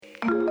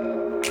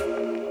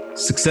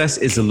Success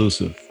is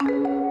elusive,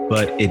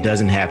 but it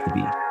doesn't have to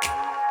be.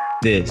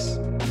 This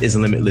is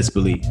Limitless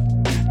Belief,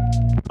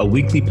 a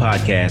weekly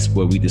podcast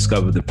where we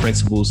discover the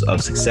principles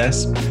of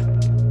success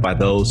by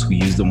those who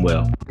use them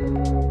well.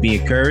 Be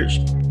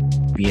encouraged,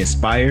 be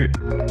inspired,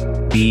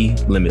 be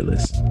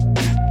limitless.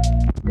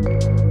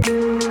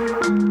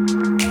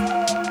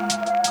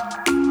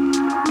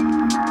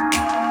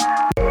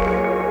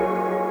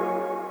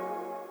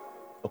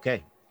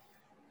 Okay.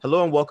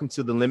 Hello and welcome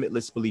to the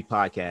Limitless Belief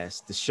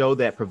Podcast, the show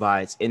that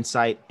provides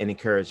insight and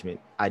encouragement,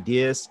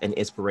 ideas and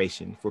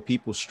inspiration for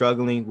people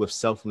struggling with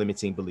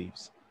self-limiting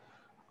beliefs.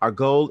 Our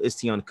goal is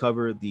to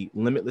uncover the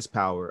limitless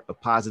power of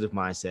positive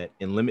mindset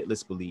and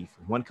limitless belief,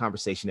 one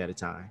conversation at a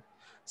time.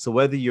 So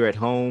whether you're at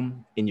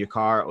home, in your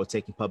car, or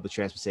taking public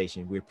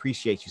transportation, we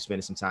appreciate you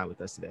spending some time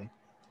with us today.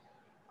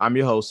 I'm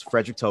your host,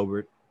 Frederick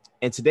Tobert,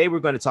 and today we're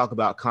going to talk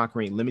about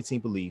conquering limiting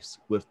beliefs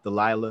with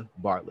Delilah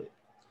Bartlett.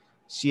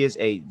 She is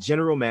a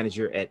general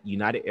manager at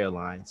United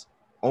Airlines,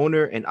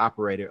 owner and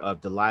operator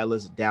of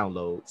Delilah's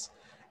Downloads,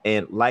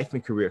 and life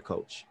and career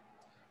coach.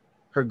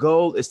 Her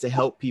goal is to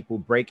help people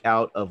break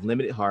out of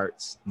limited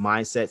hearts,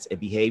 mindsets, and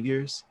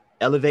behaviors,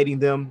 elevating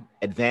them,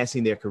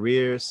 advancing their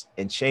careers,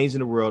 and changing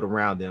the world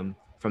around them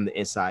from the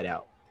inside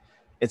out.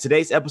 In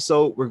today's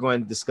episode, we're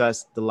going to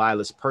discuss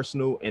Delilah's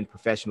personal and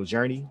professional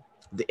journey,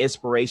 the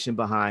inspiration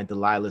behind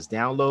Delilah's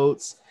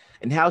Downloads,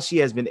 and how she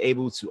has been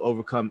able to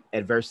overcome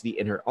adversity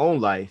in her own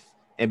life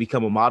and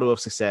become a model of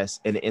success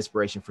and an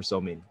inspiration for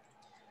so many.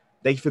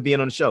 Thank you for being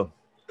on the show.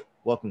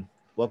 Welcome,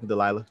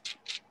 Delilah.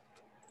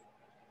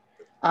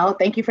 Oh,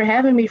 thank you for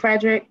having me,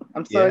 Frederick.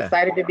 I'm so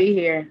excited to be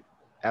here.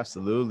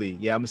 Absolutely.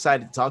 Yeah, I'm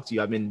excited to talk to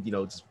you. I've been,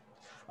 just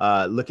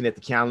looking at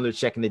the calendar,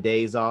 checking the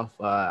days off.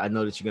 I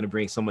know that you're going to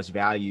bring so much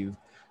value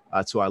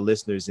to our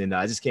listeners, and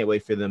I just can't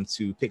wait for them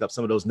to pick up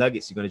some of those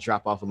nuggets you're going to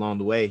drop off along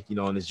the way,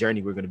 on this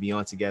journey we're going to be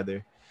on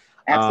together.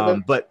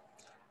 Absolutely. But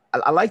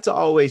I like to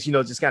always,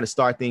 just kind of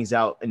start things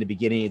out in the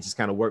beginning and just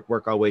kind of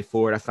work our way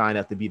forward. I find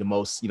that to be the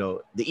most,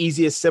 the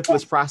easiest,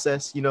 simplest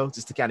process,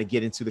 just to kind of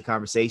get into the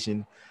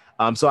conversation.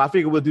 So I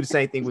figure we'll do the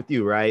same thing with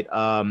you, right?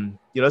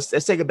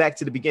 Let's take it back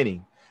to the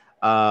beginning.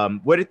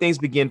 Where did things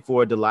begin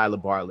for Delilah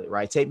Bartlett,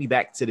 right? Take me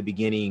back to the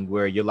beginning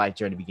where your life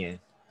journey began.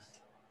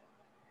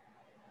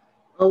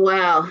 Oh,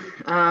 wow.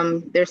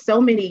 There's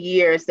so many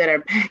years that are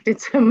packed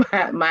into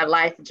my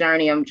life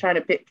journey. I'm trying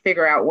to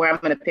figure out where I'm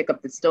going to pick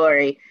up the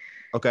story.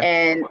 Okay.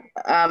 And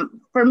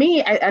for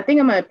me, I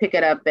think I'm going to pick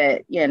it up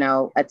at,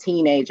 a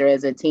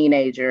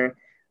teenager.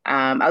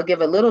 I'll give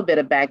a little bit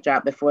of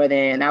backdrop before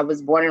then. I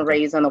was born and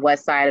raised on the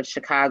west side of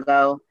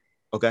Chicago.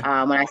 Okay.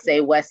 When I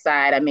say west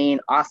side, I mean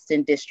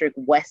Austin District,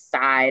 west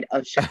side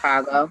of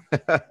Chicago.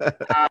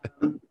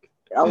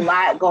 A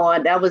lot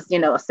going. That was, a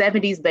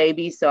 70s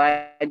baby. So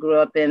I grew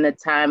up in the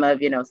time of,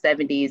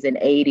 70s and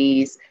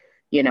 80s.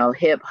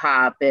 Hip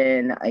hop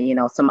and,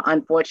 some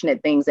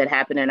unfortunate things that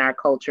happen in our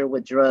culture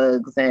with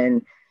drugs.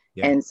 And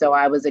so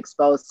I was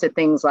exposed to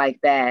things like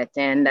that.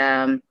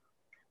 And,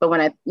 but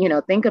when I,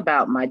 think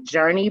about my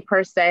journey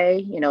per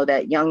se,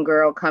 that young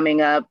girl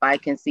coming up, I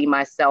can see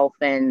myself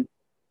in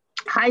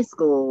high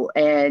school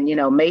and,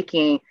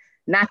 making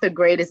not the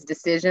greatest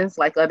decisions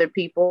like other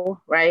people,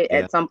 right? Yeah.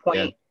 At some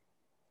point,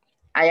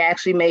 I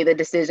actually made the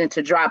decision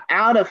to drop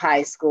out of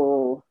high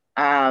school.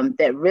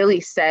 That really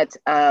set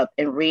up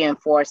and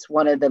reinforced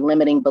one of the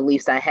limiting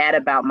beliefs I had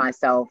about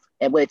myself,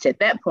 which at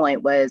that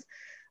point was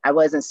I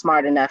wasn't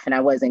smart enough and I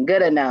wasn't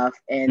good enough.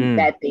 And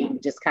that thing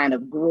just kind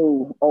of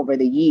grew over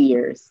the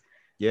years.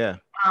 Yeah.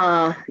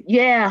 But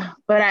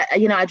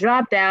I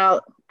dropped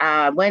out,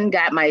 went and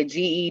got my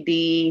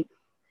GED.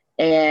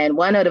 And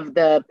one of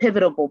the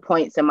pivotal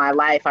points in my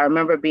life, I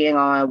remember being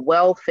on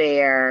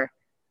welfare,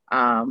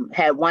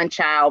 had one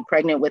child,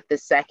 pregnant with the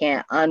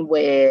second,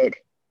 unwed.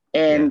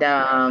 And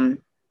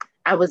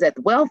I was at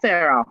the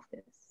welfare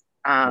office.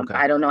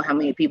 I don't know how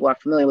many people are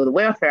familiar with the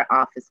welfare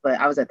office, but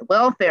I was at the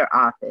welfare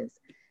office.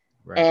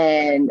 Right.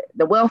 And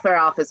the welfare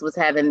office was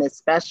having this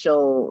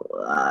special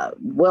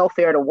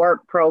welfare to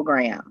work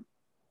program.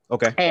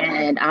 Okay.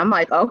 And I'm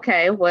like,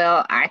 okay,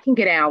 well, I can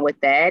get down with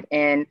that.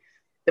 And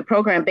the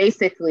program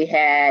basically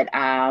had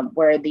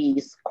where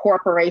these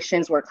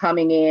corporations were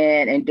coming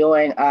in and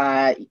doing,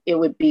 it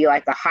would be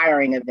like a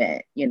hiring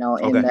event, in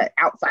the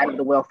outside of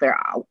the welfare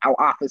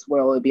office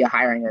where it would be a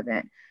hiring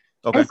event.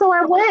 Okay. And so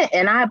I went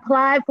and I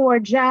applied for a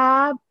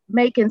job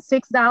making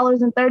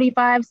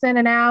 $6.35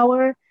 an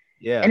hour.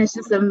 Yeah. And it's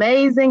just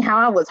amazing how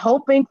I was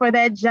hoping for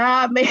that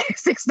job, making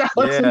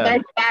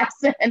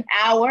 $6.35 an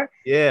hour.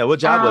 Yeah. What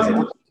job was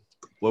it?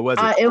 What was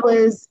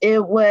it?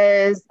 It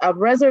was a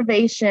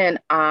reservation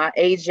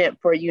agent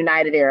for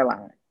United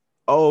Airlines.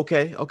 Oh,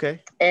 okay.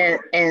 Okay.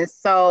 And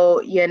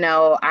so,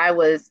 I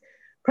was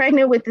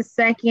pregnant with the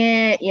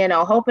second,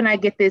 hoping I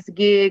get this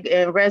gig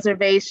and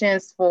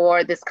reservations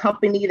for this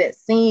company that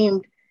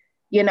seemed,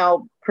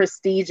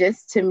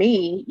 prestigious to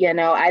me.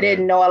 I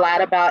didn't know a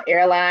lot about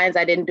airlines.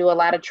 I didn't do a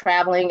lot of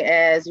traveling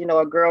as,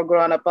 a girl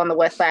growing up on the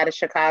west side of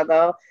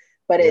Chicago.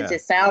 But it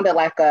just sounded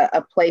like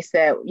a place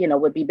that,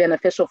 would be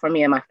beneficial for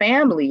me and my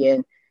family.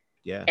 And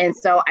Yeah. And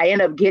so I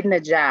end up getting a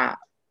job.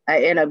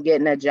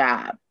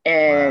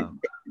 And Wow.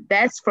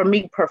 that's for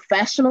me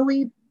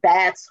professionally,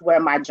 that's where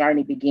my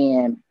journey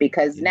began,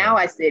 because Yeah. now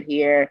I sit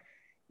here,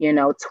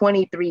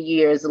 23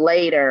 years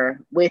later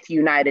with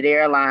United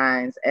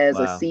Airlines as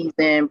a Wow.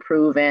 seasoned,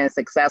 proven,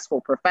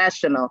 successful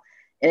professional.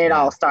 And it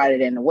all Yeah.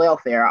 started in the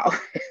welfare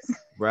office.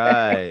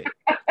 Right.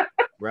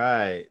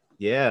 Right.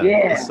 Yeah.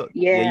 It's Yeah, so,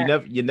 yeah, yeah,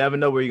 you never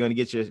know where you're going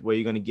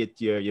to get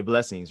your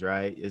blessings,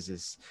 right? It's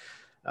just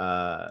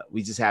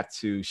we just have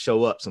to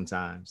show up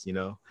sometimes, you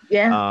know.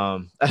 yeah.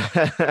 Um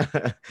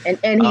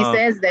And he um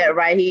says that,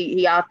 right?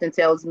 He often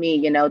tells me,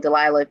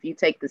 Delilah, if you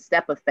take the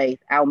step of faith,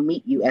 I'll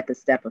meet you at the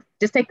step of,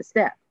 just take the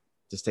step.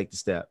 just take the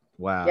step. Yep.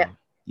 Wow.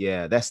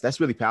 Yeah,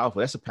 that's really powerful.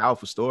 That's a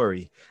powerful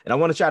story. And I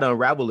want to try to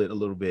unravel it a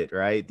little bit,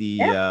 right?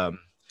 Yeah.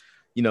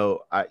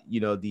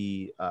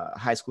 The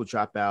high school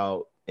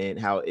dropout and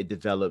how it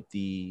developed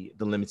the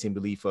limiting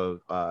belief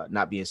of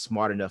not being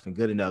smart enough and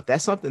good enough.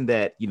 That's something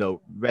that,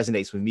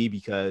 resonates with me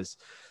because,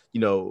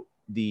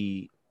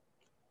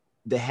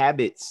 the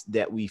habits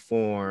that we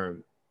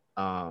form,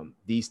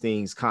 these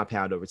things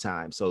compound over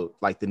time. So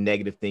like the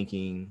negative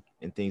thinking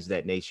and things of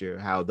that nature,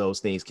 how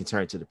those things can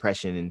turn to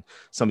depression, and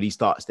some of these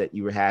thoughts that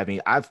you were having.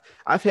 I've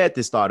had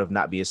this thought of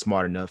not being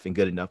smart enough and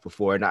good enough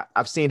before, and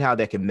I've seen how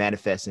that can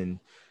manifest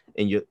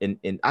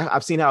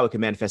I've seen how it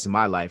can manifest in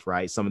my life,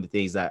 right? Some of the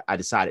things that I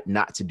decided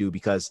not to do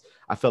because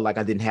I felt like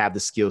I didn't have the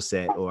skill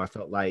set, or I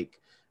felt like,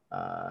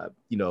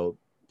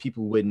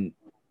 people wouldn't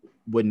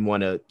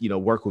want to,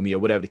 work with me, or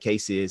whatever the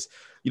case is.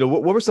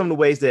 What were some of the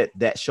ways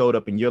that showed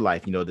up in your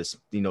life?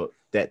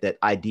 That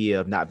idea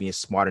of not being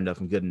smart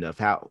enough and good enough.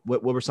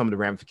 What were some of the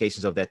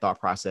ramifications of that thought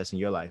process in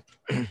your life?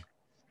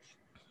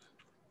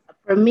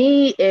 For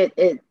me,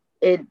 it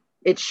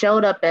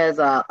showed up as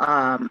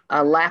a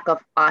lack of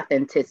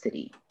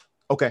authenticity.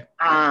 Okay.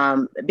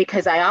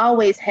 Because I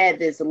always had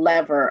this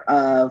lever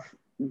of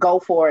go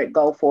for it,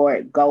 go for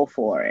it, go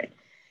for it.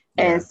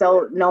 Yeah. And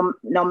so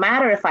no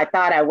matter if I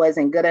thought I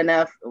wasn't good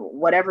enough,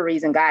 whatever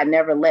reason, God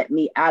never let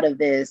me out of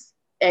this,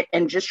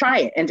 and just try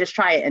it and just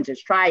try it and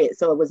just try it.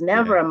 So it was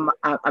never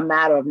a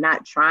matter of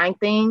not trying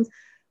things,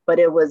 but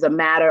it was a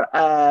matter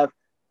of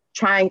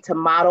trying to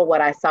model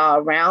what I saw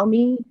around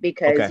me,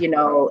 because,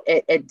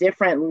 Okay. at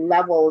different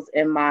levels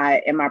in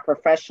my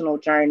professional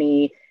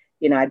journey,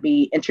 I'd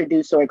be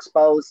introduced or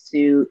exposed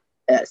to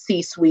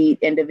C-suite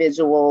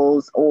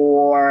individuals,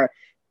 or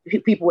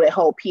people that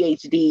hold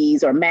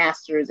PhDs or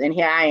masters. And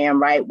here I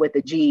am, right, with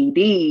a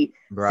GED,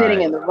 sitting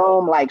Right. in the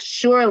room, like,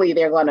 surely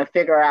they're going to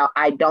figure out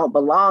I don't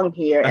belong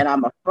here and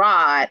I'm a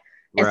fraud.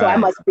 And so I Right.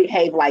 must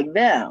behave like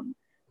them.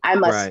 I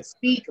must Right.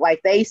 speak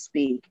like they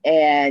speak,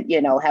 and,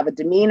 have a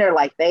demeanor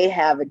like they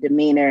have a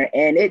demeanor.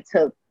 And it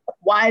took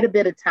quite a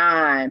bit of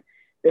time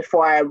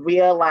before I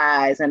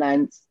realized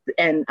and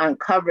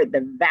uncovered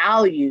the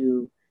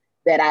value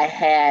that I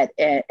had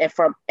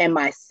in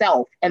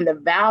myself, and the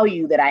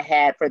value that I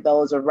had for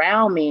those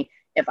around me,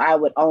 if I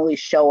would only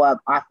show up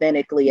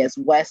authentically as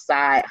West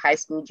Side high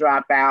school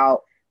dropout,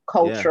 Yeah.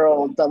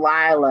 cultural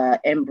Delilah,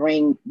 and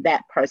bring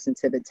that person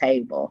to the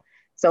table.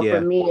 So for Yeah.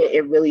 me,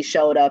 it really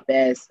showed up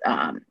as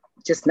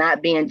just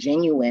not being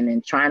genuine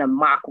and trying to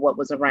mock what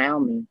was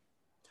around me.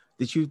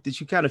 Did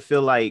you kind of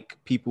feel like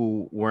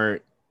people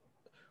weren't,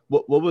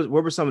 what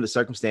were some of the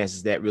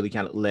circumstances that really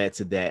kind of led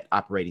to that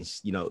operating,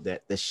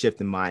 that shift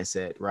in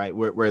mindset, right?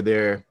 Were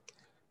there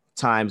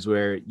times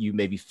where you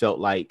maybe felt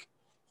like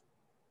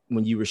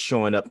when you were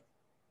showing up,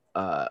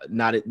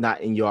 not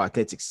in your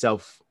authentic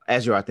self,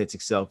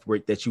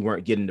 that you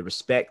weren't getting the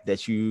respect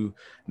that you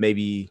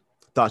maybe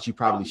thought you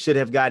probably should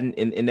have gotten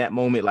in that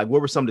moment? Like,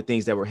 what were some of the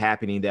things that were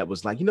happening that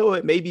was like,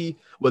 what, maybe,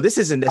 well, this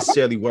isn't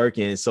necessarily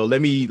working, so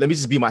let me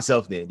just be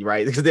myself then,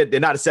 right? Because they're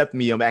not accepting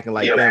me, I'm acting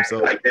like them.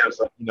 So,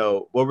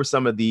 what were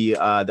some of the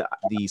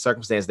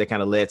circumstances that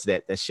kind of led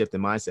to that shift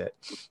in mindset?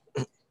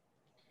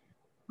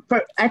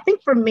 I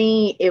think for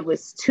me, it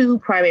was two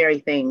primary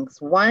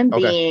things. One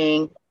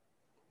Okay.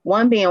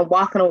 being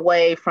walking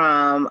away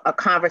from a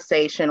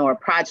conversation or a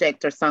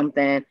project or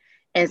something,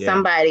 and Yeah.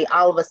 somebody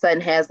all of a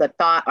sudden has the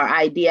thought or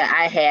idea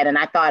I had, and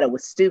I thought it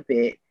was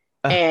stupid.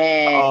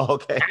 And Oh,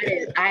 okay.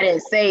 I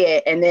didn't say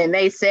it, and then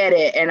they said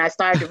it, and I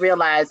started to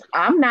realize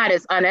I'm not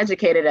as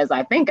uneducated as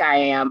I think I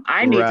am.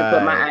 I need to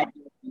put my Right.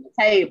 idea on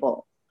the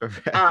table.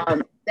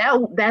 Right.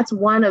 That's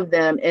one of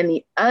them. And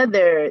the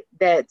other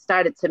that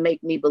started to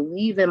make me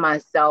believe in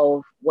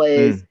myself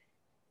was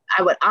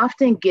I would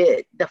often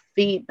get the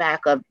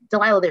feedback of,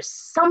 Delilah, there's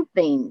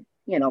something,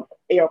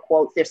 air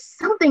quotes, there's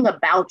something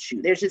about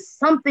you. There's just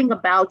something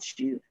about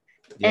you.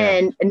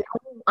 Yeah. And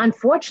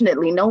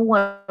unfortunately, no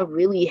one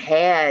really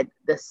had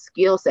the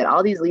skill set.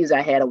 All these leads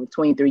I had over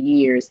 23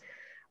 years,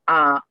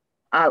 a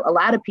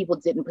lot of people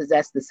didn't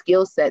possess the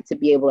skill set to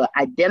be able to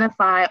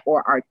identify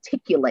or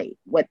articulate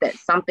what that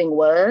something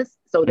was,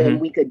 so that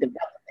we could develop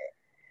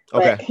it.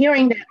 Okay. But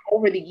hearing that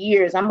over the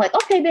years, I'm like,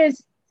 okay,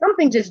 there's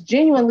something just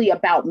genuinely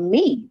about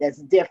me that's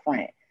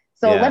different.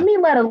 So let me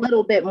let a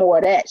little bit more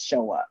of that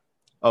show up.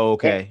 Oh,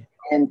 okay.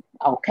 And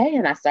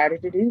I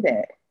started to do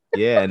that.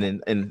 Yeah,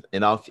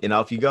 and off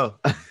you go.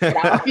 And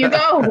off you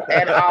go,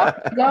 and off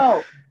you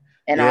go,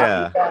 and off you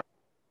Yeah. go.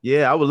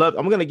 Yeah, I would love.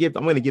 I'm gonna get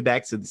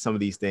back to some of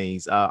these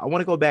things. I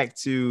want to go back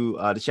to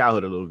the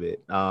childhood a little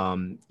bit.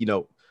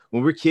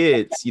 When we're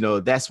kids,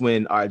 that's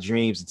when our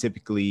dreams are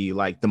typically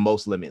like the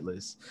most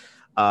limitless.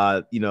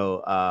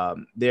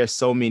 There's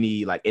so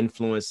many like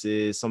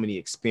influences, so many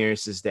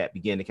experiences that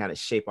begin to kind of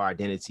shape our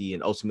identity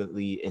and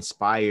ultimately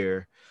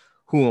inspire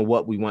who and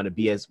what we want to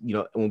be as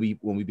when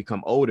we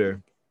become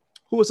older.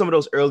 Who are some of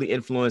those early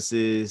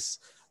influences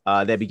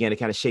that began to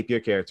kind of shape your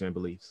character and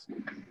beliefs?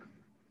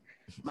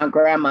 My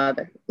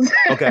grandmother.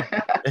 Okay.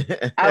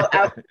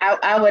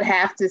 I would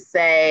have to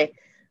say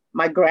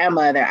my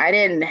grandmother. I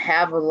didn't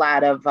have a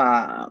lot of,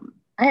 I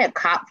had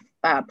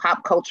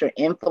pop culture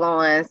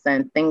influence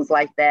and things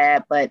like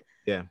that, but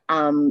Yeah.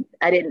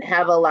 I didn't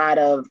have a lot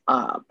of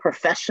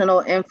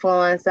professional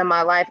influence in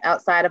my life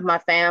outside of my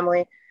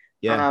family.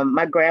 Yeah.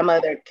 My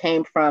grandmother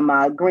came from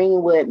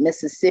Greenwood,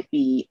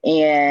 Mississippi,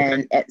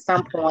 and Okay. at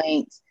some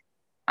point,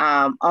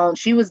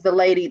 she was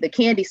the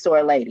candy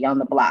store lady on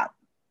the block.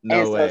 And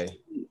No so way.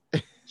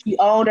 she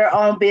owned her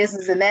own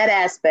business in that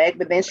aspect,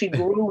 but then she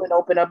grew and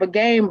opened up a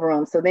game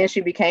room. So then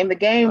she became the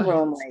game What?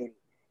 room lady.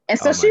 And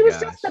so Oh my she was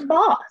just a gosh.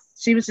 boss.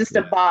 She was just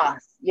a Yeah.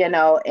 boss,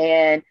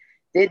 and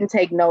didn't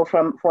take no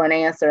for an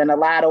answer in a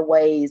lot of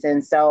ways.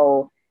 And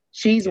so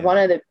she's Yeah. one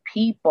of the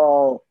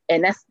people,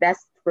 and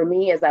that's for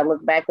me as I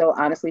look back though,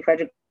 honestly,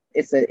 Frederick,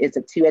 it's a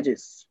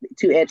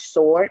two-edged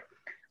sword.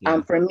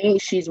 Yeah. For me,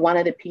 she's one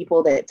of the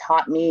people that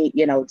taught me,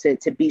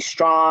 to be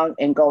strong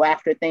and go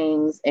after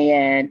things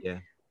Yeah.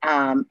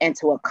 and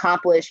to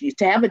accomplish,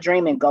 to have a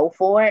dream and go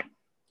for it.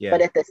 Yeah.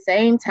 But at the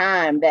same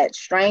time, that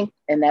strength,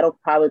 and that'll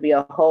probably be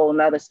a whole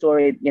nother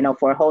story,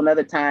 for a whole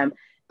nother time.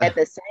 At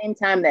the same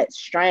time, that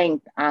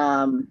strength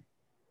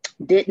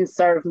didn't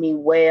serve me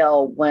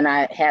well when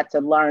I had to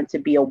learn to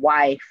be a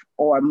wife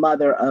or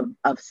mother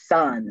of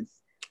sons,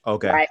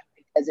 Okay. right?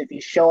 Because if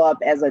you show up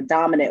as a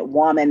dominant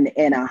woman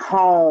in a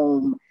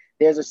home,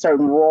 there's a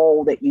certain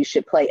role that you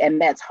should play, and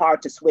that's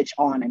hard to switch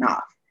on and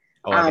off.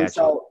 Oh, I got you.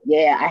 So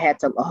yeah, I had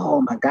to.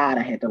 Oh my God,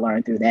 I had to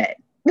learn through that.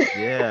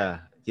 Yeah.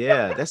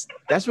 Yeah.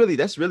 That's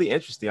really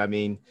interesting. I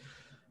mean,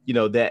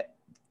 that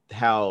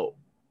how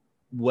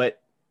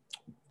what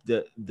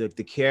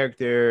the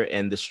character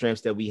and the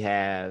strengths that we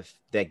have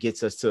that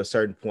gets us to a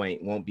certain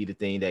point won't be the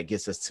thing that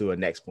gets us to a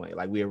next point.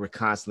 Like we're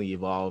constantly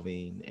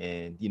evolving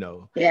and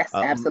Yes,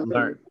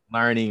 absolutely.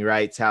 learning,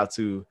 right, how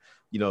to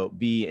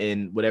be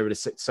in whatever the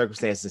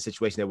circumstances and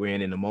situation that we're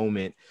in the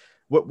moment.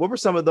 What were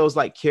some of those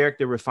like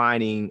character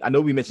refining? I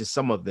know we mentioned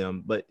some of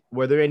them, but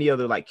were there any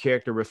other like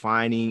character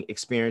refining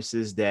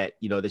experiences that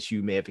that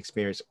you may have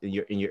experienced in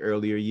your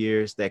earlier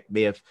years that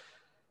may have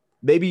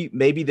maybe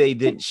they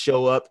didn't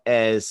show up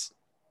as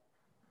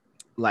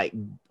like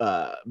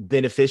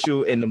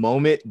beneficial in the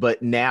moment,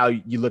 but now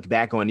you look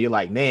back on it, you're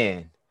like,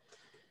 man,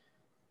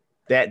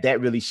 that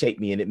really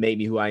shaped me and it made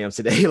me who I am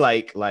today.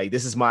 like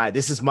this is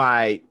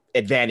my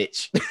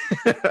advantage.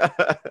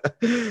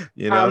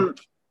 you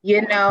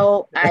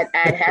know Um,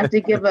 I'd have to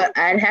give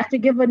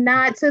a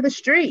nod to the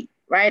street,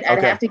 right? I'd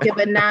okay. have to give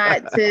a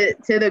nod to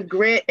the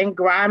grit and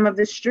grime of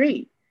the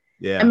street.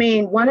 I Yeah.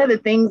 mean, one of the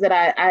things that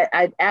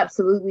I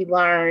absolutely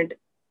learned,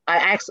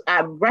 I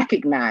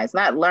recognized,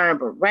 not learned,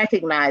 but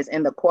recognized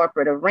in the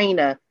corporate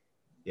arena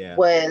Yeah.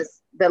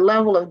 was the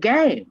level of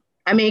game.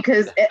 I mean,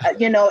 because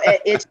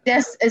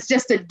it's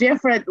just a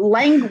different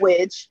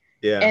language,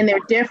 Yeah. and they're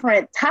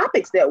different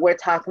topics that we're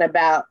talking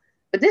about.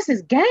 But this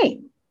is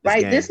game, This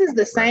right? game. This is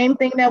the Right. same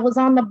thing that was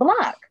on the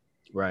block.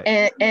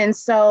 Right. And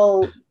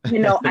so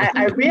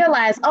I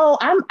realized, oh,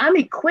 I'm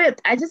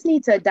equipped. I just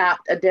need to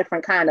adopt a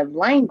different kind of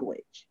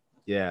language,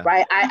 Yeah.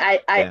 right?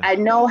 I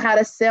know how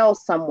to sell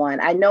someone.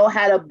 I know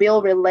how to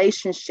build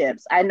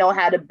relationships. I know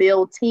how to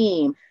build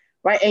team,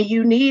 right? And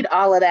you need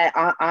all of that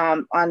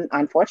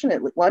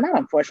unfortunately, well, not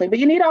unfortunately, but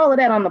you need all of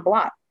that on the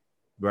block.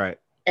 Right.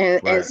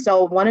 And Right.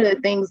 so one of the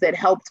things that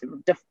helped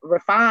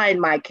refine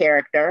my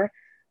character,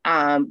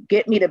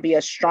 get me to be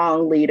a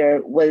strong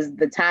leader, was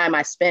the time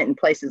I spent in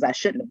places I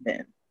shouldn't have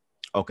been.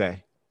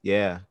 Okay.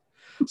 Yeah.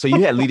 So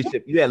you had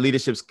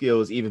leadership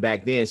skills even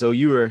back then. So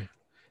you were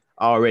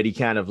already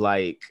kind of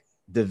like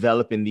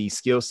developing these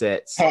skill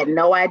sets Had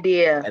no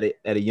idea.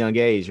 at a young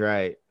age,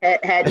 right?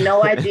 Had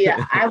no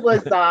idea. I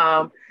was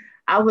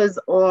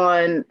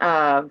on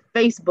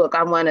Facebook,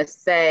 I want to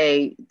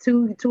say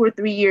 2 or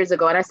 3 years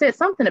ago, and I said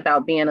something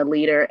about being a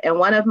leader. And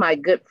one of my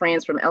good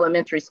friends from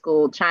elementary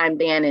school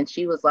chimed in, and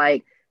she was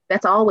like,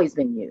 "That's always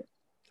been you."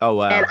 Oh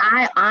And wow.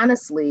 I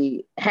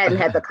honestly hadn't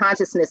had the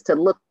consciousness to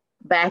look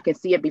back and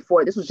see it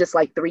before. This was just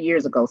like 3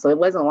 years ago, so it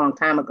wasn't a long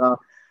time ago.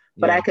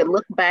 But I Yeah. could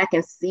look back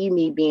and see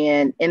me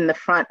being in the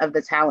front of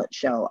the talent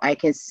show. Mm. I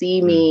can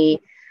see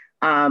me,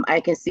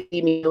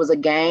 it was a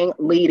gang,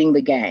 leading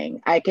the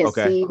gang. I can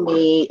Okay. see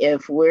me,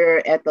 if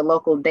we're at the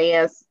local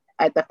dance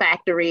at the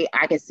factory,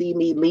 I can see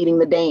me leading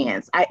the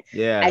dance. I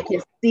Yeah.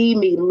 can see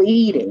me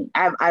leading.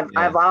 Yeah.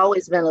 I've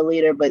always been a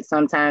leader, but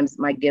sometimes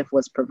my gift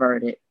was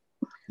perverted.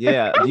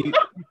 Yeah.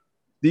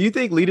 Do you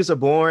think leaders are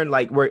born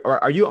like,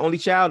 or are you an only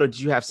child, or did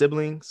you have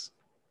siblings?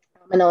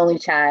 I'm an only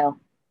child.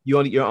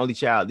 You're an only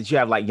child. Did you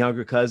have like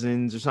younger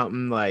cousins or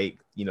something, like,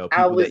 I people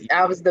that was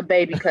I was the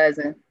baby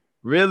cousin.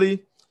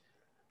 really?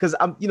 Because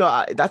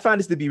I find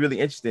this to be really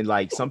interesting.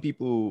 Like some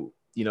people,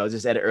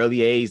 just at an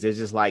early age, they're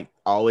just like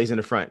always in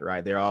the front,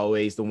 right? They're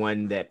always the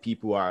one that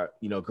people are,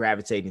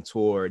 gravitating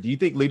toward. Do you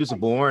think leaders are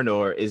born,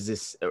 or is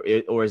this,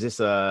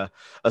 a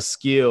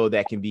skill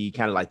that can be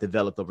kind of like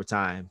developed over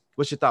time?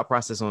 What's your thought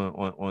process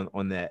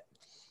on that?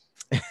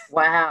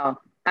 Wow.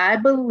 I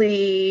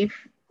believe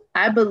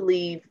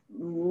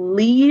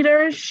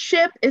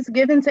leadership is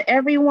given to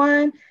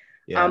everyone,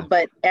 Yeah.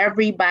 but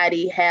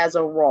everybody has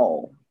a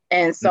role.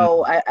 And Mm,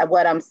 so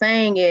what I'm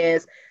saying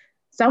is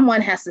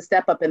someone has to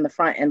step up in the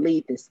front and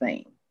lead this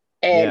thing.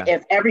 And yeah.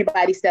 if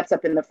everybody steps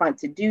up in the front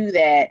to do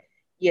that,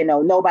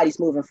 nobody's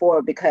moving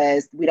forward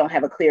because we don't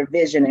have a clear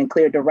vision and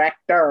clear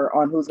director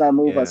on who's going to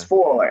move us Yeah.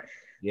 forward.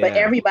 But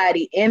Yeah.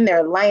 everybody in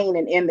their lane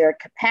and in their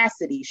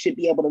capacity should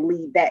be able to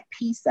lead that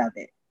piece of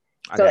it.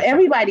 I So got you.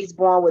 everybody's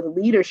born with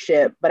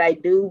leadership, but I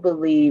do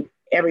believe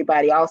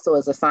everybody also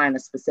is assigned a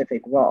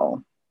specific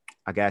role.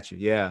 I got you.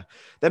 Yeah.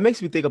 That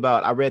makes me think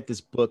about, I read this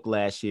book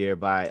last year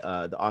by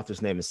the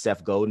author's name is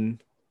Seth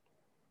Godin,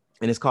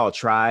 and it's called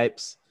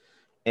Tribes.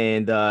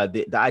 And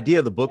the idea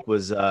of the book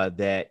was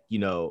that,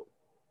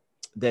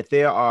 that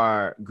there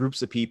are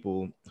groups of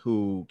people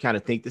who kind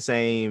of think the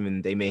same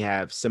and they may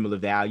have similar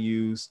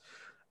values.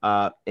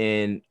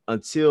 And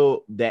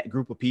until that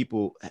group of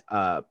people,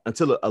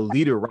 until a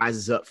leader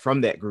rises up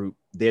from that group,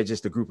 they're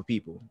just a group of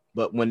people.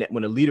 But when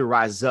a leader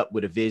rises up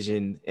with a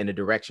vision and a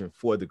direction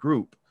for the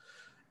group,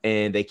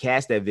 and they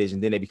cast that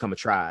vision, then they become a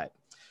tribe.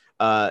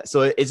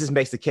 So it just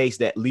makes the case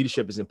that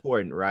leadership is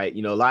important, right?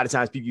 A lot of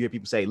times you hear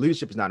people say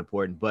leadership is not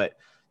important, but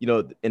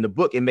in the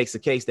book, it makes the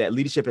case that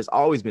leadership has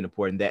always been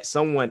important, that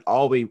someone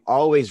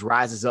always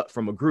rises up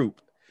from a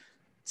group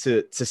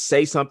to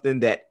say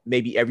something that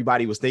maybe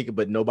everybody was thinking,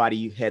 but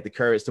nobody had the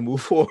courage to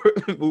move forward,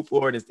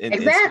 and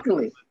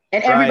Exactly.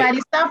 And right.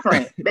 everybody's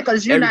suffering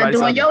because you're not Everybody's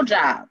doing suffering. your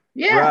job.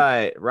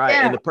 Yeah. Right.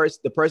 Yeah. And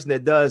the person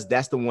that does,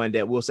 that's the one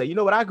that will say, you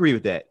know what, I agree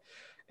with that.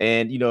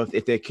 And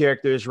if their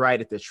character is right,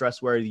 if they're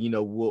trustworthy,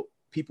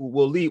 people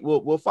will lead,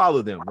 will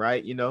follow them,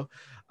 right?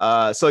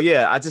 So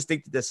yeah, I just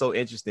think that's so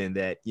interesting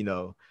that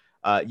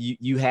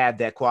you have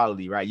that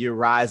quality, right? You're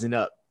rising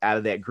up out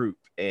of that group,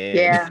 and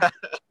Yeah.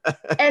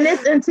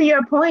 And to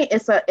your point,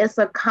 it's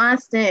a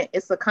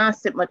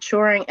constant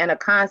maturing and a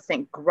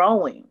constant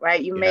growing, right?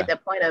 You made yeah,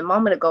 that point a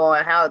moment ago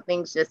on how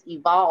things just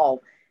evolve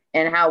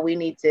and how we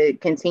need to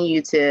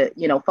continue to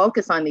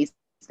focus on these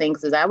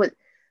things. As I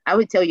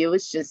would tell you, it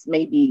was just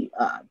maybe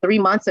 3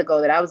 months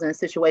ago that I was in a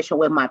situation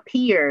with my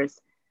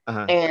peers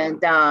uh-huh.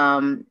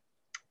 and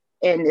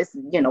this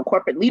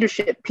corporate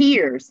leadership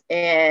peers,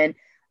 and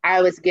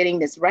I was getting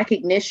this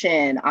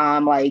recognition.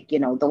 Like,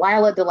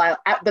 Delilah,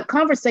 the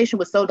conversation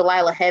was so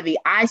Delilah heavy,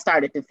 I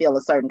started to feel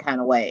a certain kind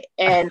of way.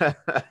 And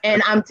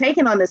I'm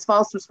taking on this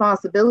false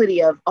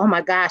responsibility of, oh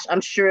my gosh, I'm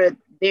sure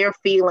they're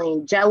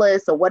feeling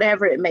jealous or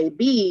whatever it may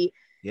be.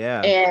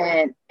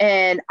 Yeah.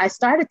 And I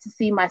started to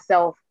see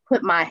myself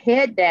put my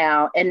head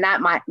down and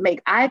not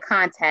make eye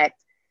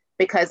contact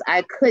because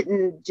I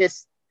couldn't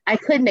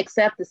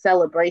accept the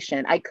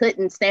celebration. I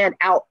couldn't stand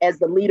out as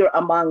the leader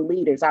among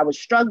leaders. I was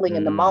struggling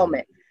in the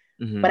moment.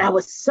 Mm-hmm. But I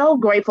was so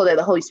grateful that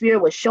the Holy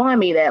Spirit was showing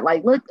me that,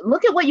 like,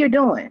 look at what you're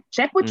doing.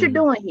 Check what you're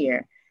doing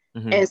here.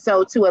 Mm-hmm. And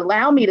so to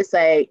allow me to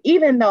say,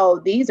 even though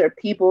these are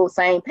people,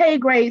 same pay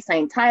grade,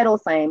 same title,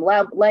 same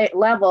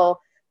level,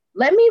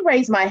 let me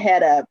raise my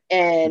head up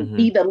and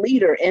be the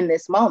leader in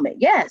this moment.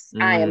 Yes,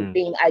 I am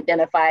being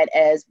identified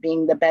as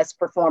being the best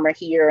performer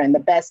here and the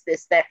best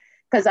this, that,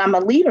 because I'm a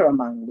leader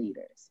among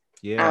leaders.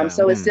 Yeah.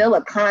 So it's still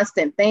a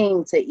constant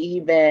thing to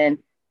even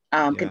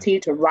continue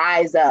to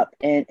rise up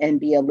and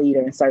be a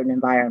leader in certain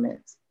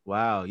environments.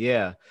 Wow.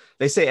 Yeah.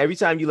 They say every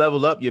time you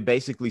level up, you're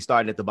basically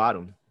starting at the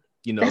bottom.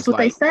 That's it's what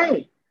like, they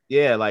say.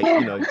 Yeah. Like,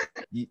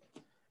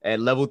 at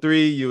level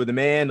 3, you're the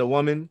man, the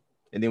woman.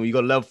 And then when you go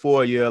to level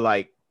 4, you're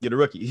the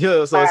rookie.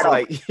 So it's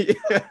like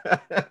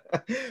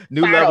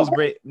new levels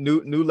bring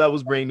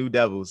new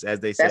devils,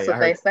 as they say. That's what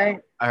they say.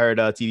 I heard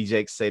TD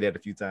Jakes say that a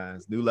few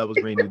times. New levels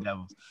bring new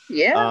devils.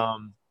 Yeah.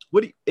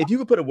 If you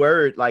could put a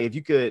word, like if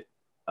you could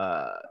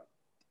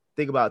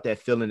think about that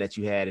feeling that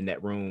you had in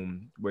that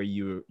room where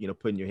you were,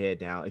 putting your head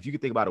down, if you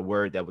could think about a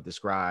word that would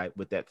describe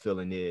what that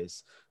feeling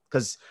is,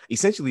 because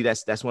essentially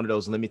that's one of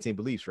those limiting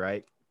beliefs,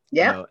 right?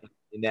 Yeah.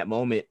 In that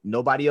moment,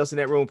 nobody else in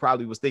that room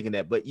probably was thinking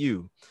that, but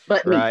you, Me.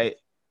 right?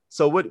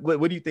 So what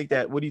do you think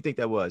that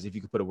was, if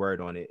you could put a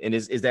word on it? And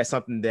is that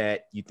something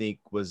that you think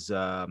was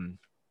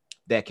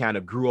that kind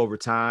of grew over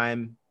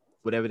time,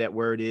 whatever that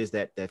word is,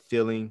 that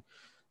feeling,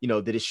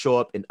 did it show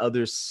up in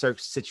other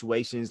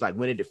situations? Like,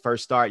 when did it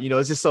first start?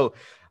 It's just so,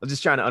 I'm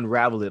just trying to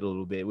unravel it a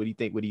little bit. What do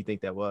you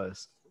think that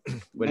was?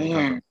 Where did it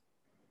come from?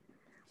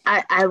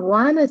 I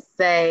want to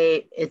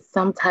say it's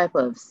some type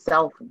of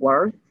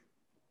self-worth.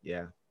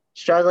 Yeah.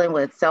 Struggling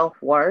with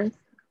self-worth.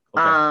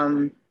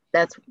 Okay.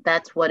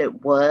 That's what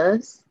it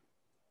was.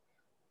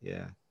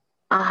 Yeah.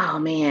 Oh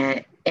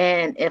man.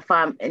 And if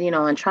I'm,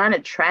 and trying to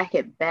track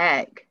it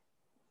back,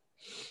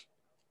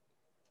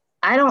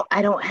 I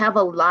don't have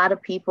a lot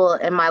of people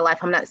in my life.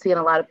 I'm not seeing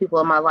a lot of people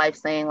in my life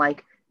saying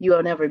like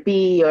you'll never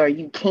be or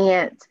you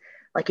can't.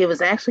 Like it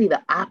was actually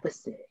the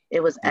opposite.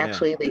 It was Yeah.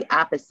 actually the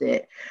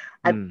opposite.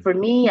 Mm. For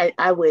me,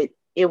 I would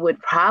it would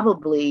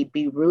probably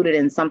be rooted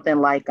in something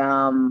like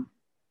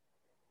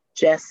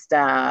just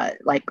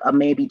like a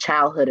maybe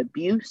childhood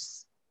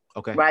abuse.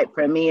 Okay. Right.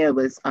 For me, it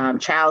was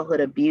childhood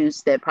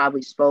abuse that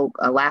probably spoke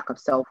a lack of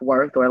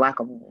self-worth or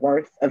lack of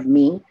worth of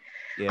me,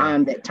 Yeah.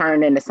 that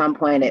turned into some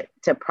point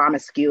to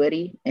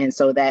promiscuity. And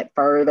so that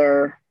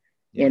further,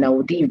 Yeah. I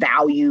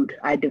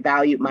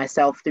devalued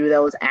myself through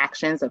those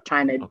actions of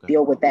trying to Okay.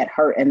 deal with that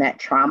hurt and that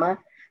trauma.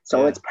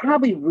 So Yeah. it's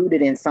probably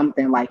rooted in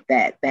something like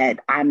that, that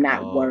I'm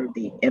not Oh,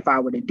 worthy if I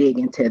were to dig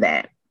into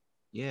that.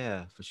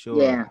 yeah, for sure.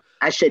 Yeah,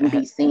 I shouldn't Ha-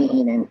 be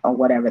seen or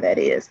whatever that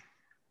is.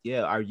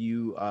 Yeah. Are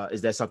you,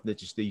 is that something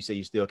that you say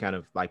you're still kind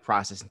of like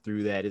processing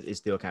through that? It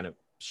still kind of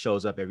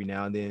shows up every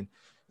now and then.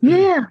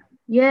 Yeah,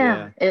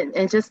 yeah. Yeah.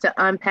 And just to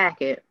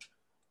unpack it.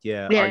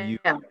 Yeah. Are Yeah. you,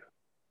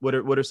 what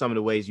are some of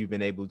the ways you've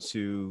been able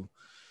to,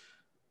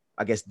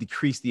 I guess,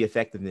 decrease the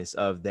effectiveness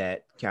of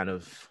that kind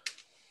of,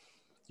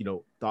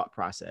 thought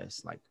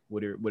process? Like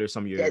what are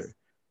some of Just your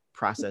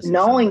processes of,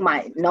 knowing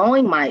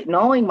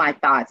my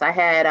thoughts. I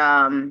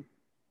had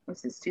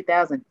this is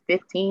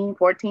 2015,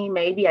 14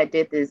 maybe. I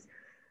did this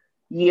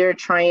year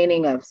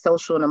training of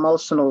social and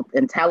emotional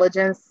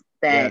intelligence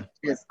yeah. that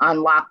just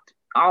unlocked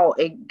all.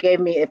 It gave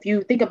me, if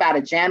you think about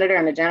a janitor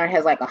and the janitor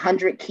has like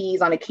 100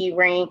 keys on a key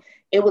ring,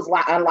 it was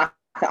like unlocking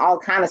all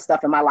kind of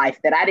stuff in my life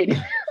that I didn't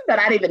that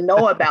I didn't even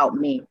know about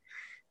me.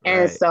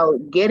 And Right. so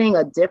getting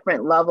a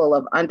different level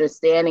of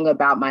understanding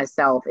about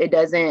myself, it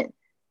doesn't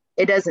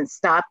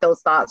stop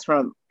those thoughts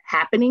from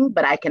happening,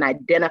 but I can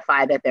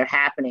identify that they're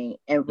happening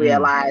and Mm,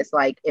 realize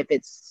like if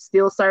it's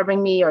still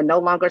serving me or no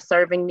longer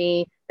serving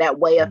me, that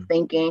way of mm,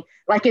 thinking.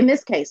 Like in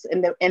this case,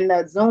 in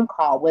the Zoom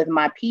call with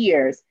my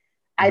peers,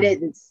 I mm,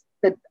 didn't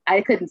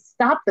I couldn't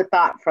stop the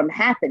thought from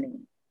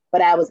happening,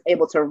 but I was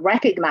able to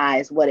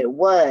recognize what it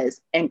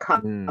was and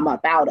come mm.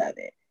 up out of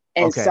it.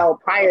 And Okay. so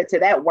prior to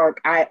that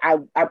work, I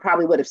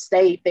probably would have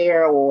stayed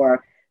there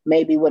or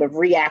maybe would have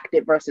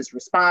reacted versus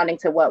responding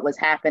to what was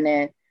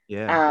happening.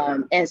 Yeah.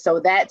 And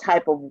so that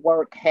type of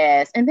work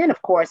and then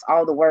of course,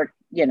 all the work,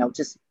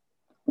 just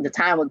the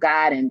time with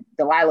God and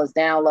Delilah's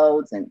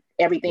downloads and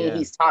everything Yeah.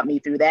 he's taught me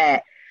through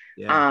that,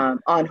 Yeah.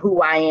 on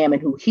who I am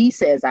and who he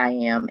says I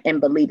am,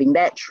 and believing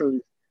that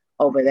truth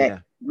over that Yeah.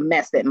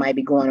 mess that might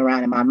be going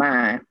around in my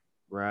mind.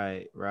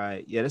 Right.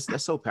 Right. Yeah.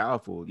 That's so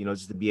powerful,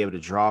 just to be able to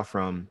draw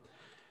from,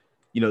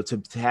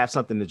 to have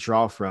something to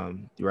draw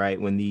from, right?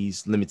 When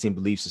these limiting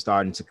beliefs are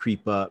starting to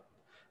creep up,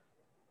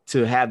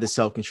 to have the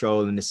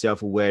self-control and the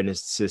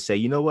self-awareness to say,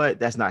 you know what,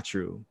 that's not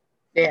true.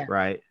 Yeah.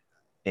 Right.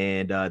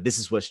 And this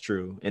is what's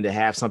true. And to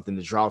have something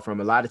to draw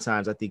from. A lot of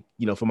times I think,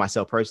 for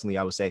myself personally,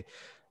 I would say,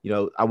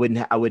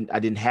 I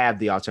didn't have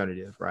the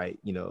alternative, right?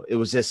 It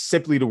was just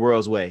simply the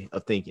world's way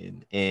of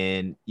thinking.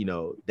 And,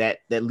 that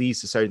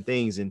leads to certain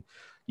things. And,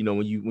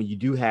 when you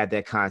do have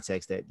that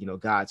context that,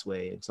 God's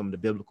way and some of the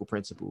biblical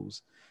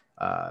principles,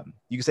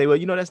 you can say, well,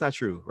 that's not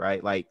true,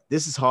 right? Like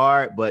this is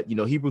hard, but,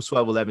 Hebrews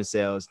 12:11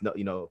 says,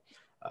 no,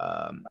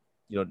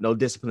 no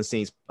discipline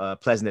seems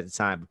pleasant at the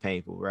time, but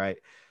painful, right?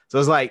 So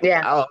it's like,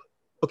 Yeah. oh,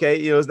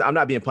 okay, I'm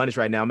not being punished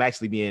right now. I'm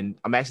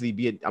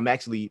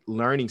actually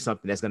learning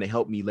something that's going to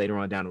help me later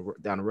on down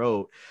the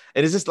road.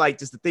 And it's just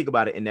to think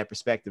about it in that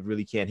perspective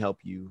really can help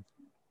you,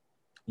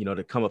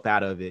 to come up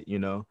out of it.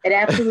 It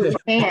absolutely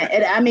can.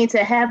 I mean,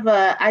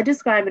 I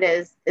describe it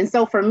as, and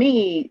so for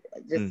me,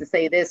 just Mm, to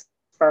say this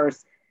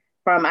first,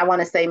 from I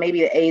want to say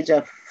maybe the age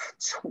of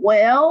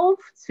 12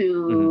 mhm.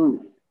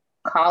 to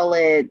call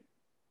it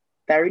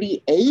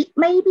 38,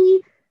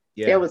 maybe,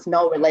 there Yeah. was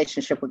no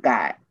relationship with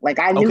God. Like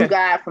Okay. I knew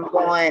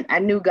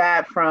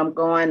God from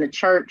going to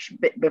church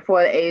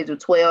before the age of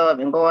 12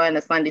 and going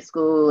to Sunday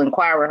school and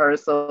choir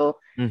rehearsal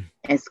Mm,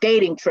 and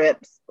skating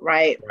trips,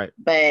 right? right.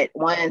 But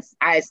once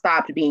I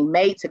stopped being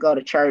made to go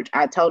to church,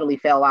 I totally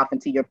fell off,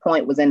 and to your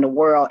point, was in the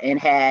world and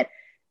had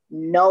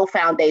no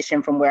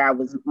foundation from where I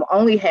was,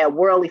 only had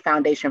worldly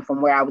foundation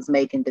from where I was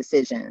making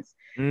decisions.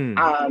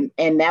 Mm,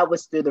 And that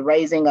was through the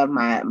raising of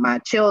my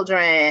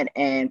children,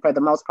 and for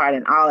the most part,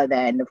 and all of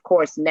that. And of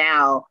course,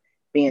 now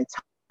being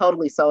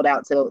totally sold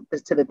out to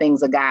the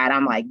things of God,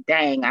 I'm like,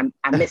 dang,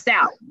 I missed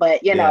out.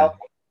 But yeah.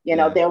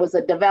 Yeah. there was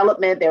a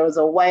development, there was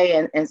a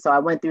way, and so I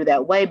went through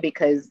that way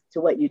because to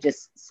what you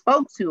just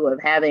spoke to of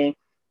having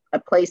a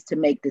place to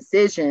make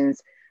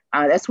decisions.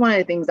 That's one of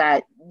the things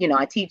I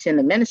teach in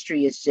the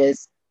ministry is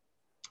just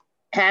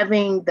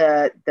having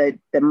the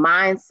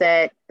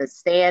mindset, the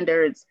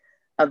standards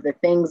of the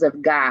things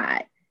of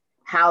God,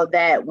 how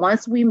that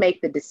once we make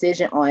the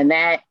decision on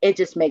that, it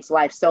just makes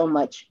life so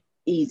much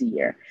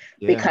easier.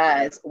 Yeah.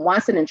 Because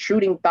once an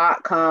intruding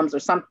thought comes or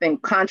something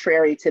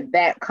contrary to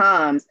that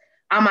comes,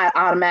 I'm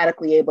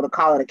automatically able to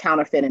call it a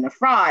counterfeit and a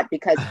fraud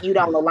because you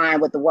don't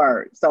align with the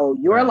word. So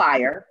you're a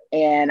Right. liar,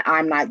 and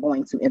I'm not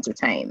going to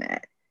entertain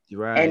that. and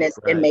Right, it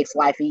right. makes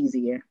life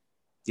easier.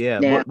 Yeah.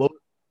 Yeah.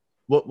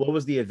 What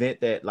was the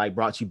event that like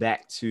brought you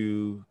back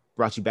to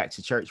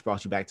church,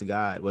 brought you back to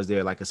God? Was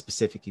there like a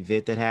specific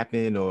event that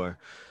happened, or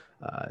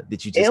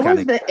did you just It kind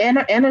was of the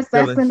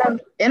feeling?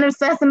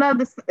 intercession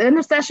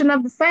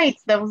of the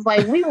saints that was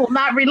like, we will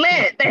not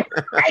relent.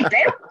 Like,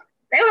 they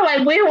were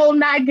like, we will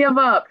not give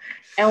up.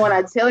 And when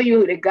I tell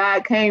you that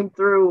God came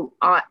through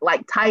on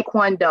like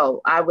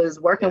Taekwondo, I was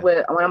working Yeah,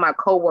 with one of my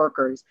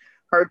coworkers.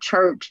 Her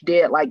church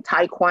did like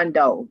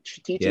Taekwondo,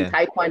 teaching yeah.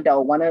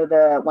 Taekwondo. One of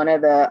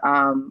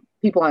the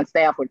people on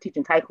staff were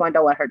teaching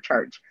Taekwondo at her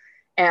church,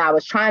 and I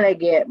was trying to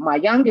get my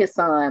youngest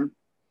son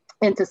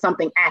into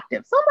something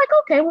active. So I'm like,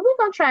 okay, well, we're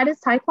gonna try this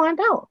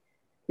Taekwondo.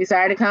 We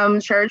started to come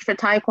to church for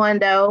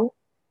Taekwondo.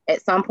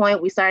 At some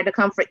point, we started to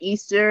come for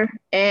Easter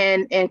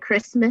and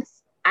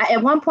Christmas.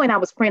 At one point, I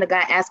was praying to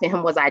God, asking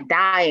him, was I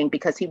dying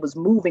because he was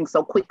moving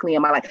so quickly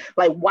in my life?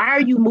 Like, why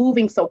are you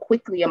moving so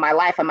quickly in my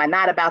life? Am I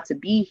not about to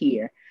be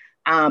here?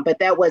 But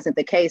that wasn't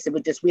the case. It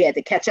was just we had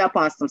to catch up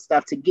on some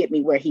stuff to get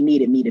me where he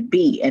needed me to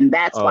be, and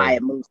that's why Oh,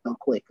 it moved so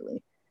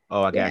quickly.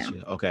 oh, I Yeah, got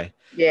you. Okay.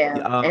 yeah.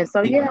 Yeah, And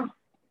so, yeah,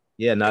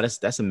 yeah, no,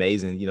 that's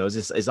amazing.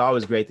 It's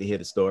always great to hear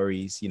the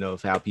stories,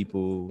 of how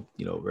people,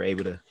 were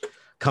able to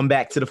come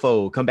back to the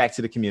fold, come back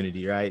to the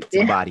community, right? To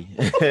the yeah, body.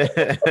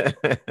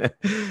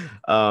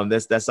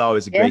 That's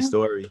always a great yeah.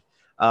 story.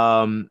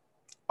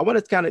 I want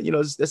to kind of,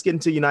 let's get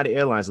into United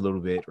Airlines a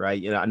little bit,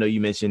 right? I know you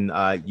mentioned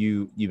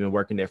you've been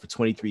working there for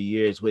 23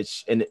 years,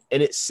 which in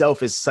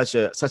itself is such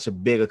a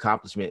big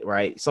accomplishment,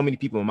 right? So many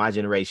people in my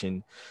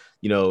generation,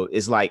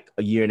 it's like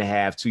a year and a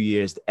half, 2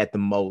 years at the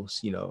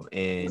most, and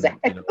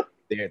Exactly.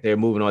 they're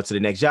moving on to the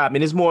next job.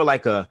 And it's more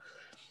like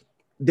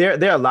there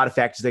are a lot of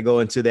factors that go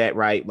into that,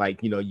 right?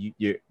 Like, we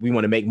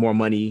want to make more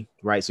money,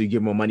 right? So you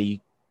get more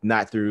money,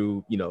 not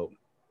through,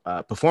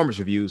 performance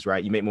reviews,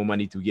 right? You make more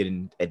money through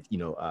getting,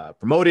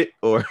 promoted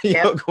or,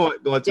 Yep. going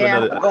to Yeah.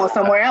 another. Going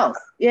somewhere else.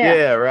 Yeah.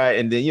 Yeah. Right.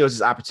 And then, it's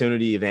just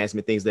opportunity,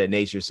 advancement, things of that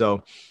nature.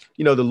 So,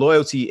 the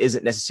loyalty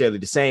isn't necessarily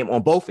the same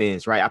on both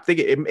ends, right? I think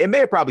it may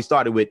have probably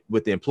started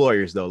with the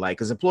employers though, like,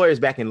 because employers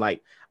back in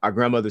like our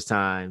grandmother's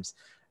times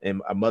and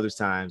our mother's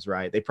times,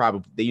 right? They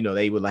probably,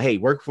 they were like, hey,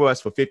 work for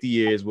us for 50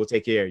 years. We'll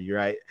take care of you,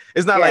 right?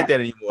 It's not like Yeah.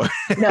 that anymore.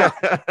 No,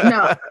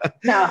 no,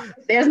 no.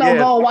 There's no Yeah.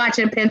 gold watch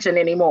and pension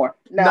anymore.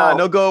 No, No.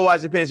 no gold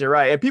watch and pension,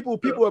 right? And people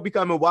are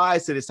becoming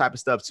wise to this type of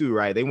stuff too,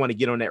 right? They want to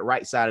get on that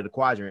right side of the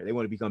quadrant. They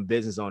want to become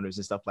business owners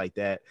and stuff like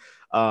that,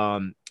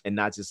 and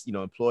not just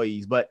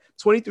employees. But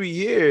 23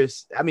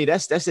 years, I mean,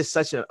 that's just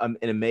such an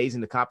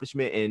amazing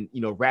accomplishment, and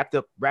wrapped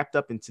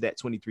up into that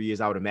 23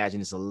 years, I would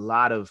imagine it's a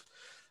lot of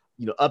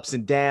ups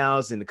and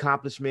downs and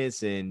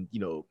accomplishments and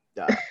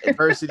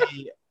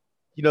adversity.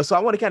 So I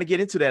want to kind of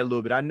get into that a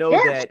little bit. I know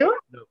Yeah, that sure.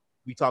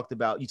 you talked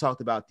about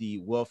the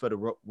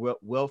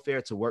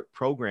welfare to work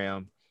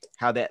program,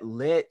 how that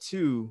led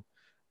to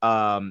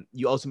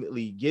you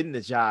ultimately getting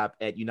the job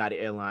at United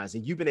Airlines,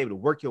 and you've been able to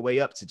work your way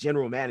up to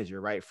general manager,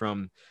 right?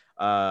 From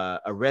a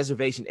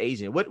reservation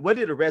agent. What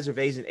did a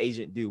reservation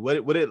agent do?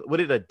 What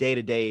did a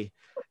day-to-day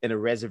in a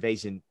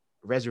reservation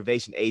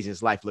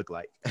agent's life look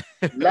like?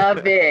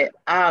 Love it.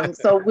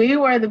 So we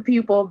were the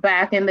people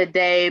back in the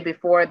day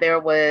before there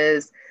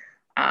was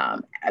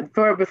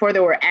before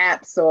there were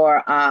apps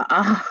or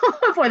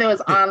before there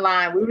was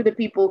online. We were the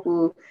people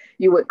who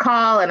you would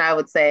call and I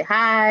would say,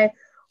 hi,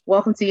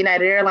 welcome to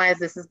United Airlines.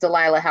 This is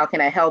Delilah. How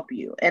can I help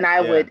you? And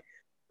I Yeah, would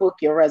book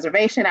your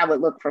reservation. I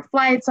would look for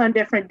flights on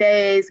different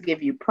days,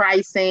 give you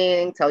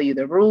pricing, tell you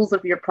the rules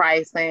of your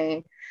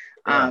pricing,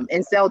 yeah,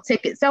 and sell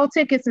tickets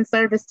and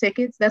service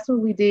tickets. That's what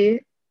we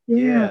did.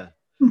 Yeah.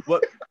 yeah.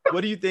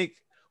 What do you think?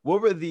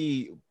 What were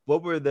the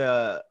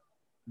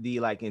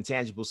like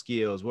intangible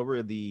skills? What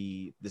were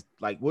the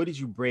like? What did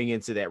you bring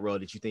into that role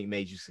that you think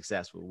made you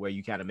successful? Where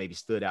you kind of maybe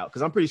stood out?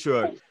 Because I'm pretty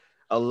sure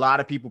a lot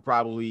of people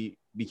probably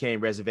became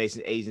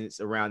reservation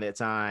agents around that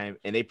time,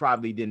 and they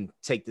probably didn't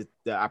take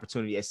the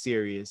opportunity as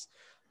serious.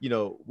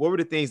 What were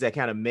the things that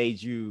kind of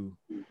made you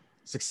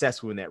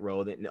successful in that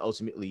role that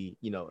ultimately,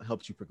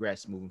 helped you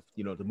progress,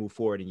 to move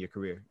forward in your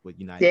career with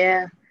United?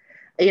 Yeah.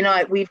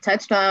 We've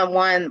touched on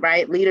one,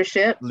 right?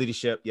 Leadership.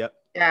 Leadership. Yep.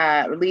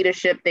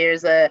 Leadership.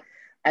 There's a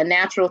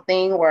natural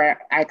thing where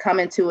I come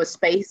into a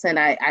space and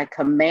I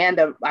command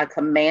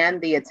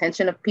the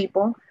attention of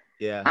people,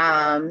 Yeah.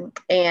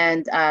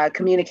 and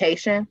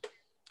communication.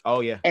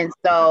 Oh yeah. And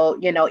Okay.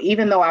 so,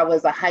 even though I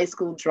was a high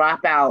school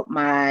dropout,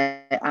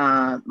 my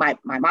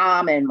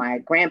mom and my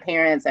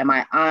grandparents and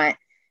my aunt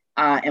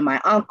and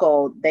my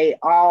uncle, they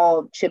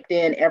all chipped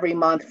in every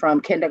month from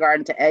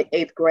kindergarten to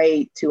eighth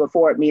grade to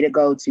afford me to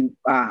go to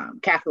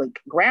Catholic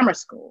grammar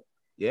school.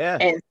 Yeah.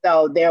 And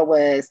so there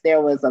was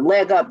a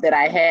leg up that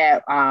I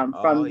had Oh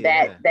from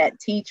that yeah.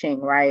 teaching,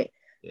 right?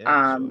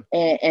 Yeah, for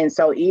sure. And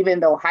so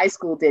even though high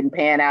school didn't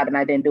pan out and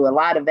I didn't do a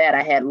lot of that,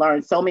 I had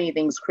learned so many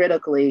things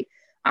critically,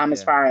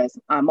 as Yeah. far as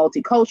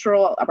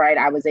multicultural, right?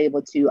 I was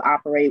able to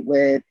operate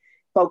with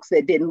folks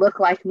that didn't look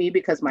like me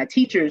because my Yeah.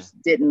 teachers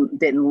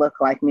didn't look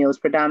like me. It was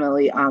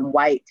predominantly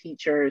white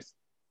teachers,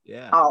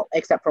 Yeah. all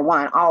except for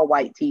one, all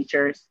white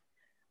teachers.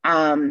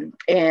 And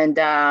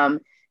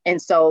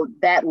so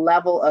that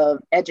level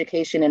of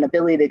education and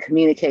ability to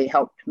communicate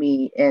helped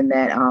me in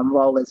that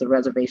role as a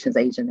reservations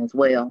agent as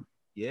well.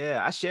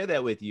 Yeah, I share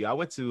that with you. I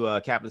went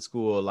to Catholic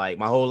school like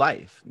my whole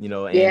life,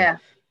 and Yeah.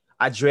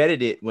 I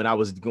dreaded it when I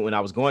was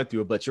going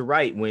through it. But you're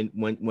right. When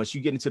once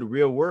you get into the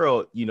real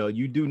world,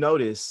 you do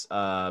notice,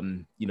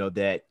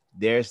 that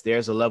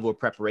there's a level of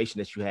preparation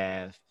that you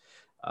have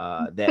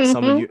that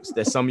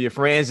some of your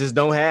friends just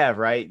don't have,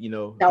 right?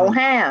 Don't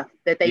have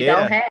that they yeah.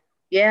 don't have.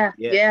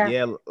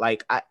 Yeah.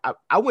 Like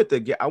I went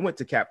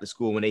to Catholic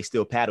school when they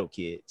still paddle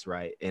kids,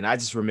 right? And I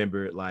just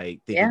remember like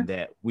thinking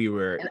that we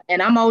were,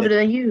 and I'm older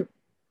than you.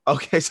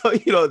 Okay, so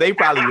they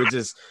probably were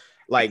just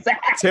like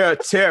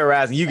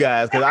terrorizing you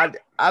guys, because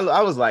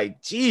I was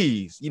like,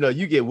 geez,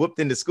 you get whooped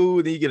into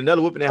school, then you get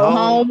another whooping at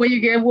home. When you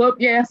get whooped,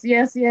 yes.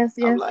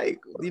 I'm like,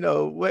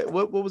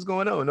 what was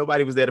going on?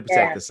 Nobody was there to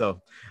protect us. So,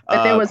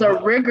 but there was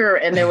a rigor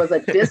and there was a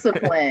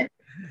discipline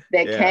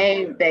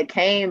that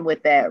came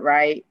with that,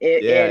 right?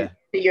 And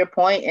to your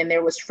point, and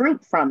there was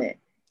fruit from it.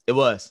 It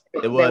was,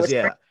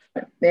 yeah.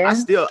 I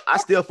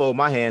still fold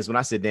my hands when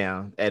I sit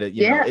down at it.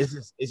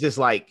 It's just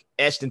like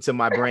etched into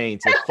my brain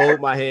to fold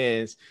my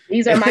hands.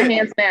 These are my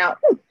hands now.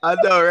 I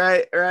know,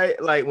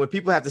 right? Like when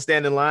people have to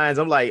stand in lines,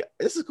 I'm like,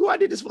 this is cool. I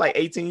did this for like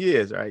 18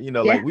 years, right?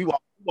 Like we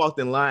walked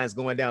in lines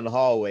going down the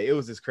hallway. It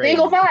was just crazy.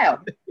 Single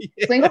file.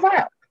 Single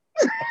file.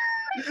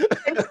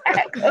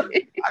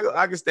 Exactly.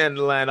 I can stand in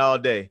the line all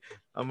day.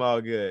 I'm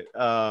all good.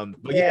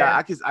 But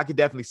I could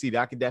definitely see that.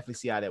 I could definitely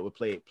see how that would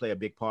play a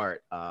big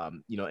part,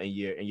 in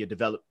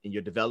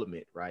your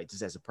development, right?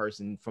 Just as a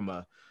person from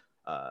a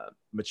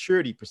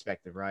maturity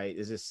perspective, right?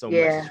 It's just so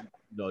much,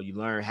 you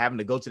learn having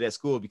to go to that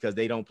school because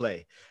they don't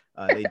play.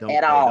 They don't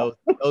at play. all.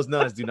 Those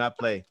nuns do not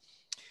play.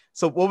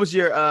 So what was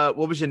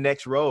your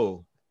next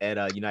role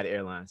at United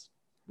Airlines?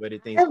 Where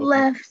did things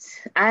go?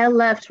 I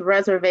left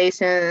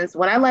reservations.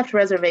 When I left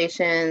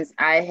reservations,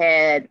 I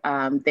had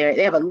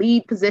they have a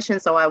lead position,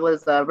 so I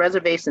was a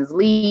reservations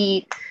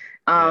lead.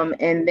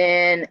 And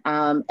then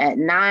at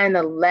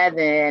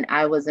 9/11,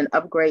 I was an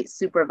upgrade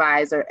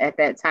supervisor at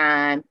that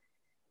time.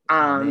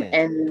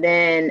 And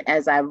then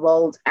as I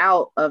rolled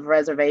out of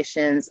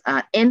reservations,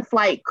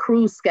 in-flight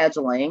crew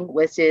scheduling,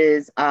 which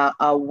is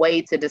a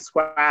way to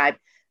describe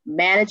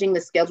managing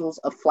the schedules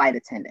of flight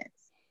attendants.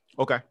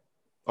 Okay.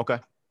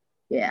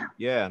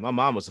 Yeah. My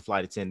mom was a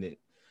flight attendant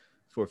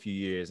for a few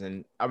years,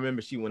 and I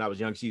remember when I was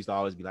young, she used to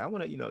always be like, I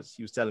want to,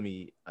 she was telling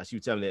me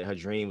that her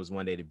dream was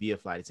one day to be a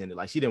flight attendant.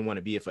 Like she didn't want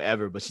to be it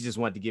forever, but she just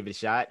wanted to give it a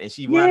shot, and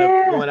she wound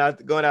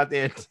up going out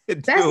there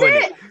and doing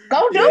it.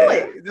 Go do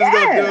it. Go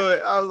do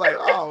it. I was like,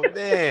 oh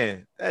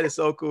man, that is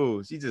so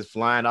cool. She's just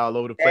flying all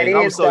over the place.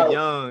 I was so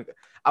young.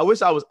 I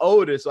wish I was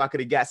older so I could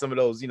have got some of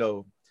those,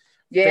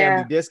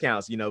 family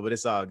discounts, but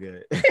it's all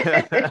good.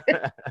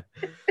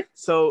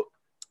 So,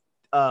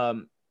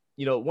 one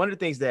of the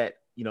things that,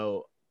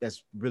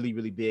 that's really,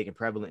 really big and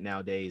prevalent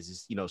nowadays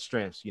is,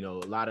 strengths. A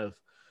lot of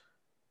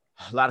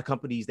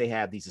companies, they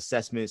have these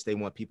assessments. They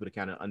want people to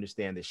kind of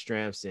understand their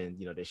strengths and,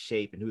 their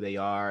shape and who they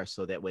are.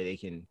 So that way they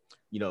can,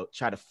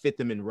 try to fit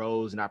them in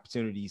roles and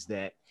opportunities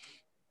that,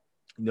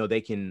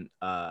 they can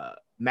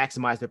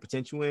maximize their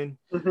potential in.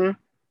 Mm-hmm.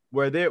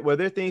 Were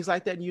there things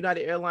like that in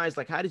United Airlines?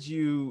 Like, how did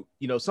you,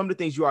 some of the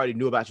things you already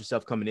knew about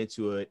yourself coming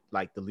into it,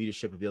 like the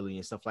leadership ability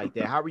and stuff like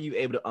that. How were you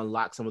able to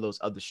unlock some of those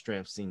other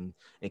strengths and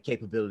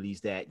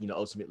capabilities that,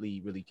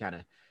 ultimately really kind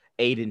of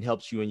aided and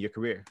helped you in your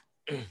career?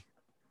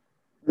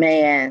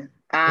 Man,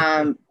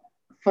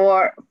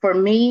 for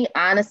me,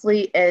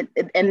 honestly, and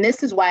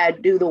this is why I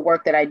do the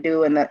work that I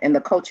do in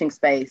the coaching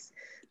space,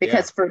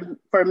 because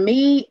for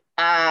me,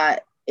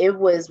 it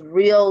was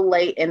real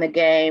late in the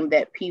game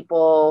that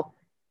people.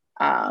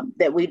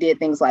 That we did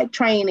things like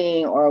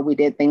training, or we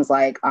did things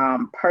like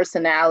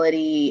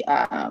personality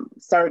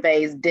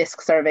surveys,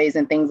 DISC surveys,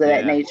 and things of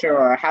that nature.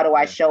 Or how do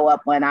I show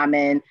up when I'm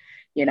in,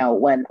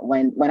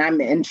 when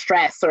I'm in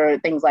stress or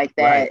things like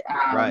that.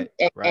 Right.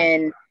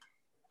 And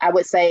I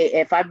would say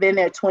if I've been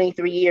there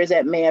 23 years,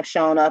 that may have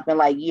shown up in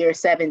like year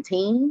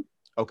 17.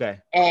 Okay.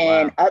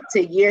 And up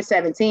to year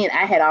 17,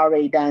 I had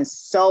already done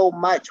so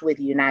much with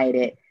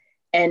United,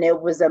 and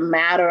it was a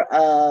matter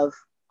of,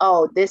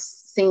 oh, this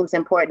seems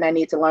important. I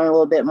need to learn a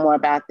little bit more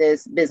about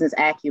this business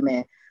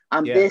acumen.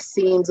 This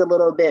seems a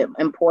little bit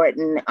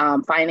important,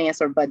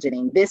 finance or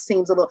budgeting. This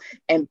seems a little,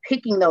 and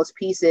picking those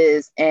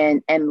pieces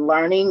and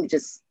learning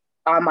just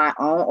on my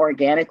own,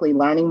 organically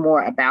learning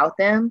more about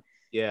them.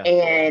 Yeah.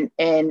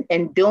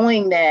 And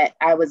doing that,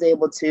 I was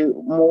able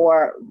to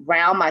more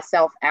round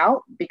myself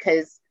out,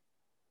 because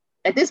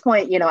at this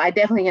point, I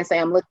definitely can say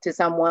I'm looking to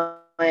someone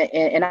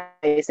in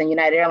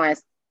United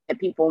Airlines that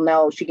people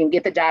know she can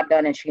get the job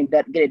done and she can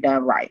get it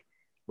done right.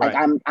 Like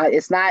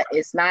it's not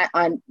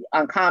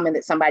uncommon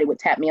that somebody would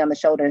tap me on the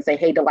shoulder and say,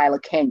 "Hey, Delilah,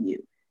 can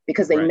you?"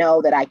 Because they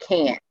know that I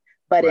can't.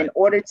 But in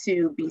order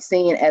to be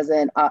seen as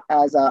a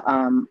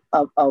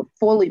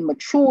fully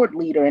matured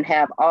leader and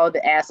have all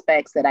the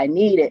aspects that I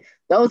needed,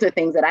 those are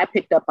things that I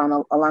picked up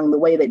on along the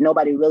way that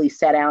nobody really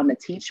sat down to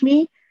teach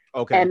me.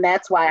 Okay. And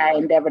that's why I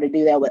endeavor to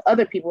do that with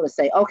other people, to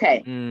say,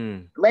 okay,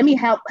 let me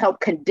help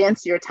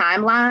condense your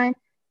timeline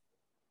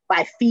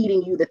by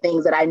feeding you the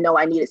things that I know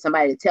I needed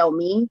somebody to tell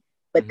me,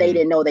 but they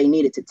didn't know they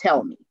needed to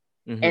tell me.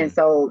 And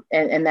so,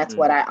 and that's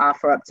what I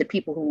offer up to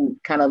people who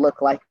kind of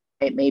look like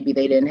maybe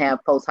they didn't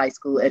have post high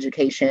school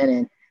education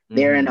and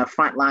they're in a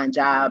frontline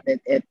job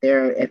at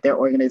their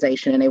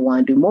organization and they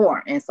want to do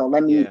more. And so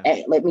let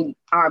me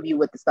arm you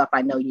with the stuff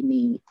I know you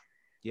need.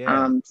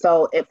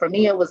 So for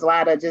me, it was a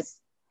lot of just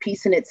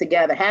piecing it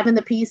together, having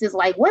the pieces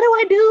like, what do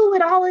I do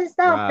with all this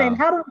stuff? Wow.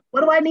 And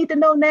what do I need to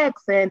know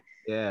next? And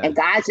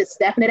God's just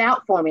stepping it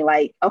out for me.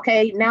 Like,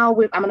 okay, now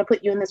I'm going to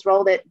put you in this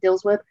role that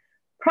deals with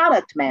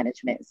product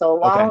management. So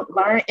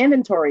learn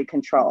inventory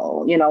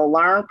control,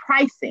 learn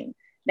pricing.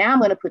 Now I'm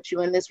going to put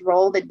you in this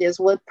role that deals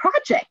with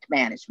project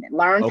management,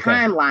 learn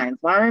timelines,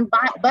 learn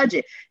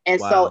budget. And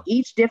so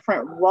each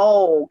different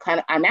role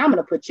now I'm going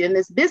to put you in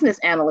this business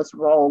analyst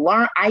role,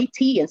 learn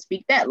IT and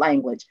speak that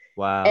language.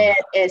 Wow.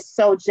 And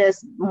so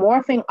just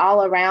morphing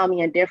all around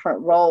me in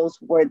different roles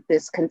where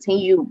this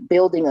continued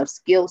building of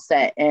skill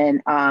set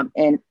and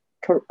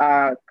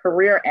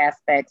career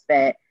aspects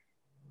that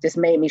just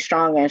made me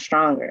stronger and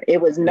stronger.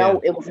 It was no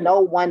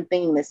one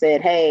thing that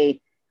said, hey,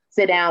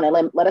 sit down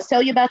and let us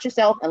tell you about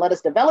yourself and let us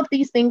develop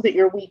these things that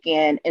you're weak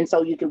in. And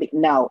so you can be,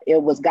 no,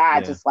 it was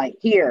God just like,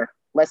 here,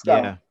 let's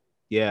go.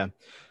 Yeah.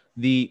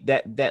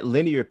 That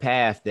linear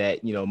path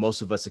that,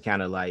 most of us are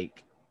kind of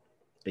like,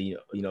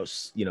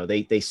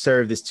 they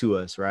serve this to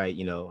us, right?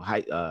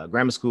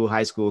 Grammar school,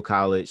 high school,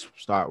 college,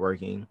 start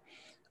working,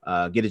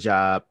 get a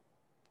job,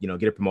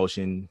 get a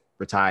promotion,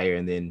 retire.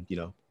 And then,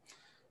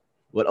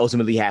 what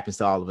ultimately happens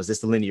to all of us,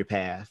 it's the linear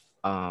path.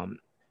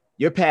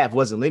 Your path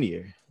wasn't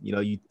linear.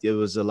 There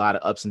was a lot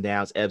of ups and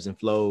downs, ebbs and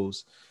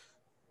flows.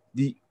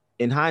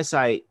 In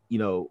hindsight,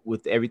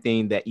 with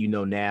everything that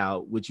now,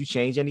 would you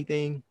change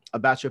anything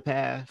about your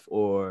path?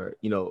 Or,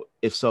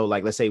 if so,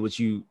 like, let's say,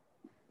 do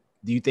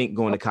you think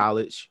going to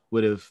college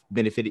would have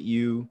benefited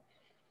you?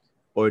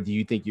 Or do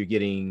you think you're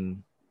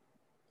getting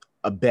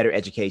a better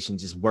education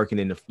just working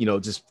in the,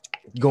 just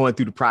going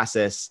through the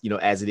process,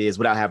 as it is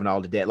without having all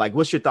the debt? Like,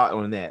 what's your thought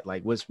on that?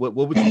 Like, what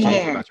would you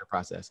change about your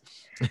process?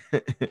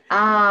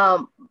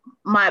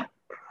 My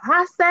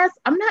process,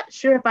 I'm not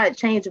sure if I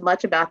changed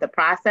much about the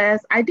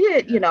process. I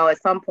did,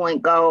 at some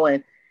point go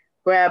and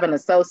grab an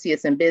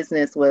associate's in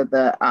business with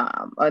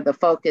the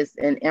focus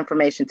in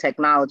information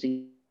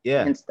technology,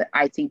 hence the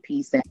IT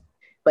piece.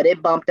 But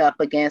it bumped up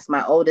against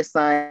my oldest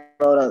son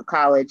go to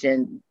college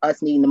and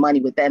us needing the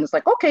money with that. And it's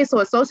like, okay, so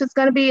associate's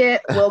going to be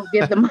it. We'll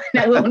give the money.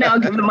 We'll now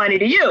give the money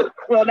to you.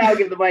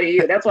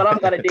 That's what I'm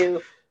going to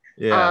do.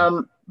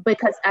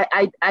 Because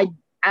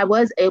I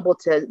was able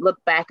to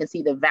look back and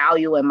see the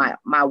value in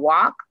my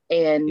walk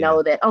and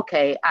know that,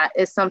 okay,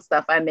 it's some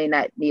stuff I may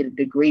not need a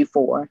degree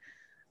for.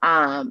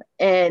 And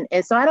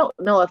so I don't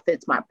know if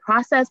it's my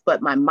process,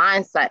 but my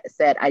mindset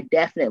said I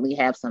definitely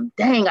have some,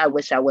 dang, I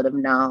wish I would have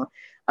known.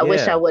 I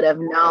wish I would have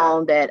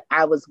known that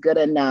I was good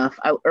enough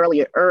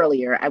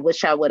earlier. I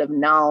wish I would have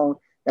known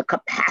the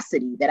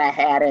capacity that I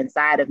had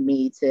inside of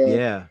me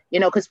to,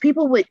 because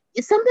people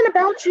it's something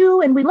about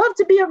you and we love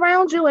to be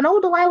around you and, oh,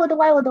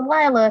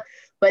 Delilah,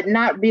 but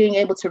not being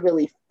able to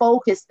really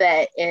focus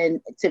that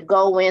and to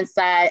go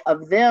inside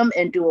of them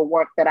and do a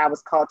work that I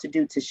was called to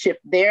do to shift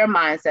their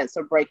mindsets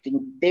of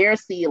breaking their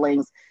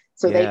ceilings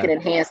so they can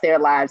enhance their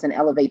lives and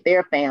elevate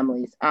their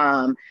families.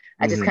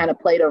 I just kind of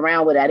played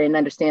around with it. I didn't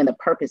understand the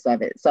purpose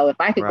of it. So if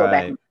I could go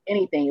back and do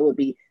anything, it would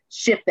be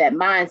shift that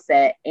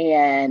mindset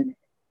and,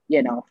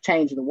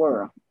 change the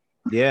world.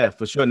 Yeah,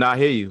 for sure. Now I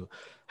hear you.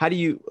 How do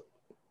you,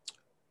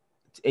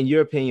 in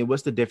your opinion,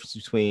 what's the difference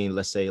between,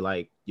 let's say,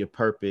 like your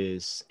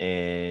purpose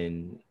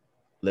and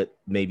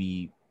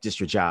maybe just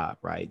your job,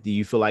 right? Do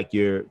you feel like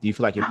your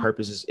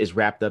purpose is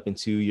wrapped up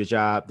into your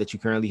job that you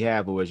currently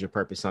have, or is your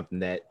purpose something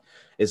that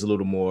is a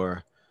little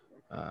more,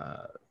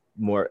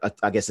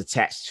 I guess,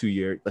 attached to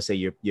your, let's say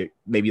your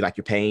maybe like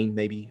your pain,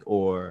 maybe,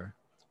 or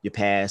your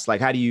past? Like,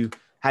 how do you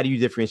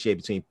differentiate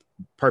between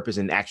purpose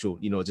and actual,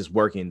 just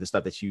working the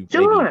stuff that you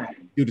maybe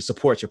do to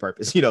support your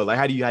purpose? Like,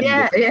 how do you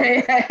yeah.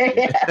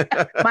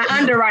 My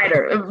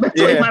underwriter,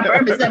 between my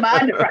purpose and my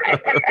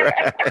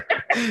underwriter.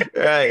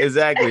 Right,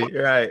 exactly.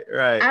 Right.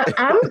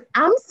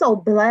 I'm so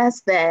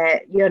blessed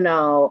that,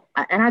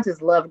 and I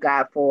just love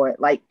God for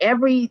it. Like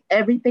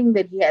everything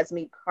that He has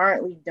me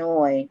currently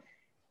doing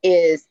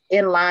is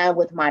in line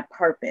with my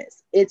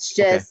purpose. It's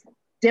just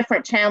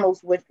different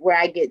channels where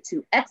I get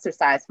to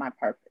exercise my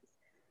purpose.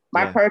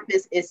 My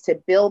purpose is to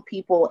build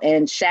people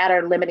and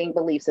shatter limiting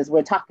beliefs, as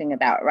we're talking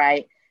about,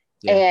 right?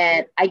 Yeah.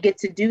 And I get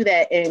to do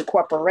that in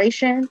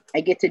corporation. I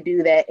get to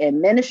do that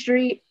in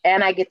ministry,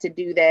 and I get to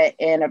do that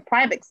in a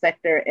private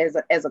sector as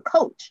a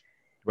coach.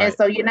 Right. And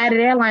so United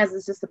Airlines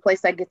is just a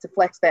place I get to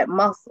flex that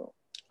muscle.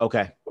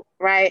 Okay.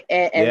 Right.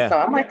 And so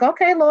I'm like,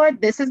 okay,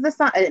 Lord, this is the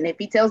sign. And if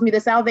He tells me the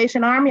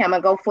Salvation Army, I'm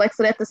going to go flex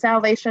it at the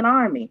Salvation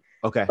Army.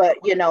 Okay. But,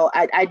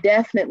 I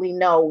definitely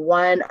know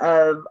one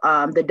of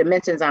the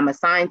dimensions I'm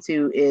assigned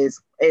to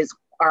is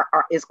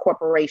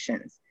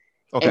corporations.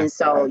 Okay. And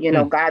so,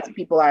 God's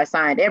people are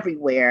assigned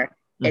everywhere.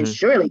 And Mm-hmm.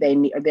 surely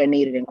they're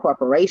needed in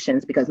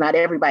corporations because not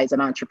everybody's an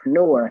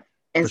entrepreneur.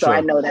 And For so I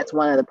sure. know that's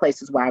one of the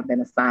places where I've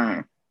been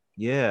assigned.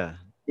 Yeah.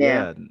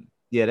 Yeah.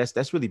 Yeah. Yeah.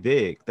 That's really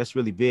big. That's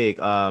really big.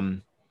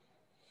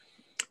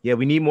 Yeah,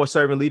 we need more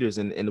servant leaders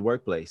in the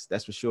workplace.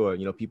 That's for sure.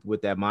 People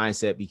with that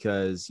mindset,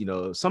 because,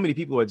 so many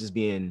people are just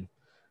being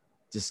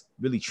just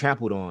really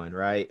trampled on,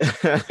 right?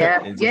 Yeah.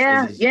 and just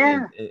and Yeah. just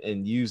Yeah.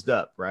 and used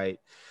up, right?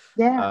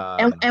 Yeah.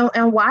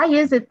 And why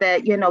is it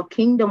that,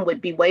 kingdom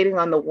would be waiting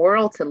on the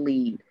world to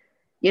lead?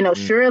 Mm,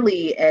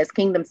 Surely as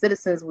kingdom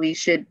citizens,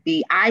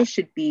 I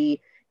should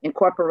be in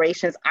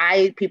corporations.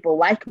 People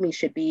like me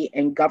should be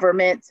in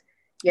government.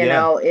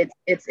 yeah.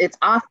 It's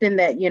often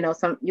that,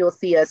 you'll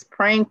see us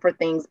praying for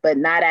things, but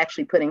not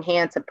actually putting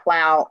hand to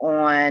plow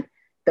on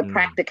the Mm,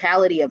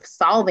 practicality of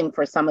solving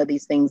for some of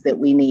these things that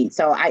we need.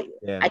 So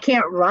yeah. I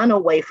can't run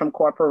away from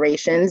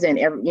corporations and,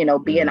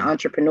 be an Mm,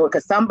 entrepreneur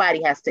because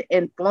somebody has to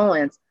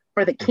influence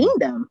for the hmm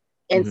kingdom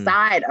hmm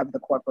inside of the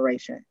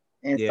corporation.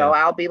 And so Yeah.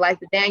 I'll be like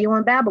the Daniel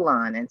in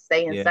Babylon and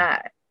stay Yeah.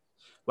 inside.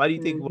 Why do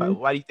you think Mm-hmm.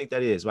 why do you think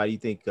that is? Why do you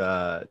think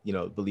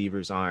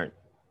believers aren't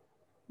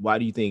why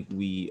do you think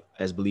we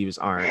as believers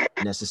aren't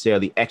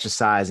necessarily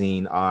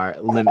exercising our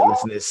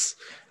limitlessness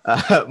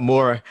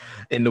more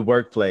in the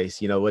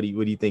workplace? What do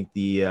you think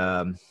the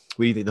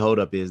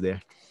holdup is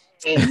there?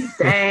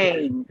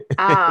 Dang.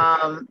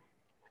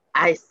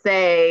 I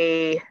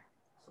say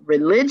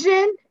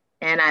religion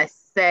and I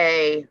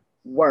say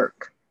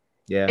work.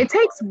 Yeah. It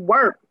takes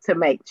work to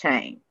make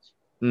change,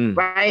 Mm,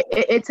 right?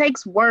 It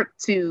takes work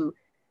to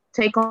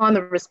take on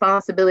the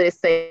responsibility to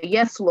say,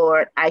 yes,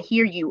 Lord, I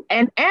hear you.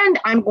 And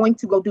I'm going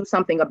to go do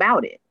something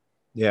about it.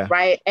 yeah.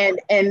 Right. And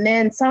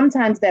then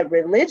sometimes that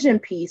religion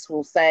piece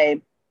will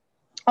say,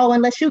 oh,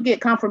 unless you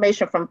get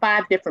confirmation from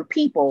 5 different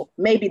people,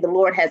 maybe the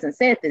Lord hasn't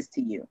said this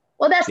to you.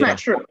 Well, that's Yeah. not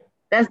true.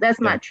 That's Yeah.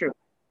 not true.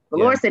 The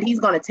Yeah. Lord said he's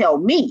going to tell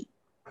me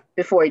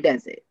before he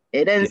does it.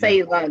 It doesn't say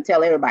Yeah. he's going to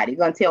tell everybody. He's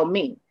going to tell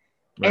me.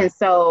 And Right.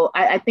 so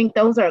I think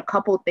those are a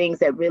couple things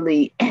that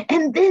really,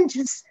 and then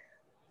just,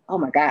 oh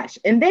my gosh.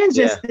 And then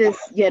Yeah. just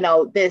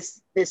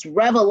this, this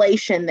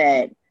revelation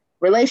that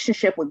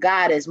relationship with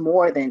God is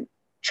more than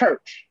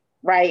church,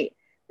 right?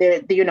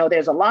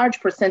 There's a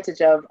large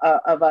percentage of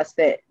us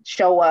that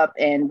show up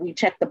and we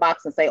check the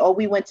box and say, oh,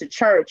 we went to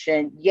church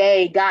and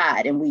yay,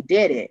 God, and we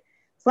did it.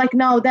 It's like,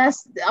 no,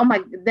 that's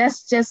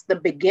just the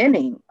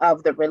beginning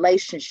of the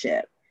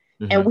relationship.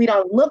 Mm-hmm. And we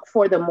don't look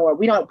for the more,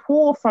 we don't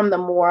pull from the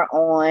more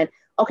on,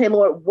 okay,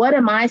 Lord, what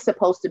am I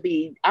supposed to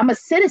be? I'm a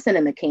citizen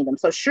in the kingdom.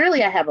 So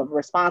surely I have a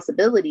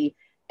responsibility.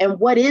 And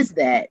what is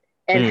that?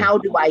 And Mm, how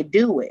do I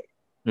do it?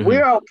 mm-hmm.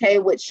 We're okay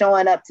with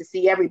showing up to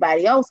see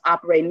everybody else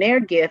operating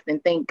their gift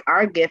and think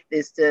our gift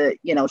is to,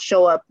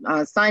 show up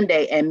on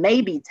Sunday and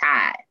maybe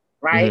tithe,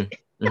 right?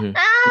 Mm-hmm.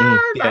 Mm-hmm.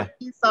 Mm-hmm. Yeah.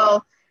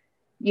 So,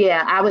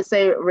 yeah, I would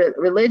say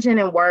religion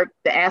and work,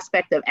 the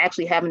aspect of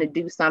actually having to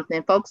do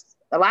something.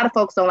 A lot of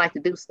folks don't like to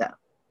do stuff.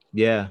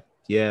 Yeah.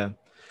 Yeah.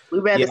 We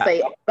rather Yeah.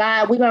 say,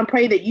 God, we're going to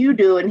pray that you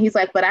do. And he's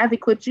like, but I've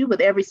equipped you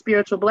with every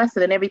spiritual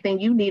blessing and everything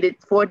you needed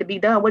for it to be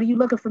done. What are you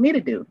looking for me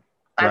to do?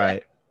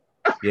 Right.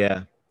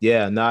 Yeah.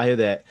 Yeah. No, I hear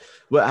that.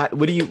 What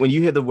do you, when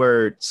you hear the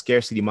word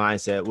scarcity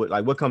mindset,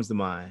 what comes to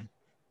mind?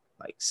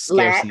 Like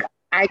Lack. scarcity.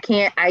 I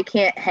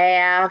can't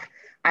have,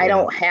 I Yeah.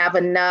 don't have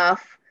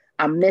enough.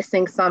 I'm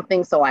missing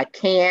something, so I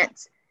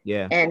can't.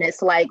 Yeah. And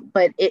it's like,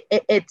 but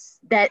it's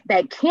that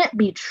can't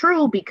be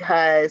true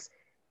because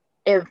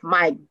if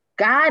my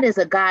God is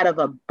a God of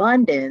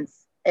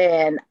abundance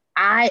and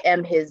I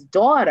am his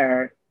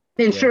daughter,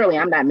 then Yeah. surely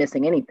I'm not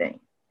missing anything.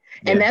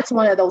 And Yeah. that's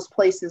one of those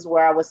places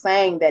where I was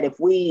saying that if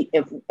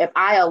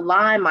I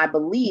align my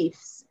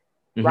beliefs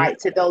Mm-hmm. right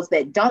to those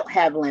that don't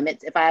have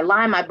limits, if I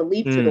align my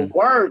belief to the Mm,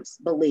 word's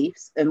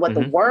beliefs and what the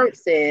mm-hmm. word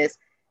says,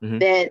 Mm-hmm.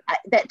 then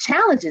that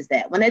challenges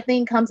that. When that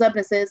thing comes up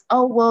and says,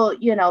 oh, well,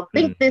 think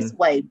Mm-hmm. this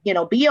way,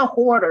 be a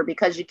hoarder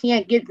because you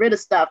can't get rid of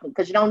stuff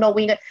because you don't know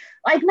when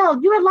like, no,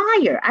 you're a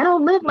liar. I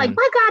don't live like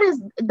my God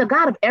is the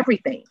God of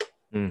everything.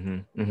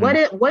 Mm-hmm.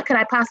 Mm-hmm. What could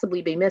I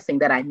possibly be missing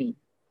that I need?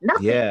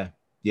 Nothing. Yeah.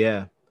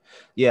 Yeah.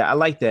 Yeah. I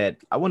like that.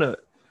 I want to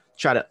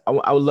try to,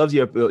 I would love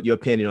your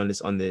opinion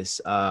on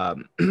this.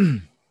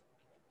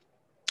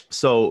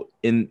 So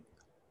I think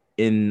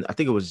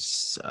it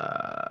was,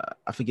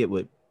 I forget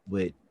what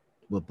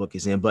book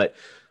is in, but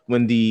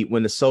when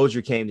the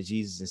soldier came to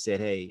Jesus and said,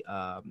 hey,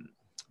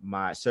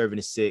 my servant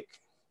is sick,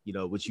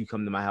 would you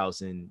come to my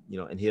house and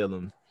heal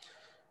him?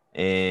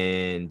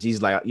 And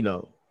Jesus like,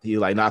 he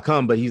like, nah,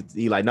 come, but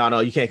he like, no,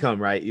 you can't come,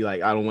 right? You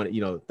like, I don't want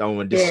to, don't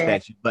want to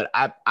disrespect you, but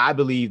I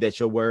believe that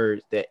your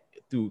word, that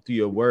through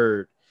your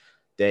word,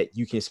 that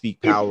you can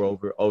speak power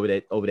over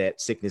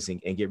that sickness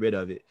and get rid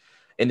of it.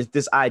 And it's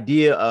this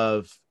idea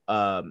of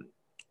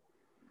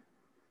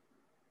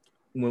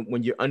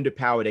when you're under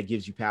power, that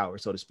gives you power,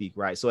 so to speak,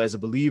 right? So as a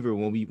believer,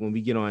 when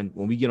we get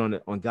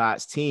on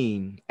God's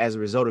team, as a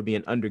result of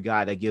being under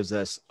God, that gives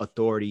us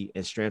authority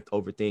and strength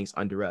over things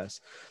under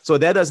us. So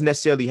that doesn't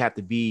necessarily have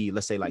to be,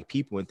 let's say, like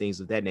people and things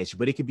of that nature,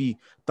 but it could be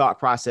thought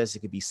process, it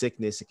could be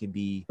sickness, it could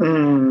be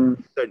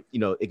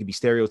it could be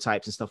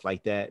stereotypes and stuff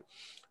like that.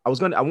 I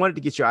wanted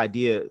to get your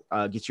idea,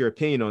 get your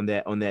opinion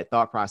on that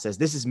thought process.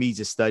 This is me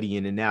just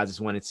studying, and now I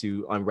just wanted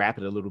to unwrap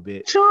it a little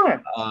bit.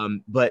 Sure.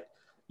 But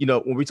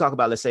when we talk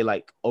about, let's say,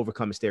 like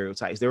overcoming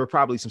stereotypes, there were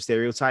probably some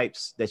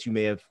stereotypes that you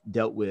may have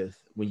dealt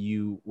with when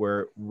you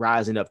were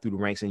rising up through the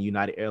ranks in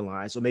United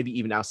Airlines, or maybe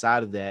even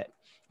outside of that,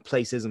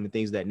 placism and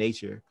things of that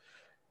nature.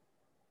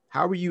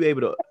 How were you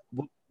able to,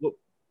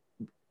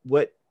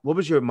 what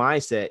was your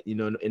mindset,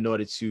 in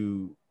order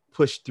to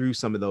push through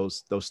some of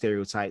those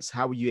stereotypes?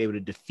 How were you able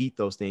to defeat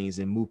those things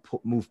and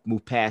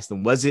move past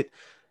them? Was it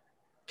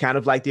kind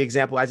of like the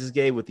example I just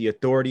gave with the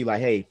authority,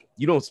 like, hey,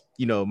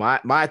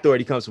 my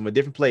authority comes from a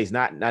different place,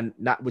 not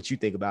what you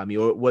think about me,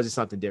 or was it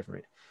something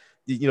different?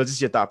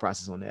 Just your thought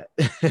process on that.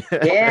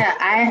 Yeah,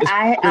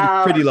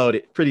 I pretty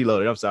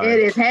loaded. I'm sorry. It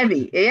is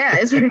heavy. Yeah,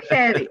 it's really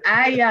heavy.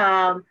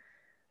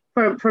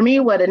 For me,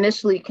 what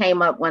initially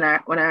came up when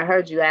I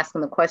heard you asking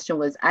the question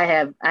was I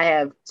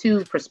have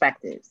two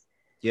perspectives.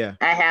 Yeah,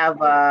 I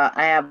have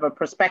a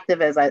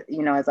perspective, as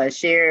I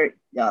shared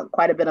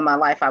quite a bit of my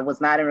life. I was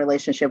not in a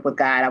relationship with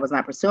God. I was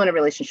not pursuing a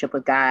relationship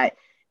with God.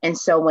 And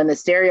so when the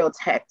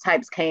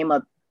stereotypes came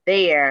up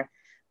there,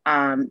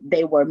 I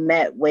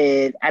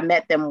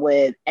met them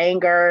with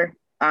anger.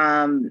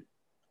 I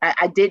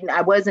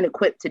wasn't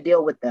equipped to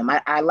deal with them.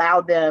 I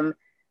allowed them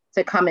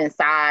to come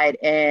inside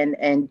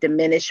and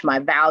diminish my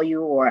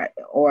value or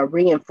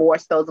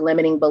reinforce those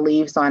limiting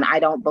beliefs on I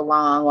don't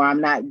belong or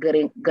I'm not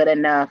good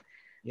enough.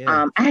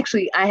 Yeah.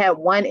 I had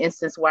one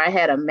instance where I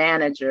had a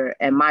manager,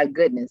 and my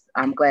goodness,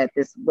 I'm glad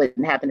this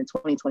wouldn't happen in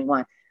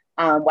 2021.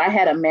 Where I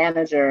had a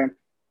manager,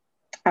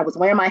 I was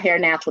wearing my hair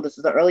natural. This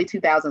was the early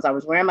 2000s. I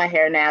was wearing my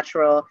hair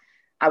natural.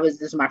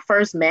 This is my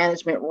first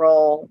management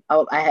role.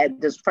 I had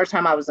this first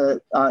time I was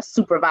a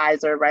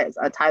supervisor, right?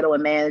 A title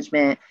in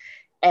management.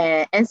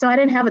 And so I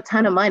didn't have a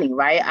ton of money,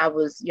 right? I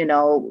was, me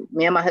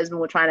and my husband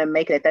were trying to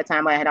make it at that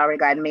time. I had already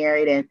gotten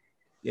married, and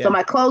so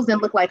my clothes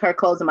didn't look like her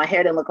clothes and my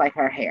hair didn't look like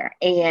her hair.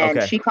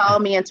 And She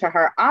called me into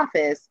her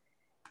office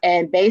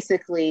and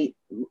basically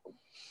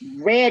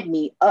read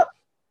me up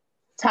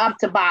top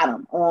to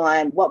bottom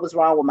on what was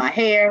wrong with my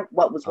hair,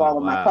 what was wrong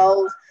with my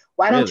clothes.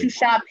 Why don't you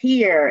shop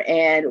here?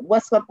 And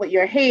what's up with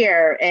your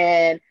hair?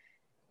 And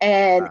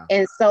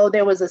so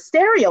there was a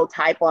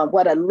stereotype on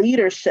what a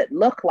leader should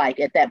look like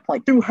at that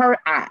point through her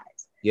eyes.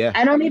 Yeah.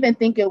 I don't even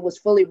think it was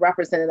fully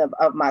representative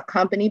of my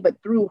company,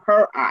 but through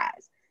her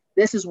eyes.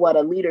 This is what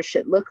a leader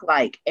should look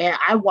like. And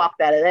I walked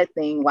out of that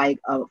thing like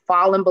a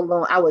falling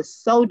balloon. I was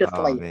so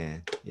deflated. Oh,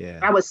 man. Yeah.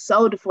 I was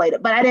so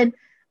deflated, but I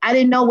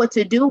didn't know what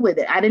to do with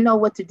it. I didn't know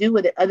what to do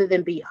with it other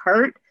than be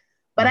hurt.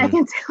 But I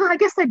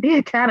guess I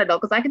did kind of though,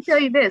 because I can tell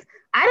you this,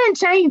 I didn't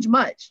change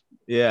much.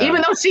 Yeah.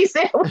 Even though she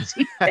said what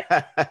she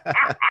said.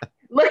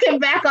 Looking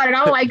back on it,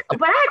 I'm like,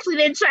 but I actually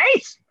didn't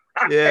change.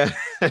 Yeah.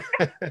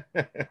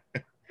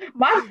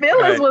 My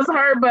feelings was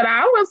hurt, but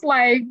I was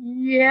like,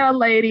 yeah,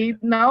 lady,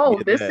 no,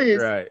 this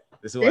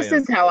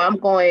is how I'm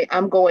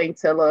going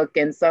to look.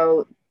 And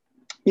so,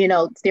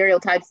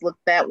 stereotypes look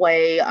that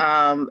way.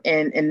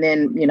 And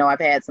then,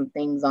 I've had some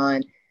things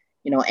on,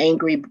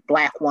 angry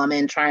Black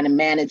woman trying to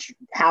manage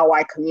how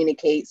I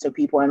communicate. So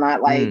people are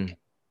not like,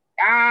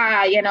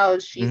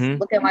 she's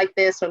looking like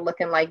this or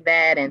looking like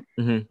that. And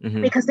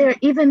because they're,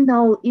 even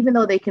though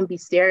they can be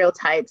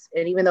stereotypes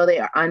and even though they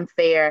are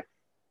unfair,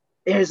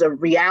 there's a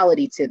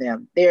reality to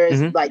them.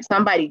 There's like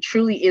somebody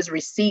truly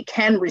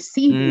can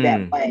receive you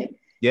that way.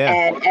 Yeah.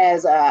 And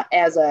as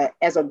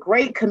a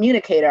great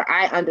communicator,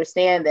 I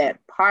understand that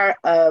part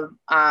of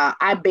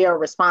I bear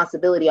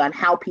responsibility on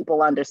how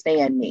people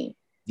understand me.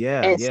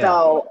 Yeah. And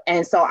so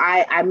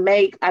I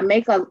make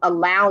an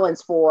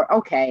allowance for,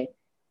 okay,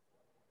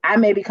 I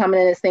may be coming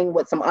in this thing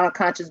with some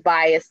unconscious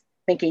bias,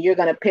 thinking you're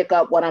going to pick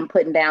up what I'm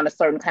putting down a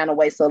certain kind of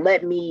way. So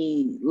let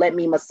me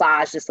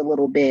massage this a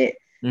little bit.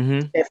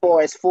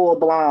 Before it's full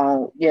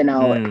blown,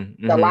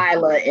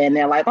 Delilah, and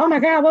they're like, "Oh my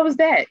God, what was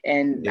that?"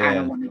 And I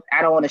don't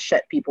want to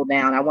shut people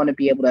down. I want to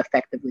be able to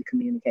effectively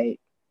communicate.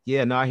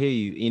 Yeah, no, I hear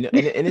you.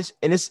 And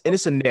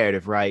it's a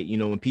narrative, right?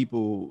 When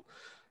people,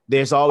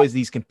 there's always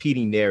these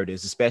competing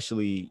narratives,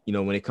 especially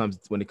when it comes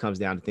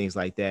down to things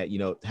like that.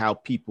 How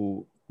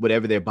people,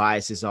 whatever their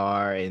biases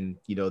are, and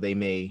they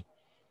may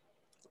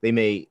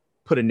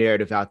put a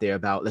narrative out there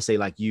about, let's say,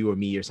 like you or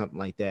me or something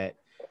like that,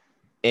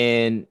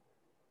 and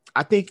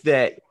I think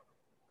that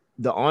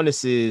the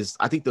honest is,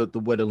 I think the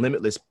where the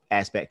limitless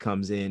aspect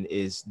comes in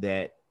is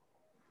that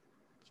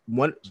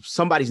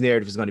somebody's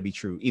narrative is going to be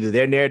true. Either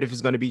their narrative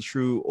is going to be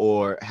true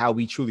or how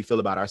we truly feel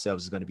about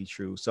ourselves is going to be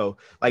true. So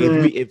like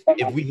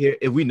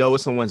if we know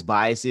what someone's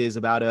bias is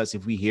about us,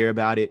 if we hear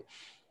about it,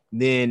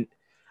 then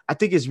I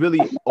think it's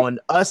really on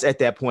us at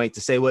that point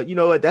to say, well, you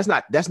know what, that's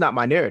not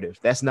my narrative.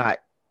 That's not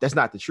that's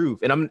not the truth.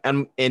 And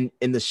I'm and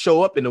to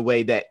show up in a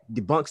way that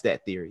debunks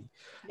that theory.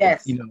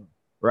 Yes. You know,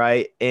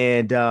 right.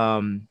 And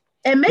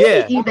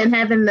maybe even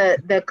having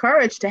the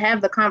courage to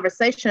have the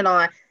conversation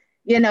on,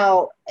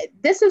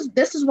 this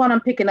is what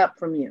I'm picking up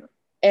from you.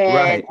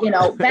 And,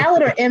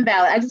 valid or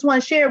invalid, I just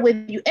want to share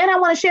with you. And I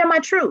want to share my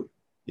truth.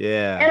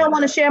 Yeah. And I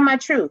want to share my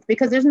truth,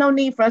 because there's no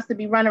need for us to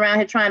be running around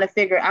here trying to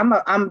figure.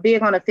 I'm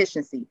big on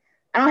efficiency.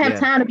 I don't have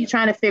time to be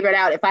trying to figure it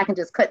out if I can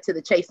just cut to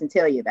the chase and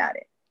tell you about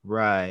it.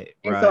 Right.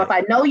 And so if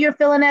I know you're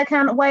feeling that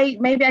kind of way,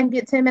 maybe I can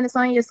get 10 minutes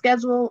on your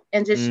schedule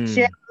and just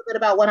share a little bit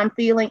about what I'm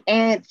feeling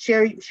and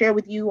share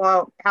with you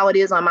on how it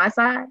is on my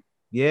side.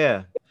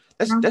 Yeah.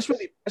 That's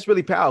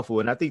really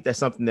powerful. And I think that's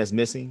something that's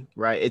missing,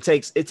 right? It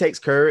takes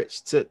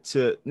courage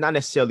to not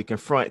necessarily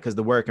confront, because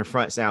the word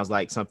confront sounds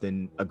like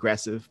something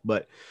aggressive,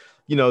 but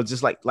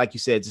just like you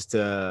said, just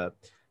to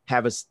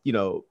have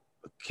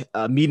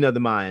a meeting of the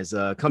minds,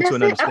 come to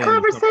an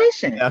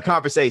understanding, a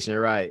conversation,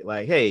 right?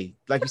 Like, hey,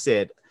 like you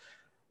said,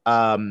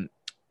 I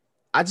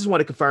just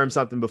want to confirm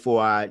something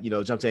before I,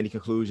 jump to any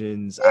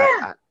conclusions.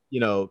 I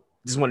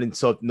just want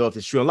to know if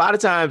it's true. A lot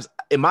of times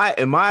in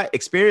my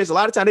experience, a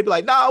lot of times they'd be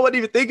like, no, I wasn't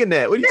even thinking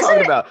that. What are you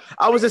talking about?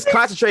 I was just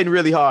concentrating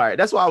really hard.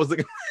 That's why I was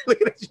looking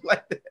at you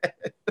like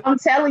that. I'm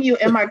telling you,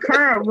 in my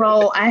current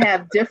role, I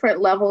have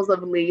different levels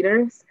of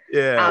leaders.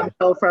 Yeah.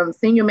 So from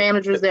senior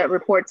managers that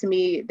report to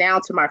me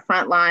down to my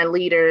frontline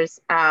leaders,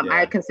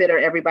 I consider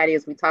everybody,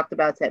 as we talked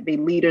about, to be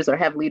leaders or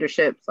have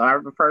leadership. So I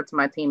refer to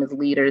my team as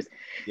leaders.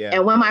 Yeah.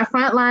 And when my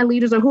frontline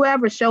leaders or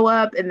whoever show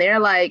up and they're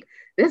like,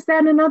 this, that,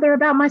 and another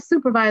about my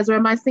supervisor or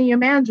my senior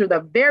manager,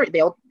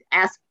 they'll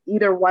ask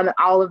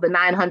all of the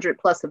 900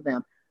 plus of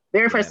them.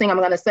 Very first thing I'm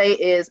going to say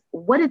is,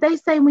 what did they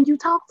say when you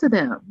talk to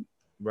them?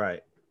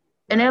 Right.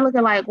 And they're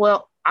looking like,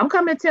 well, I'm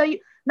coming to tell you,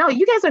 no,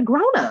 you guys are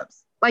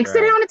grown-ups. Like,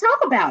 sit down and talk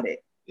about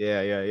it.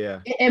 Yeah.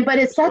 But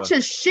it's such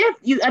a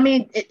shift.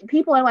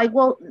 People are like,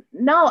 well,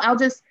 no, I'll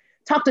just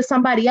talk to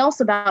somebody else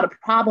about a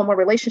problem or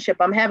relationship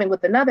I'm having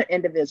with another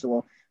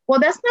individual. Well,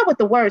 that's not what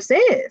the word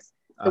says.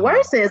 The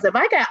word says, if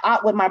I got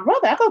out with my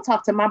brother, I go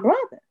talk to my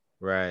brother.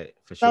 Right.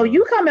 For sure. So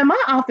you come in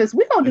my office,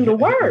 we're going to do the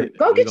word.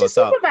 Go get your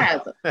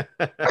supervisor.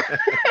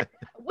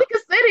 We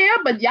can sit here,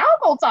 but y'all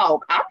gonna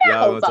talk. I'm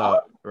not gonna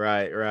talk.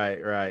 Right.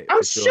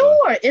 I'm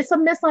sure it's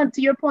to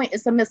your point,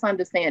 it's a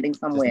misunderstanding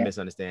somewhere. Just a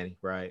misunderstanding,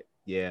 right?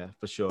 Yeah,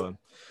 for sure.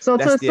 So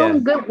to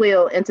assume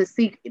goodwill and to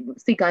seek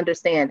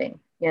understanding,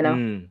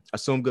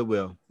 assume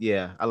goodwill.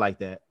 Yeah, I like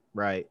that.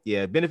 Right.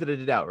 Yeah. Benefit of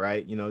the doubt,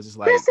 right? It's just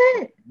like, that's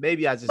it.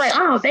 Maybe I just like,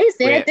 oh, they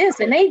said this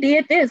and they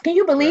did this. Can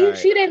you believe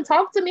she didn't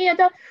talk to me?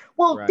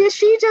 Did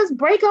she just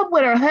break up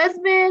with her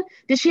husband?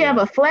 Did she have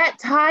a flat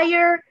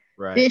tire?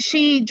 Right. Did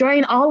she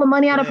drain all the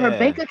money out of her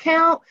bank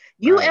account?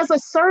 You as a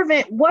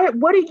servant, what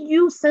are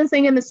you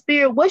sensing in the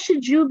spirit? What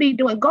should you be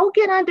doing? Go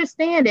get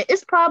understanding.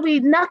 It's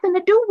probably nothing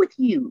to do with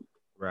you.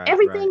 Right.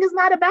 Everything is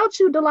not about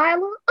you,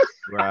 Delilah.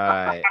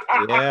 Right.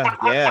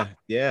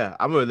 Yeah.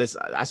 I'm gonna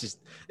listen.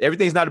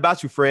 Everything's not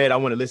about you, Fred. I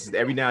want to listen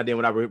every now and then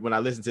when I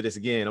listen to this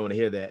again. I want to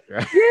hear that.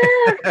 Right.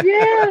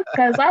 Yeah.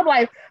 Because I'm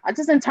like, I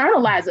just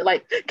internalize it.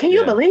 Like, can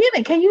you believe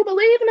it? Can you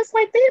believe? And it's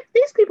like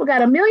these people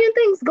got a million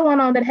things going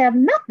on that have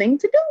nothing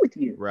to do with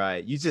you.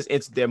 Right. You just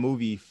entered their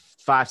movie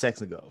 5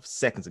 seconds ago.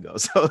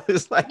 So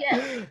it's like,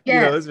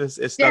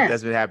 it's stuff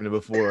that's been happening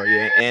before.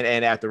 Yeah.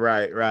 And after,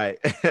 right.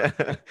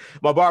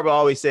 My barber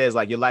always says,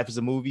 like, your life is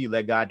a movie,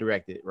 let God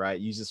direct it, right?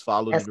 You just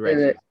follow the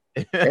direction.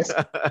 That's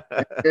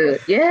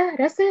good. Yeah,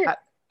 that's it.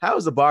 How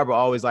is the barber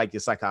always like your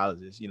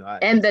psychologist?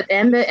 And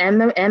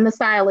the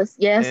stylist,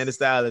 yes. And the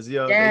stylist,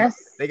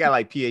 yes. They got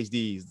like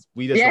PhDs.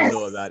 We just don't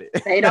know about it.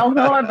 They don't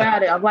know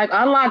about it. I'm like,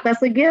 unlock,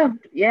 that's a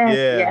gift.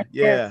 Yeah.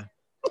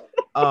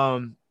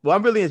 Well,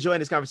 I'm really enjoying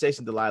this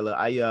conversation, Delilah.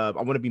 I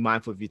want to be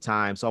mindful of your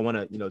time, so I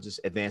want to, just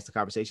advance the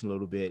conversation a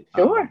little bit.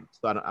 Sure.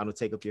 So I don't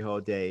take up your whole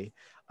day.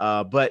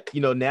 But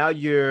now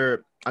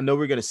I know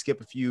we're gonna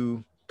skip a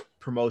few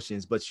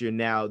promotions, but you're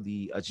now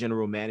the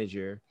general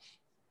manager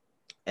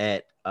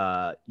at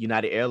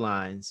United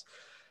Airlines,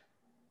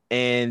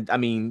 and I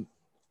mean,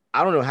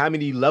 I don't know how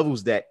many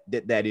levels that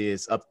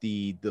is up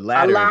the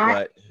ladder,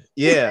 but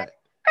yeah,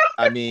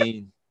 I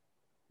mean,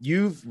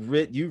 you've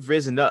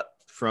risen up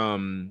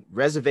from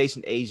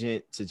reservation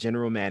agent to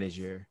general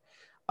manager.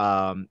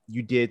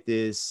 You did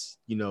this,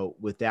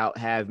 without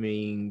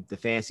having the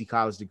fancy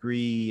college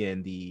degree,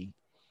 and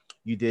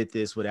you did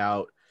this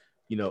without,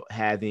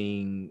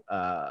 having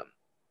the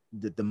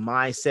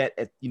mindset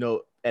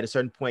at a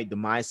certain point. The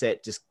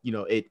mindset just,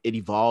 it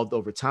evolved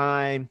over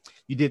time.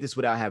 You did this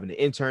without having an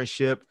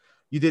internship.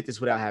 You did this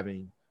without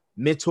having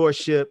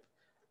mentorship,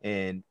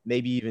 and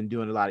maybe even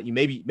doing a lot of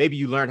maybe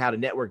you learned how to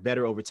network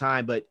better over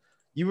time, but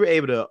you were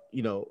able to,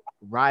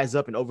 rise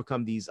up and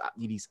overcome these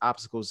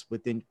obstacles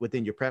within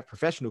your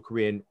professional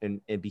career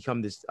and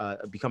become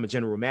a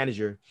general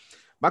manager.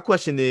 My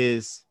question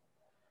is,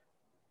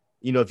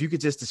 if you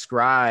could just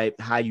describe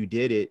how you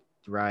did it,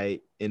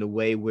 right, in a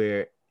way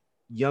where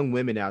young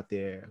women out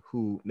there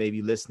who may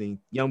be listening,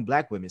 young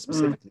Black women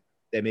specifically,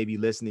 that may be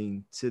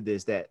listening to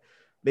this, that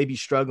may be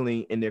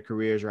struggling in their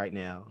careers right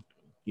now,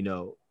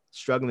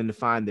 struggling to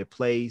find their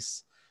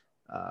place,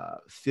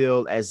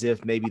 feel as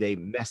if maybe they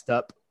messed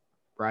up,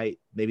 right?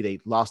 Maybe they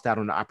lost out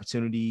on the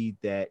opportunity,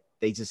 that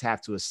they just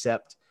have to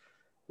accept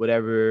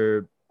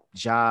whatever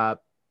job,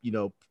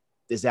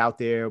 is out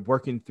there,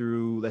 working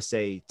through, let's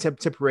say,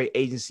 temporary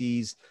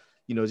agencies,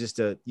 just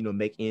to,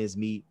 make ends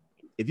meet.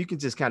 If you can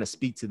just kind of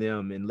speak to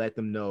them and let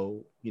them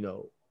know,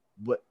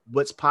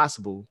 what's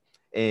possible,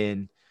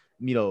 and,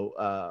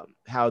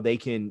 how they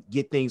can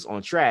get things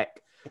on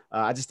track.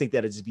 I just think that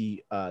it'd just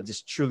be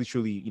just truly,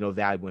 truly,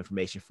 valuable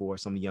information for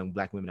some of the young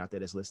Black women out there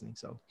that's listening.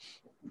 So.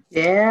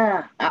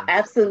 Yeah,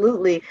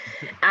 absolutely.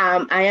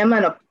 I am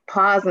going to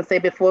pause and say,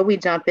 before we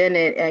jump in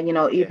it, and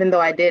even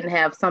though I didn't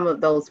have some of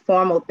those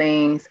formal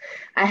things,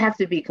 I have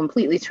to be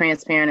completely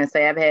transparent and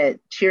say I've had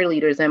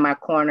cheerleaders in my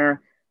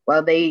corner.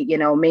 While they,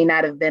 may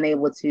not have been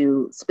able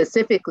to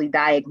specifically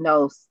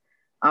diagnose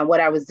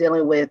what I was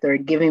dealing with, or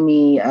giving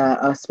me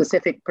a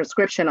specific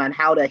prescription on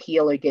how to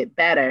heal or get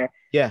better.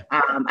 Yeah.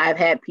 I've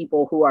had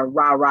people who are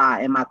rah-rah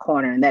in my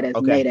corner, and that has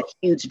made a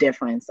huge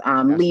difference.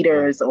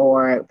 Leaders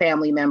or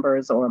family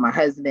members or my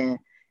husband.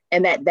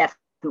 And that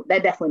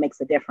definitely makes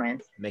a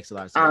difference. Makes a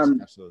lot of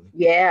sense. Absolutely.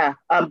 Yeah.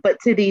 But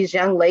to these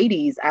young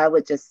ladies, I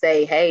would just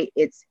say, hey,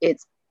 it's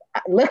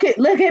look at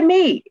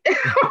me,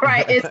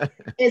 right?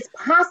 It's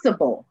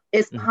possible.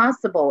 It's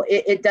possible.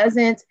 It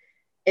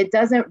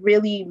doesn't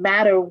really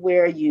matter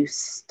where you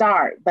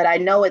start, but I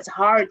know it's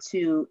hard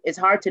to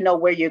know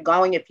where you're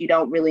going if you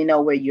don't really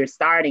know where you're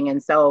starting.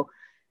 And so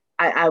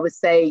I would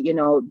say,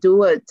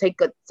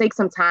 take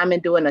some time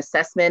and do an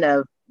assessment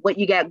of what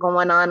you got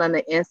going on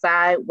the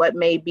inside, what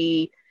may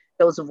be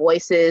those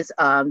voices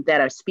that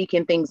are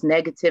speaking things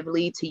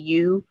negatively to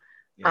you.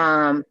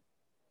 Yeah.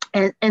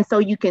 And so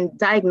you can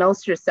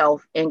diagnose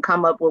yourself and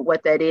come up with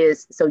what that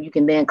is, so you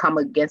can then come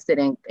against it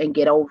and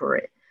get over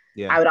it.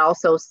 Yeah. I would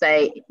also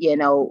say,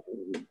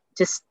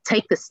 just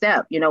take the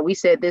step. We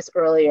said this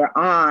earlier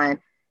on,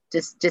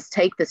 just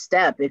take the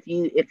step. If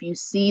you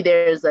see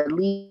there's a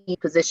lead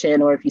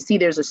position, or if you see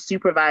there's a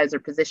supervisor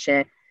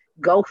position,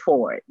 go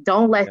for it.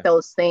 Don't let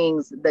those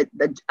things,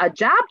 a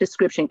job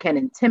description can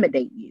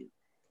intimidate you.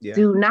 Yeah.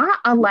 Do not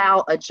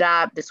allow a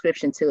job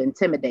description to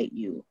intimidate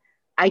you.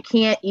 I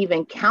can't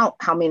even count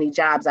how many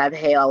jobs I've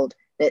held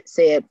that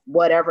said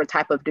whatever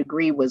type of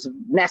degree was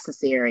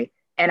necessary,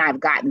 and I've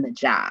gotten the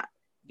job.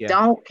 Yeah.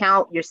 Don't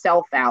count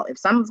yourself out. If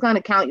someone's going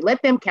to count you,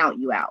 let them count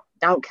you out.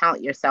 Don't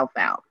count yourself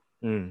out.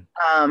 And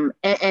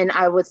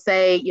I would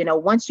say,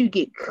 once you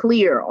get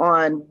clear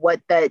on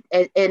what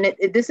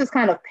this is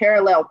kind of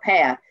parallel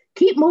path,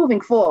 keep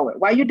moving forward.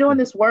 While you're doing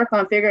this work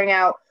on figuring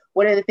out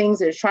what are the things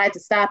that are trying to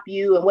stop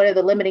you and what are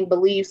the limiting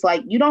beliefs,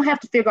 like, you don't have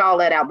to figure all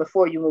that out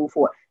before you move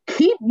forward.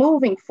 Keep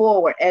moving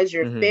forward as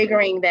you're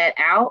figuring that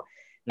out.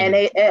 And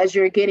as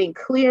you're getting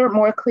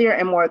more clear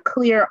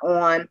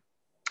on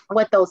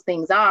what those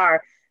things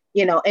are,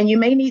 and you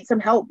may need some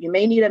help. You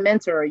may need a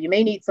mentor. You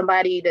may need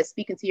somebody to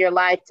speak into your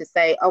life to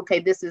say, okay,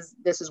 this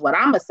is what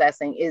I'm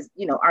assessing is,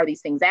 are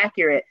these things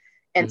accurate?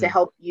 And to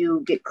help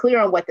you get clear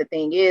on what the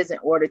thing is in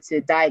order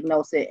to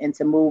diagnose it and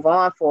to move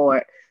on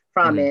forward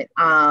from it.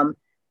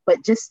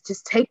 But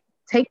just take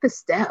the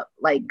step.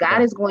 Like,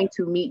 God is going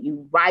to meet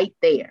you right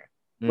there.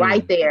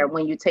 Right there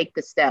when you take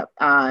the step.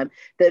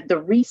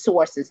 The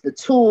resources, the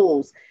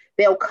tools,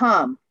 they'll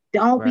come.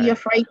 Don't be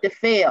afraid to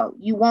fail.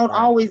 You won't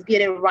always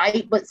get it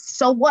right, but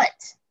so what?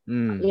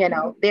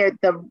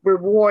 The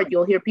reward,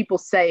 you'll hear people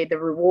say the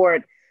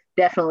reward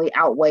definitely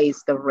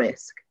outweighs the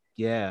risk.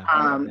 Yeah.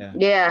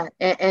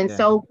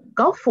 So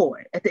go for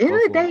it. At the end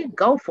of the day,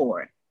 go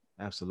for it.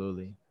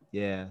 Absolutely.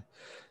 Yeah.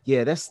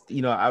 Yeah. That's,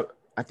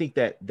 I think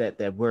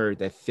that word,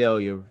 that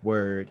failure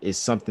word, is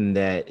something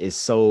that is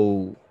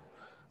so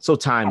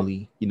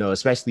timely,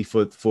 especially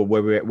for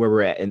where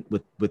we're at and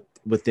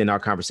within our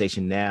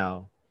conversation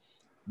now.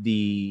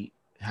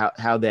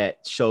 How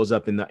that shows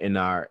up in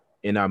our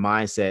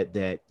mindset,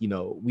 that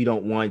we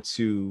don't want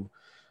to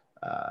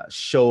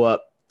show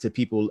up to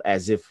people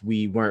as if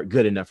we weren't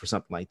good enough or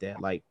something like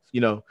that. Like,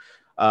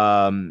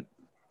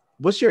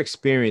 what's your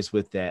experience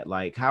with that?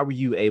 Like, how were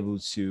you able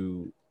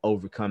to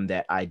overcome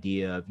that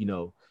idea of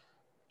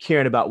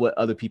caring about what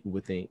other people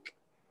would think,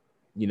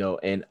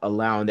 and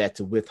allowing that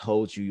to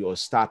withhold you or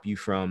stop you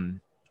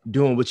from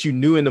doing what you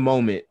knew in the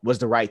moment was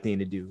the right thing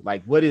to do?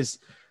 Like, what is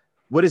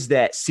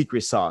that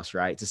secret sauce,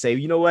 right? To say,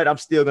 what, I'm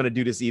still going to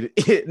do this.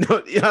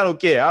 No, I don't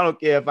care. I don't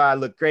care if I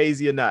look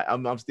crazy or not.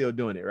 I'm still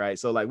doing it. Right.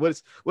 So, like,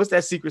 what's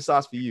that secret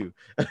sauce for you?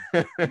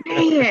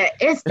 Man,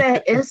 it's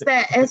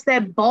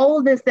that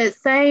boldness, that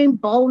same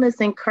boldness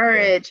and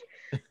courage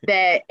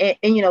that,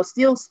 and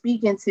still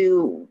speaking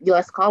to,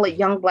 let's call it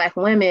young Black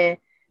women.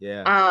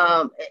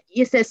 Yeah.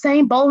 It's that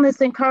same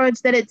boldness and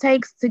courage that it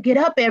takes to get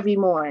up every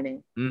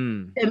morning,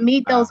 to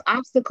meet those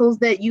obstacles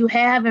that you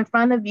have in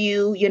front of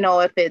you,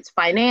 if it's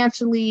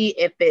financially,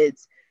 if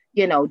it's,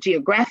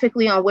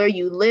 geographically on where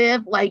you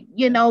live, like,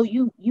 you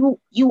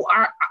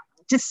are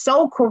just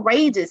so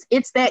courageous.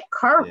 It's that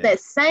that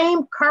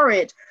same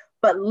courage,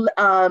 but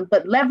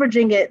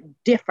leveraging it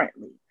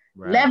differently.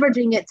 Right.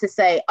 Leveraging it to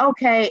say,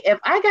 okay, if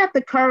I got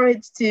the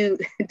courage to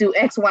do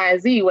X, Y, and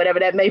Z, whatever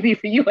that may be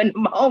for you in the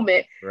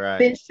moment, Right.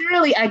 then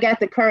surely I got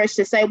the courage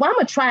to say, well, I'm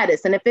gonna try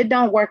this. And if it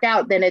don't work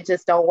out, then it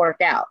just don't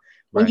work out.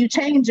 When Right. you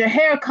change your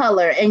hair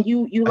color and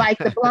you like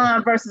the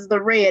blonde versus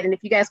the red, and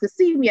if you guys could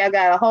see me, I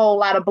got a whole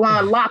lot of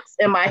blonde locks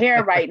in my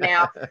hair right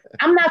now.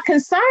 I'm not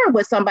concerned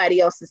what somebody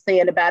else is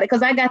saying about it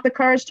because I got the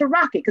courage to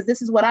rock it because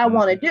this is what I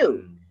want to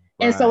do.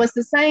 And so it's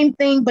the same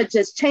thing, but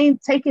just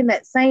taking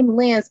that same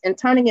lens and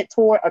turning it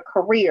toward a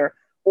career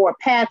or a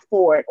path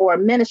forward or a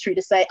ministry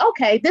to say,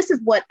 okay, this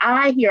is what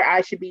I hear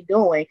I should be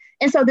doing.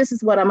 And so this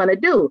is what I'm going to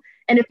do.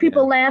 And if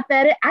people laugh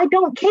at it, I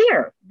don't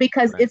care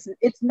because it's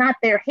not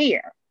their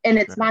hair and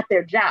it's not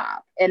their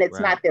job and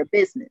it's not their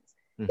business.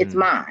 It's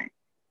mine.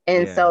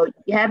 And so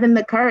having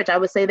the courage, I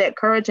would say that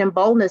courage and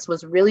boldness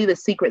was really the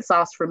secret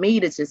sauce for me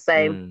to just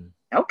say,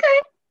 okay,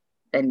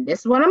 then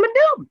this is what I'm going to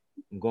do.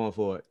 I'm going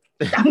for it.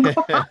 I'm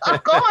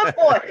going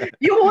for it.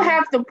 You will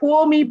have to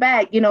pull me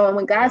back, and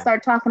when guys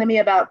start talking to me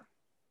about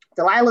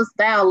Delilah's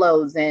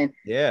downloads and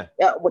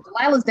with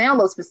Delilah's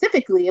downloads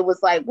specifically, it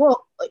was like,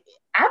 well,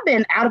 I've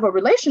been out of a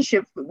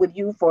relationship with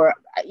you for,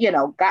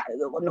 God,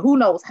 who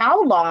knows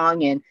how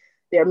long. And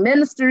there are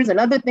ministers and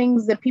other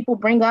things that people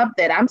bring up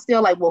that I'm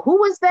still like, well,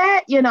 who is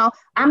that?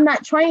 I'm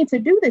not trained to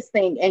do this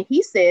thing. And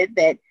he said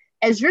that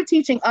as you're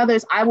teaching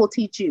others, I will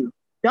teach you.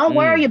 Don't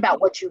worry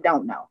about what you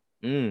don't know.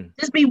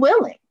 Just be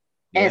willing.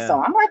 And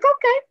so I'm like,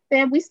 okay,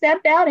 then we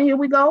stepped out and here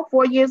we go.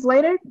 4 years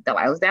later,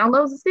 Delilah's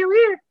downloads are still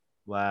here.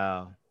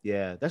 Wow.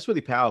 Yeah, that's really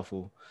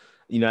powerful.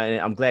 And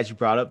I'm glad you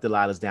brought up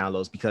Delilah's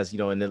downloads because,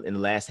 in the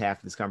last half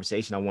of this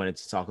conversation, I wanted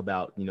to talk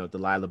about,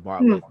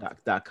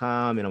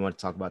 DelilahBartlett.com and I want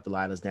to talk about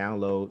Delilah's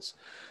downloads.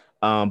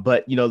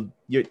 But,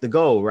 the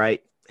goal,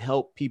 right?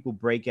 Help people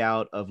break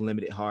out of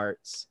limited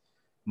hearts,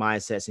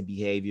 mindsets and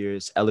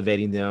behaviors,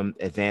 elevating them,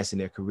 advancing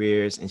their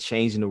careers and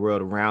changing the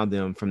world around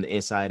them from the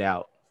inside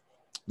out.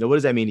 What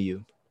does that mean to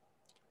you?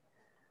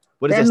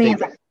 What does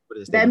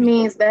that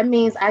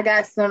means I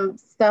got some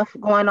stuff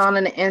going on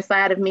the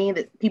inside of me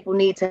that people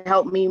need to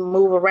help me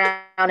move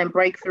around and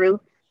break through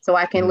so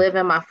I can live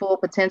in my full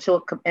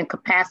potential and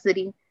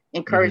capacity,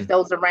 encourage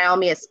those around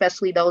me,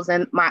 especially those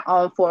in my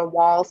own four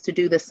walls to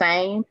do the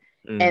same.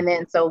 And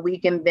then so we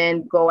can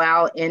then go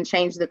out and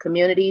change the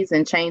communities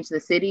and change the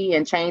city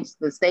and change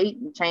the state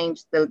and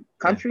change the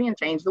country and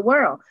change the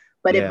world.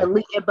 But it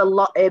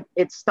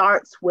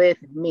starts with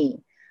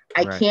me.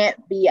 I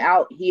can't be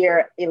out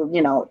here,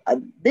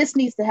 this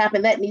needs to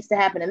happen, that needs to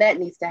happen, and that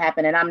needs to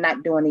happen. And I'm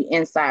not doing the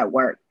inside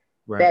work.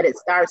 That it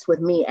starts with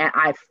me. And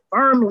I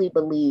firmly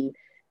believe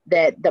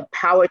that the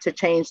power to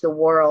change the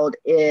world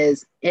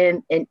is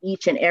in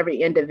each and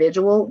every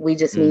individual. We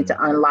just need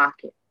to unlock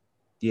it.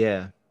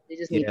 Yeah. We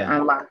just need to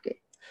unlock it.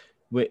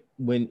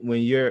 When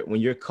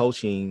you're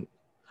coaching,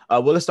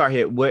 let's start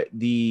here. When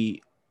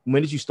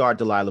did you start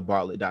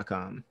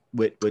DelilahBartlett.com?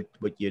 What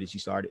year did you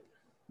start it?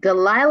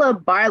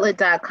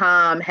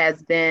 DelilahBartlett.com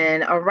has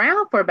been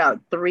around for about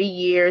 3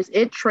 years.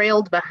 It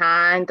trailed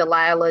behind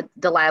Delilah's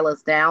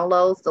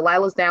downloads.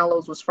 Delilah's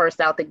downloads was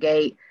first out the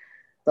gate.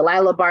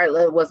 Delilah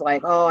Bartlett was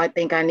like, oh, I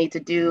think I need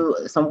to do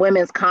some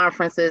women's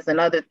conferences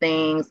and other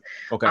things.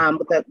 Okay.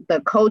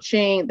 The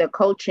coaching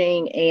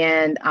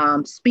and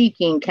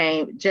speaking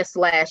came just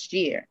last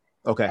year.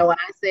 Okay. So when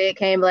I say it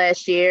came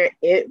last year,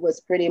 it was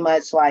pretty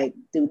much like,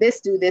 do this,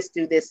 do this,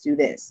 do this, do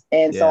this.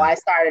 And so I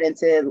started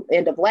into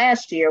end of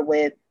last year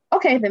with,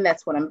 okay, then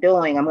that's what I'm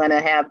doing. I'm going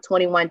to have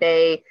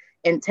 21-day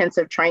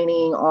intensive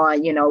training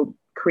on,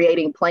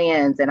 creating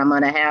plans, and I'm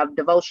going to have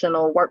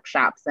devotional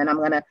workshops, and I'm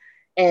going to,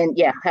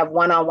 have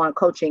one-on-one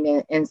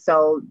coaching. And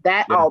so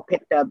that all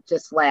picked up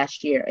just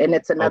last year. And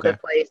it's another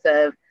place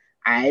of,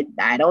 I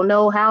don't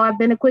know how I've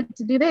been equipped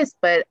to do this,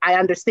 but I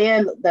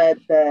understand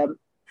the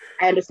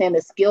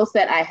skill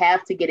set I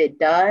have to get it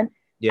done.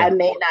 Yeah. I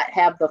may not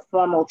have the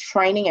formal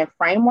training and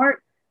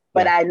framework,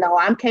 but I know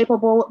I'm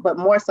capable, but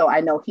more so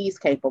I know he's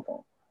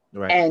capable.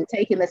 Right. And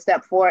taking the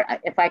step forward,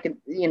 if I could,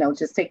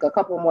 just take a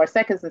couple more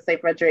seconds and say,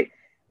 Frederick,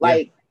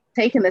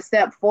 taking the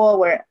step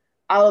forward,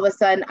 all of a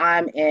sudden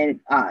I'm in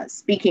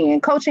speaking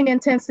and coaching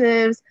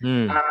intensives.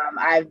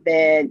 I've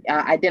been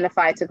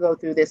identified to go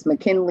through this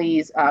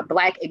McKinley's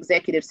Black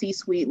Executive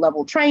C-Suite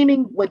level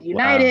training with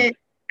United.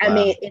 Wow. I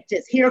mean, it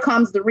just, here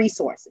comes the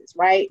resources,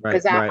 right?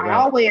 Because I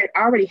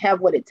already have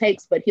what it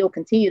takes, but he'll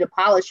continue to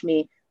polish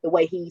me the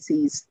way he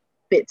sees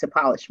fit to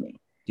polish me.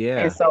 Yeah.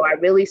 And so I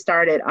really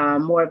started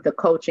more of the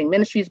coaching.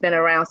 Ministry's been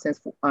around since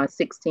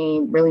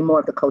 16, really more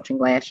of the coaching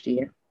last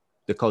year.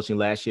 The coaching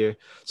last year.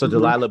 So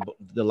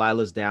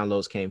Delilah's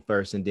downloads came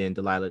first, and then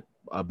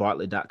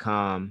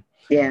DelilahBartlett.com.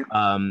 Yeah.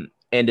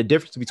 And the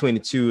difference between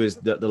the two is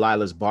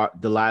Delilah's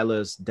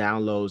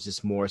downloads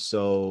is more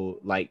so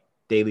like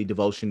daily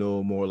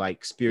devotional, more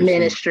like spiritual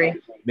ministry.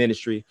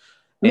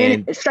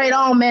 And straight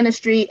on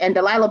ministry. And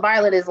Delilah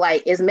Bartlett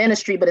is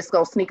ministry, but it's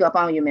gonna sneak up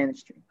on your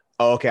ministry.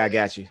 Oh, okay, I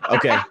got you.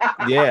 Okay.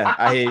 Yeah,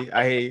 I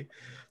hear you.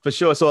 For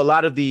sure. So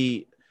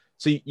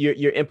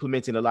you're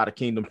implementing a lot of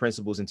kingdom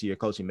principles into your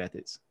coaching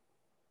methods.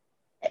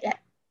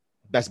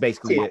 That's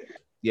basically it.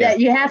 Yeah. That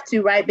you have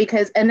to, right?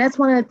 Because, and that's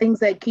one of the things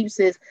that keeps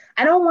this,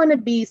 I don't want to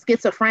be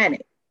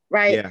schizophrenic,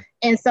 right? Yeah.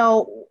 And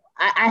so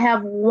I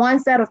have one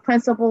set of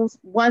principles,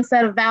 one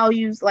set of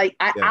values. Like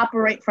I Yeah.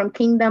 operate from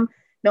kingdom,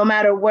 no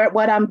matter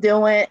what I'm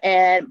doing.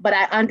 But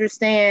I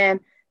understand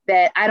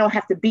that I don't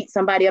have to beat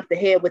somebody up the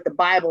head with the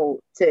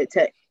Bible to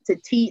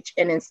teach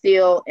and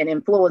instill and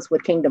influence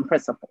with kingdom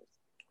principles.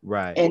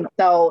 Right. And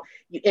so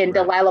in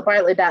Right.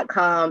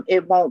 DelilahBartlett.com,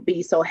 it won't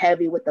be so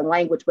heavy with the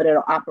language, but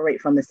it'll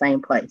operate from the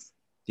same place.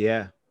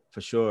 Yeah,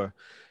 for sure.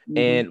 Mm-hmm.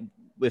 And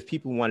if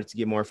people wanted to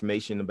get more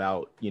information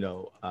about,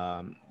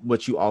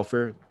 what you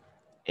offer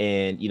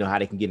and, how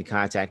they can get in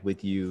contact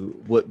with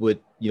you, what would,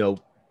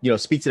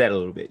 speak to that a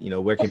little bit,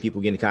 where can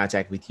people get in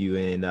contact with you,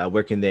 and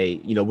where can they,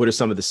 what are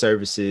some of the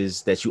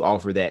services that you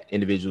offer that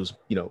individuals,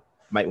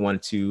 might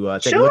want to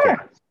take a look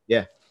at?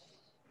 Yeah.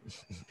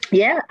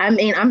 Yeah, I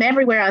mean, I'm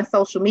everywhere on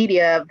social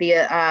media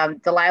via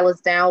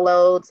Delilah's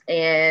Downloads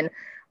and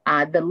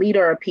The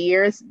Leader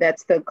Appears.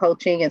 That's the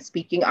coaching and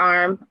speaking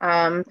arm.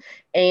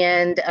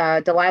 And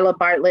Delilah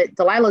Bartlett,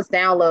 Delilah's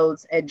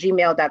Downloads at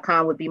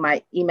gmail.com would be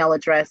my email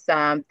address.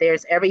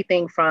 There's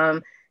everything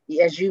from,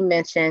 as you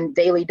mentioned,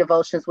 daily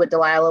devotions with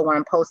Delilah, where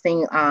I'm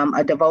posting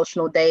a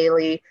devotional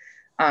daily.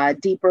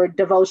 Deeper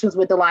devotions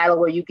with Delilah,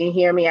 where you can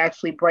hear me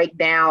actually break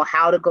down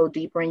how to go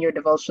deeper in your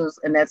devotions,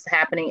 and that's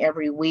happening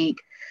every week.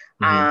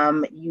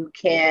 Mm-hmm. You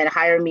can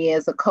hire me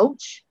as a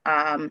coach.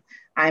 I'm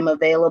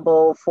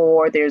available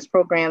there's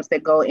programs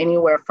that go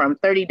anywhere from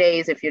 30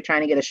 days if you're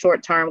trying to get a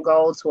short-term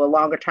goal to a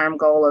longer-term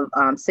goal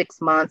of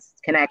 6 months.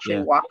 Can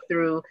actually walk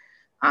through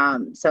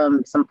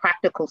some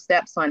practical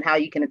steps on how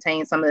you can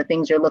attain some of the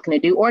things you're looking to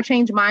do, or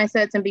change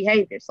mindsets and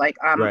behaviors. Like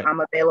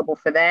I'm available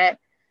for that.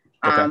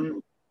 Okay.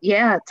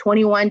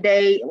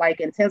 21-day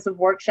like intensive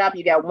workshop.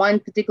 You got one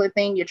particular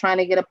thing you're trying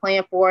to get a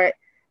plan for it.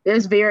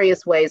 There's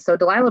various ways. So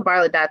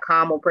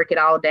DelilahBartlett.com will break it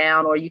all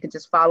down, or you can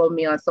just follow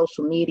me on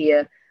social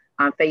media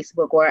on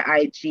Facebook or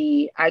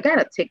IG. I got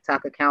a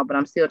TikTok account, but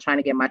I'm still trying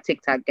to get my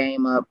TikTok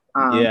game up.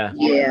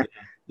 Yeah.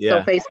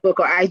 So Facebook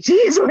or IG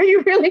is where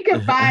you really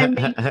can find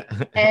me.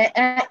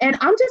 and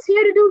I'm just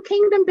here to do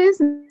kingdom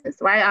business,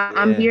 right?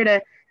 I'm here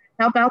to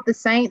help out the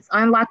saints,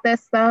 unlock that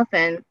stuff,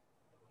 and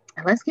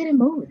let's get it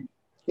moving.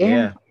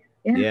 Yeah.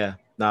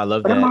 No, I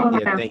love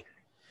that.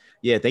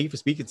 Thank you for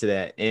speaking to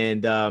that.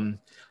 And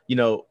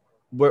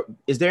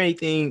is there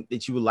anything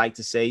that you would like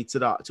to say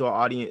to our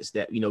audience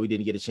that we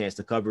didn't get a chance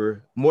to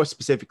cover, more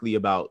specifically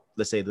about,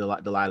 let's say,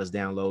 Delilah's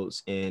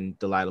Downloads and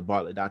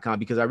DelilahBartlett.com?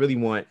 Because I really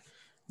want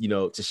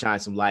to shine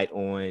some light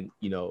on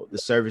the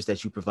service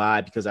that you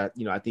provide, because I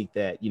think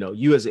that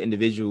you as an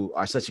individual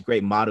are such a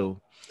great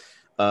model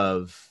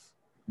of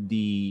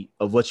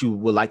what you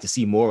would like to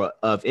see more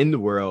of in the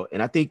world.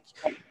 And I think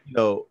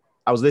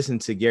I was listening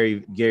to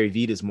Gary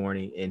Vee this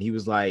morning, and he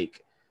was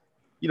like,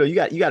 you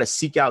got to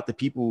seek out the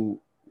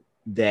people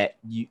that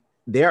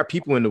there are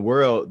people in the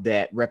world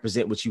that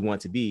represent what you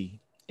want to be.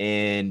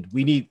 And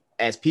we need,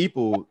 as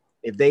people,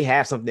 if they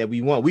have something that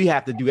we want, we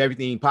have to do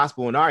everything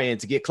possible on our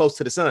end to get close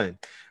to the sun,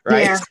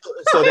 right? Yeah.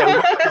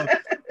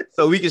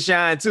 so we can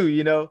shine too,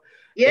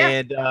 Yeah.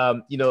 And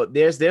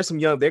there's there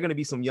are going to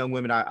be some young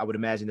women, I would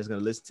imagine, that's going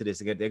to listen to this.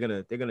 They're going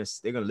to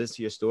listen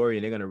to your story,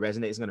 and they're going to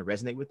resonate. It's going to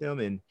resonate with them.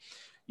 And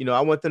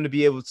I want them to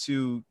be able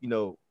to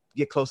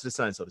get close to the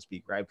sun, so to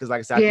speak, right? Because like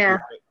I said, I think you're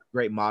a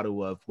great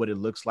model of what it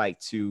looks like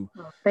to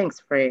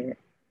thanks, Fred,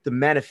 to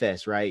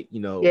manifest, right?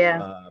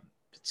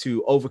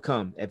 To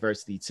overcome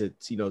adversity, to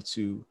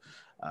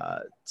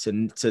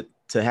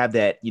have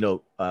that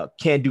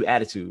can-do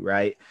attitude,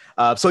 right?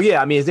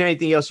 Is there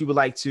anything else you would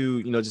like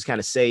to just kind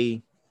of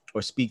say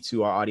or speak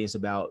to our audience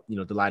about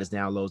Delilah's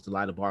Downloads,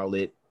 Delilah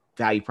Bartlett,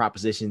 value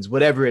propositions,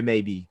 whatever it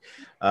may be?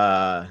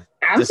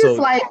 What's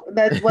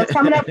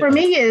coming up for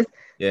me is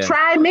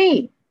try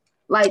me.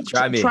 Like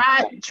try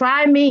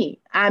me.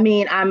 I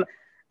mean, I'm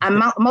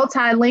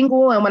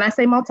multilingual, and when I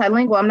say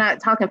multilingual, I'm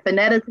not talking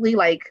phonetically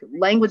like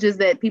languages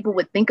that people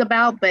would think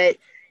about, but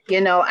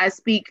I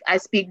speak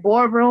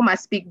boardroom, I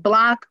speak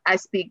block, I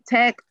speak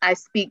tech, I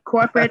speak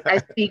corporate, I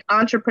speak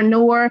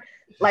entrepreneur.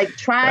 Like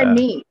try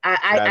me.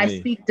 I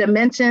speak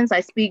dimensions,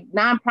 I speak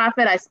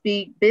nonprofit, I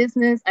speak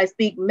business, I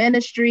speak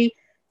ministry.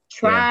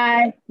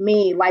 Try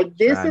me. Like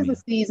this is a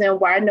season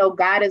where I know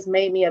God has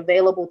made me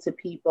available to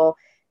people.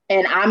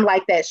 And I'm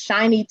like that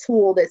shiny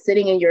tool that's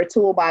sitting in your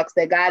toolbox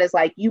that God is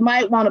like, you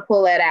might want to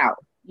pull that out.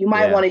 You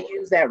might want to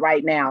use that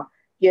right now.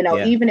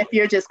 Even if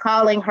you're just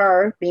calling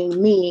her,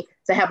 being me,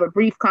 to have a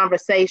brief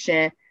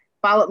conversation,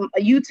 follow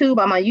YouTube.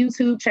 I'm on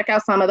YouTube. Check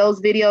out some of those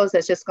videos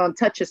that's just going to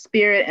touch your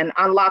spirit and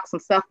unlock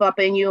some stuff up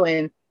in you.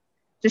 And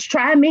just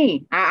try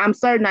me. I'm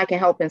certain I can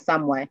help in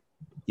some way.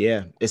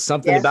 Yeah. It's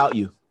something about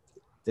you.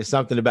 There's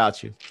something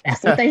about you.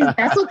 That's what they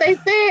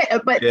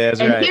said. But here's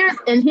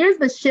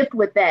the shift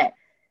with that.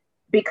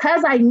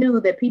 Because I knew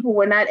that people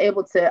were not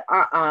able to,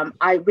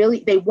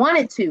 they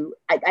wanted to,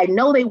 I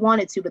know they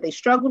wanted to, but they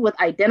struggled with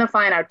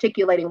identifying,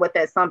 articulating what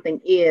that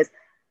something is.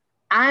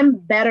 I'm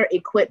better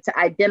equipped to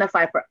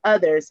identify for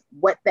others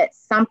what that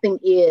something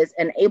is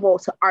and able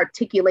to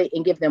articulate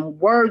and give them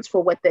words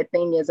for what that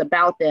thing is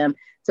about them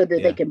so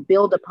that they can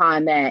build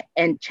upon that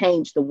and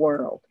change the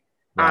world.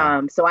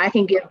 Wow. So I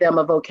can give them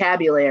a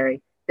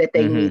vocabulary that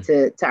they need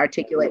to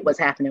articulate what's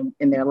happening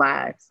in their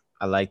lives.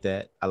 I like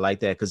that.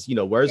 Because,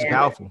 words are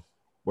powerful.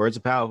 Words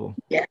are powerful.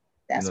 Yeah.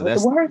 That's what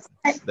the words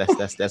say.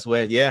 That's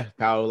where,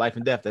 power of life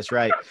and death. That's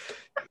right.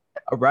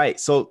 All right.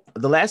 So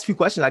the last few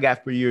questions I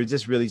got for you are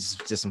just really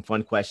just some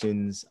fun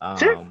questions.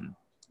 Sure.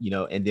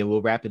 And then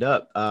we'll wrap it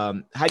up.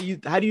 How do you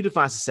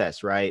define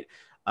success, right?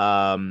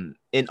 And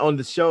on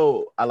the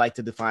show, I like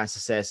to define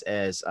success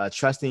as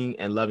trusting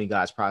and loving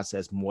God's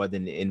process more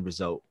than the end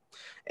result.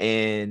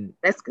 And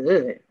that's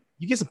good.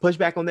 You get some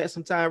pushback on that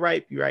sometime,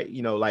 right? You're right.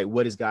 Like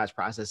what is God's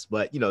process?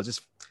 But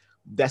just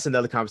that's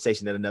another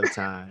conversation at another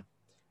time.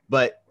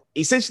 But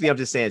essentially, I'm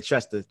just saying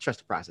trust the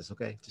process.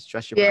 Okay, just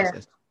trust your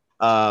process.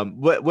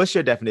 What's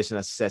your definition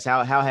of success?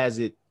 How has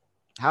it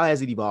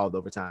evolved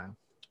over time?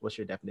 What's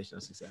your definition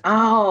of success?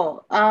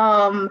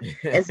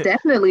 It's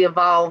definitely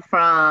evolved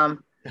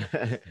from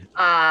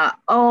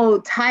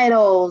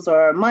titles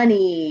or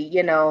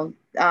money,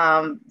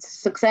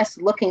 success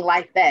looking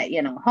like that,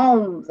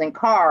 homes and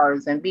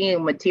cars and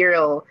being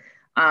material.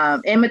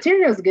 And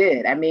material is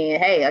good. I mean,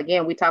 hey,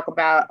 again, we talk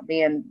about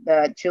being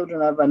the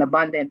children of an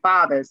abundant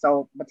father.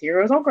 So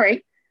materials are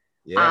great.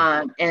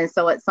 Yeah. And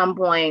so at some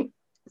point,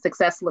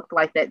 success looked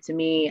like that to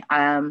me.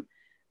 I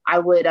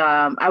would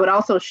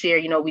also share,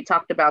 we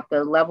talked about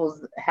the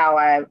levels, how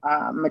I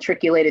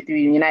matriculated through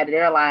United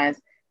Airlines.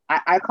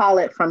 I call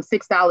it from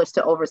 $6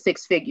 to over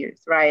six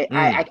figures, right?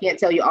 I can't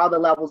tell you all the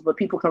levels, but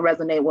people can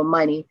resonate with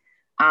money.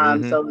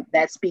 So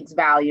that speaks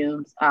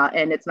volumes.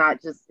 And it's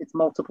not just, it's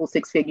multiple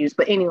six figures.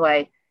 But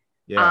anyway,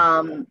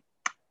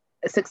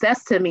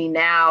 success to me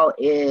now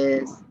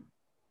is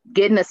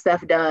getting the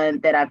stuff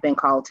done that I've been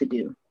called to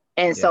do.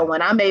 And so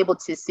when I'm able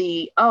to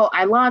see,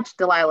 I launched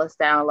Delilah's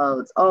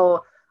Downloads.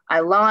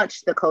 I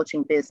launched the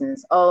coaching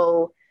business.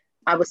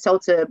 I was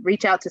told to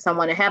reach out to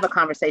someone and have a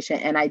conversation.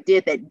 And I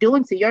did that,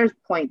 to your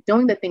point,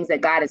 doing the things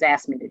that God has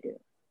asked me to do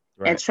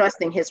and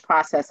trusting his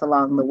process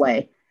along the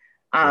way.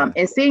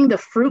 And seeing the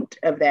fruit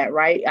of that,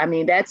 right? I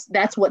mean, that's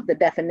what the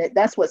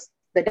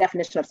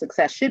definition of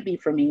success should be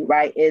for me,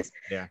 right? Is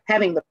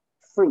having the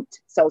fruit.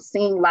 So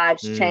seeing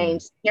lives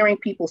change, hearing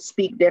people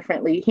speak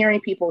differently,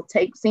 seeing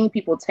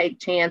people take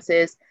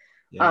chances,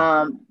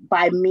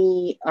 by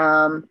me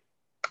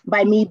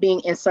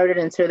being inserted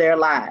into their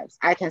lives.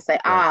 I can say,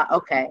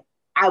 okay,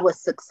 I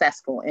was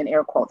successful, in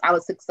air quotes. I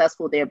was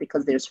successful there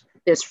because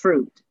there's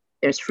fruit.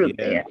 There's fruit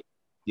there.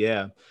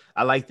 Yeah.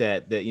 I like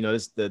that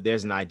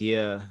there's an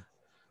idea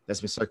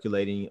that's been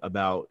circulating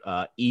about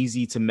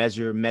easy to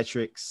measure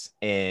metrics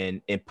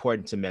and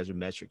important to measure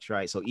metrics,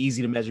 right? So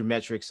easy to measure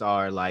metrics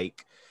are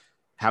like,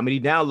 how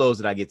many downloads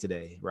did I get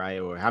today, right?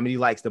 Or how many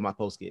likes did my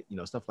post get,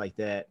 stuff like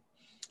that.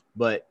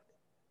 But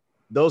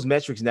those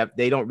metrics,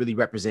 they don't really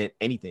represent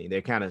anything.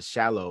 They're kind of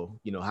shallow,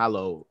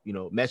 hollow,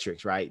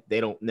 metrics, right? They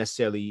don't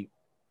necessarily,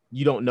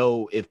 you don't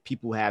know if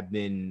people have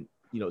been,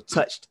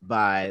 touched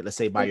by, let's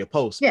say, by your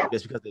post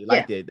just because they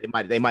liked it.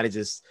 They might have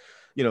just,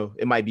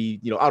 it might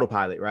be,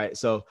 autopilot, right?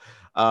 So,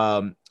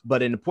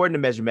 but an important to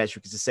measure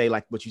metric is to say,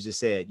 like what you just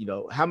said,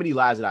 how many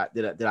lives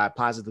did I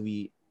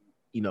positively,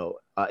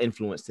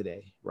 influence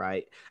today,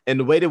 right? And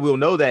the way that we'll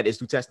know that is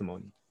through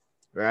testimony,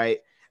 right?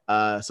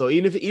 So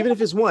even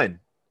if it's one,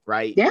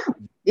 right?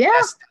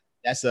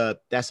 That's a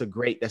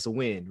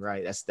win,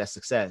 right? That's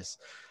success.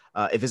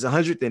 If it's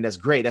 100, then that's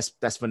great.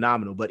 That's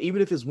phenomenal. But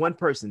even if it's one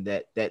person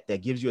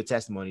that gives you a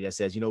testimony that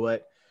says, you know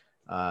what,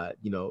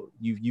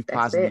 you've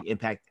positively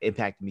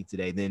impacted me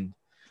today, then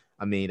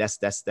I mean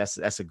that's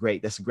a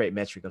great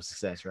metric of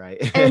success, right?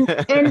 and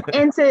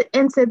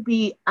to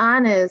be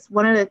honest,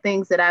 one of the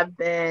things that I've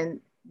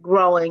been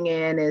growing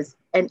in is,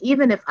 and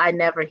even if I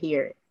never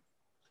hear it,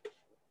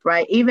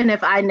 right? Even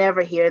if I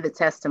never hear the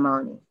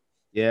testimony,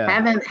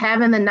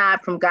 having the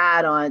nod from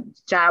God on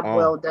job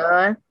well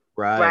done.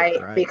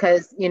 Right.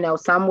 Because,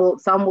 some will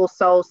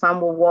sow,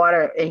 some will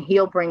water, and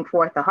he'll bring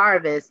forth the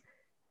harvest.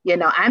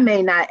 I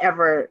may not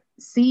ever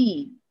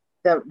see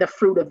the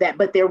fruit of that,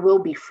 but there will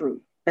be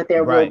fruit.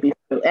 Will be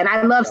fruit. And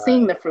I love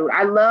seeing the fruit.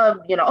 I love,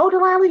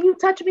 Delilah, you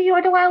touch me,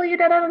 or Delilah, you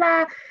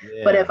da-da-da-da.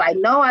 Yeah. But if I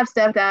know I've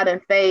stepped out in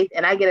faith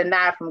and I get a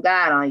nod from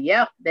God on,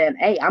 then,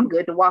 hey, I'm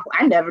good to walk.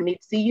 I never need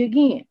to see you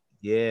again.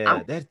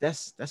 Yeah,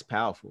 that's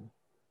powerful.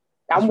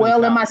 I'm really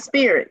well in my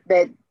spirit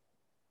that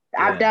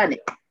I've done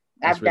it.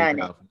 I've done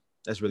it.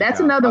 That's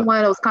another one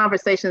of those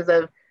conversations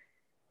of,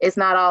 it's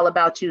not all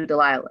about you,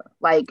 Delilah.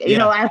 Like,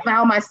 I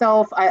found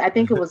myself, I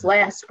think it was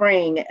last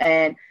spring,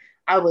 and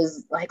I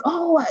was like,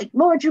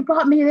 Lord, you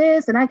brought me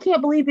this, and I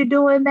can't believe you're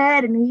doing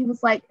that. And he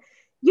was like,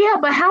 yeah,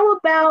 but how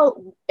about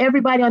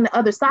everybody on the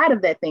other side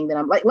of that thing? That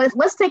I'm like,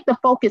 let's take the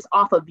focus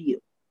off of you.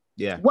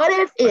 Yeah. What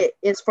if it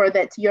is, for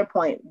that, to your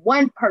point,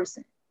 one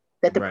person,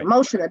 that the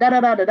promotion,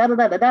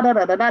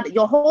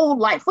 your whole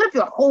life, what if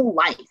your whole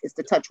life is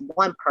to touch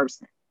one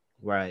person?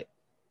 Right.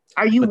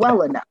 Are you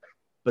enough?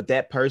 But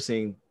that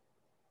person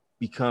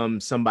become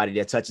somebody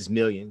that touches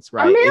millions, A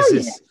right? It's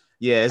million. just,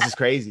 it's just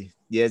crazy.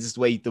 Yeah, it's just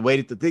the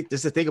way to think,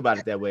 just to think about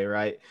it that way,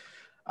 right?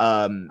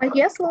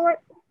 Yes, Lord.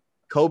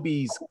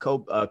 Kobe,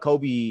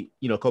 Kobe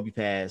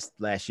passed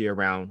last year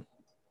around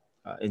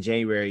in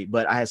January,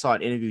 but I saw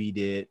an interview he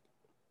did,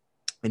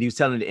 and he was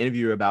telling the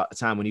interviewer about a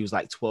time when he was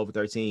like 12 or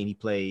 13. He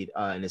played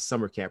in his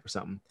summer camp or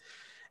something,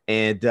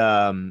 and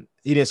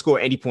he didn't score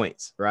any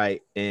points,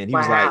 right? And he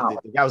was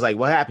like, the guy was like,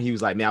 "What happened?" He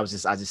was like, "Man, I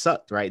just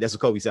sucked, right?" That's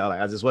what Kobe said.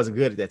 Like, I just wasn't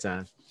good at that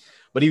time.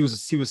 But he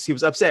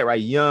was upset,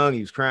 right? Young,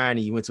 he was crying. And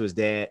he went to his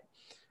dad,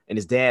 and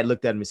his dad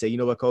looked at him and said, "You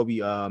know what, Kobe?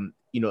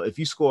 If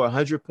you score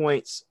 100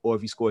 points or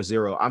if you score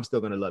 0, I'm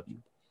still gonna love you."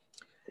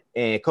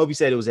 And Kobe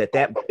said it was at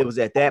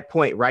that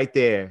point right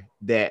there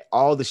that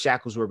all the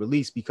shackles were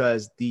released,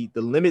 because the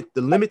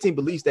limiting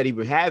beliefs that he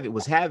was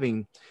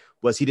having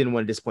was he didn't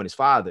want to disappoint his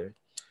father.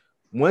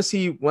 Once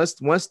the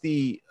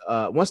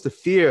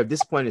fear of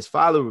disappointing his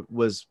father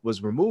was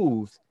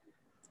removed,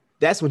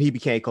 that's when he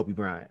became Kobe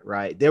Bryant,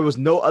 right? There was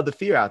no other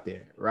fear out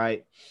there,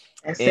 right?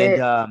 That's and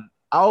it. I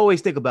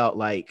always think about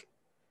like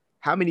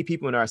how many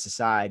people in our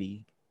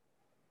society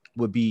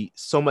would be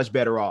so much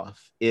better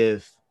off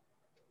if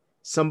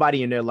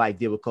somebody in their life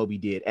did what Kobe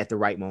did at the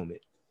right moment.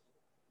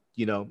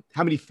 You know,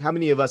 how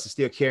many of us are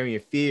still carrying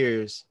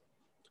fears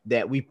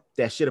that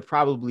should have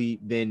probably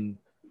been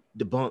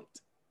debunked,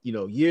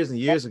 years and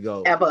years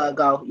ago. Ever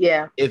ago,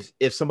 yeah.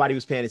 If somebody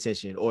was paying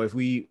attention, or if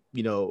we,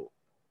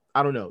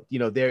 I don't know,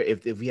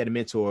 if we had a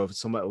mentor of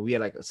somebody, we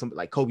had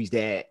like Kobe's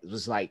dad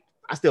was like,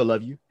 "I still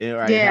love you,"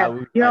 right? Yeah,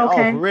 you're like,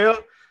 okay. "Oh, for real?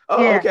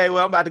 Oh, yeah. Okay.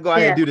 Well, I'm about to go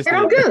ahead and do this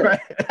and thing." I'm good. Right?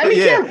 I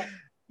mean,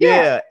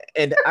 yeah.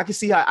 And I can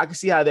see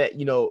how that,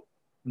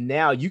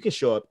 now you can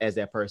show up as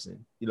that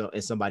person,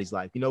 in somebody's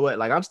life. You know what?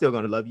 Like, I'm still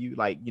going to love you.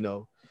 Like,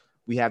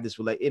 we have this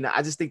relation. And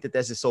I just think that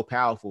that's just so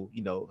powerful,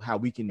 how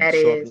we can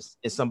show up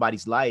in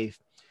somebody's life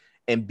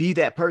and be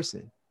that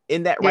person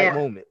in that right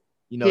moment.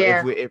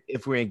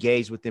 If we're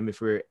engaged with them, if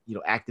we're,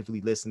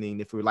 actively listening,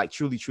 if we're like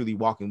truly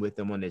walking with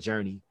them on their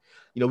journey,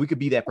 we could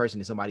be that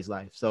person in somebody's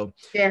life. So,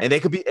 and they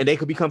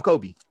could become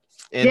Kobe.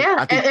 And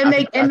I think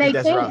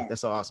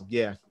that's so awesome.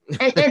 Yeah.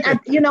 and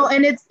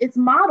it's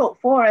modeled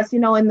for us,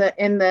 in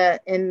the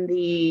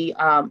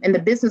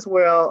business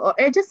world,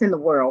 or just in the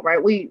world,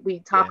 right?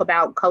 We talk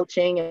about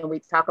coaching, and we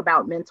talk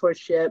about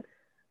mentorship,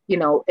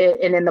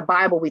 and in the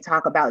Bible we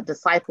talk about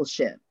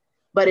discipleship,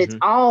 but it's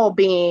all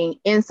being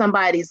in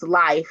somebody's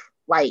life,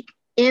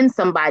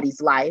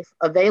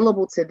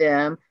 available to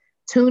them,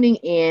 tuning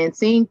in,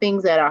 seeing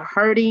things that are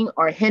hurting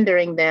or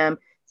hindering them,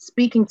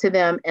 speaking to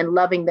them and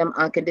loving them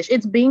unconditionally.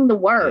 It's being the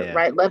word,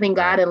 right? Loving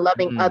God and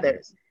loving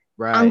others.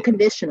 Right.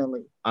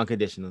 Unconditionally,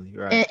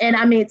 right? And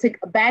I mean,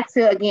 back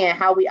to again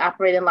how we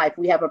operate in life.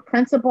 We have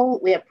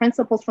principles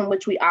from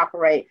which we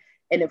operate,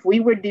 and if we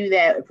were to do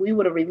that, if we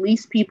were to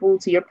release people,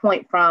 to your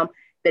point, from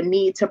the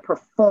need to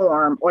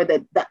perform, or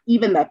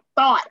even the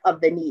thought of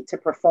the need to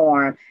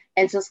perform,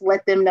 and just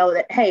let them know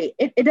that, hey,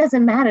 it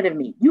doesn't matter to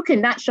me. You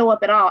cannot show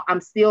up at all. I'm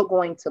still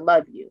going to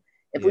love you.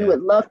 If we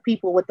would love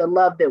people with the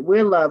love that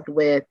we're loved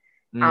with,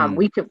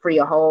 we could free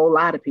a whole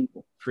lot of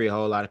people.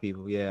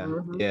 Yeah.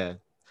 Yeah.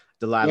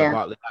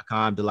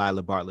 DelilahBartlett.com,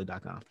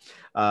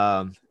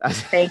 DelilahBartlett.com.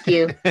 Thank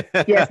you.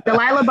 Yes,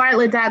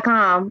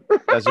 DelilahBartlett.com.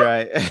 That's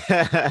right.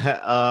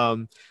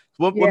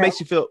 What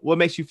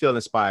makes you feel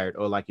inspired,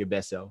 or like your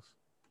best self?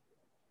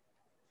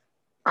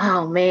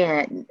 Oh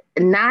man,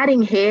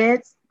 nodding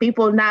heads,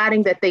 people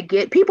nodding that they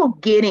get, people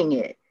getting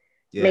it.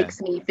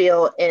 Makes me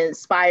feel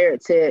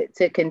inspired to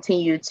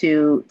continue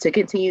to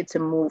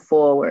move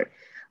forward.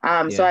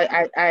 So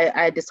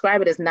I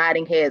describe it as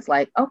nodding heads,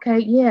 like, okay,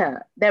 yeah,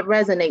 that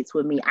resonates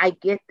with me. I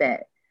get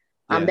that.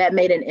 That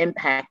made an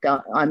impact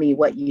on me,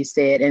 what you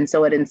said. And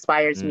so it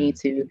inspires me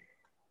to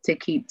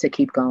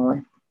keep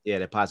going. Yeah,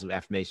 that positive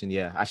affirmation.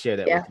 Yeah, I share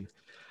that with you.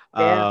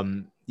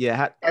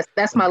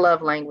 That's my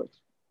love language.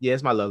 Yeah,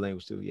 it's my love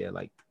language too. Yeah,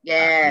 like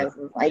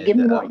give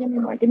me more.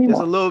 There's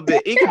a little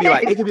bit.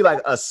 It could be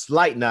like a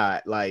slight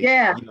nod. Like,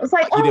 it's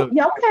like, oh,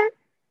 yeah, okay.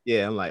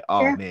 Yeah, I'm like,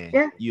 oh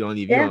man, you don't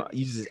even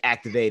you just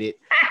activated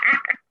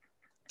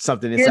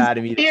something inside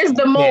of me. Here's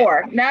the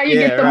more. Now you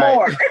get the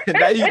more.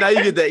 now you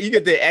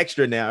get the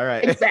extra now,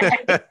 right?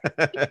 Exactly.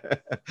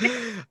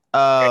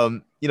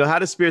 How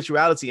does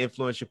spirituality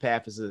influence your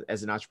path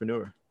as an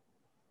entrepreneur?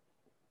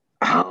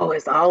 Oh,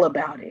 it's all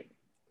about it.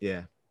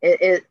 Yeah.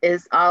 It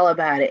is all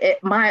about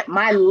it.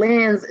 My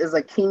lens is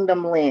a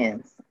kingdom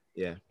lens.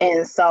 Yeah.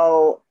 And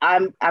so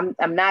I'm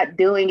not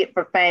doing it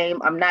for fame.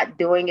 I'm not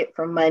doing it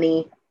for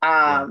money.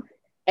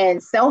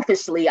 And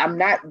selfishly, I'm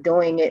not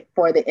doing it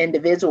for the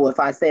individual. If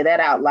I say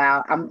that out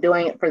loud, I'm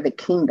doing it for the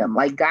kingdom.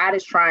 Like, God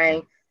is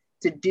trying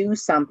to do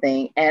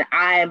something, and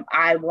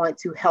I want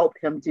to help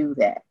him do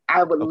that.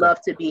 I would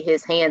love to be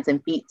his hands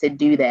and feet to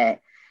do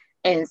that.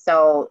 And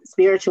so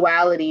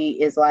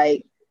spirituality is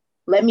like,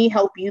 let me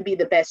help you be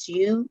the best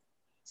you,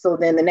 so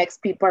then the next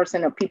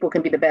person or people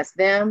can be the best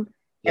them,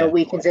 and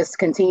we can just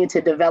continue to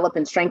develop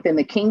and strengthen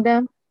the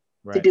kingdom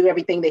to do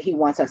everything that he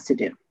wants us to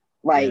do.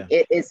 Like,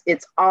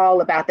 it's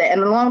all about that.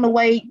 And along the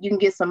way, you can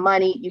get some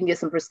money, you can get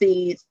some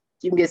prestige,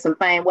 you can get some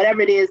fame,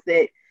 whatever it is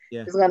that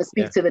Yeah. is going to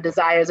speak to the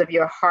desires of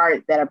your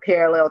heart that are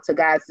parallel to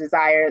God's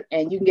desires,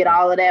 and you can get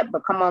all of that.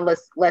 But come on,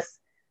 let's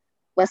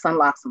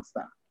unlock some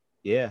stuff.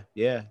 Yeah.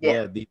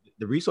 The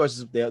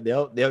resources they're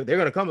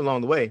gonna come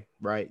along the way,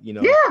 right?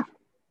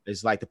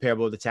 It's like the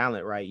parable of the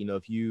talent, right?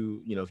 If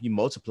you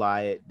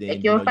multiply it, then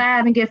take your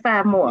 5 and get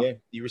 5 more. Yeah,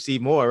 you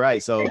receive more,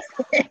 right? So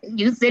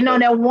you sitting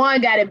on that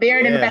one, got it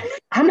buried in the back.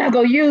 I'm not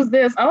gonna use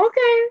this.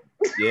 Okay.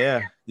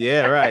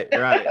 Yeah, right. All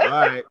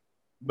right.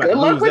 Good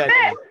luck with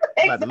that.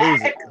 About to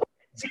lose it.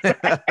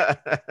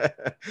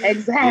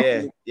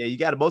 Exactly. Yeah, you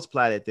got to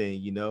multiply that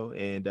thing,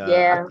 and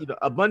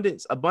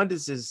abundance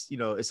is,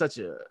 it's such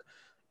a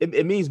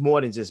it means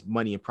more than just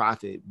money and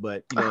profit,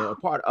 but a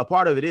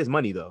part of it is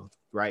money though,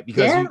 right?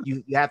 Because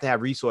you have to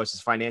have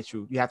resources,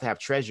 financial, you have to have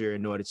treasure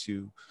in order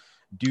to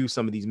do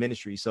some of these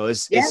ministries. So it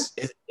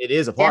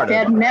is a part of it. You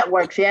have to have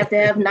networks, you have to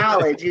have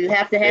knowledge, you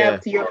have to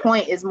have, to your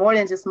point, it's more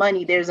than just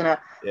money. There's an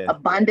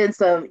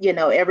abundance of,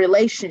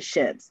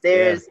 relationships.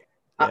 There's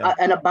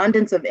an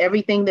abundance of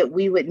everything that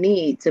we would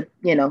need to,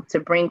 to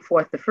bring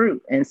forth the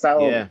fruit. And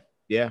so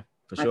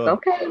for sure.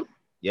 Okay.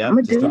 Yeah. I'm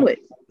gonna do it.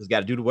 Just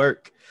got to do the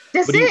work.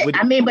 That's it.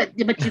 I mean, but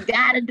you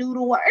got to do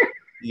the work.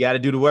 You got to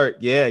do the work.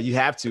 Yeah, you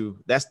have to.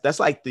 That's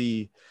like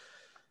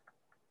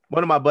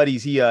one of my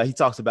buddies, he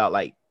talks about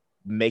like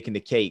making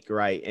the cake,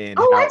 right? And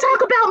I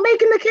talk about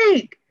making the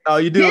cake. Oh,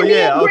 you do? Get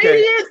yeah, the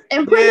okay.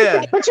 And bring the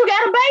cake, but you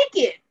got to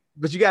bake it.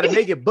 But you got to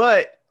make it.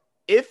 But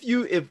if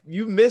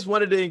you miss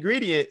one of the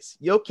ingredients,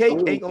 your cake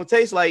ain't gonna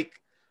taste like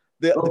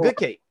the good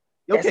cake.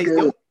 Your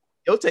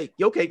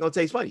cake gonna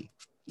taste funny.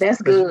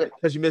 That's good.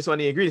 Because you missed one of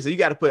the ingredients. So you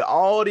got to put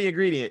all the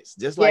ingredients,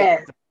 just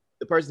like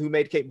the person who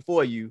made the cake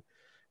before you,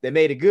 that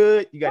made it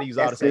good. You got to use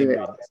all the same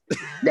ingredients.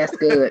 That's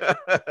good.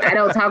 I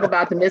don't talk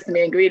about the missing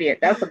ingredient.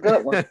 That's a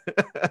good one.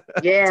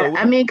 Yeah. So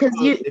I mean, because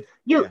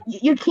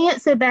you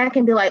can't sit back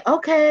and be like,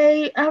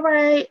 okay, all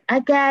right, I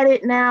got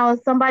it now.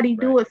 Somebody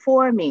do it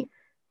for me.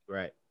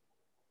 Right.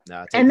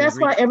 And that's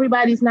why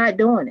everybody's not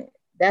doing it.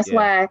 That's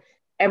why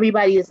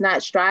everybody is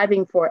not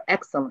striving for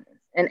excellence.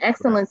 And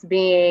excellence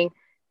being,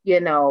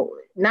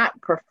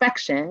 not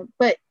perfection,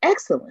 but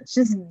excellence,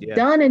 just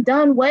done and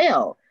done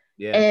well.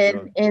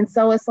 And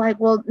so it's like,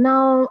 well,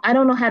 no, I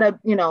don't know how to,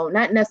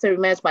 not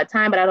necessarily manage my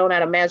time, but I don't know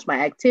how to manage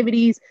my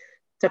activities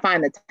to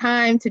find the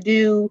time to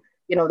do,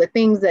 the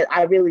things that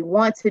I really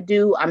want to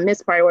do. I'm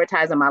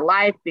misprioritizing my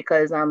life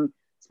because I'm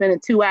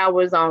spending 2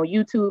 hours on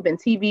YouTube and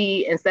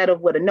TV instead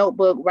of with a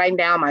notebook, writing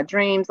down my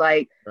dreams.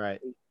 Like,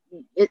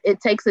 it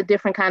takes a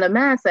different kind of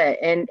mindset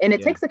and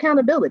it takes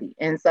accountability.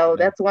 And so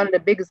that's one of the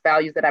biggest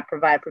values that I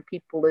provide for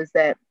people is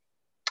that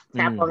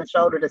tap on the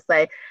shoulder to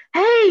say,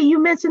 hey, you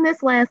mentioned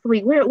this last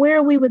week. Where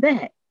are we with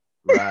that?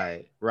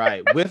 Right.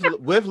 With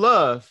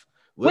love.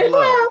 With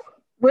love.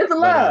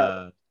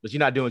 But you're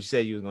not doing what you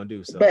said you were going to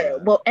do. So,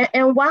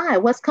 and why?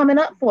 What's coming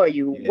up for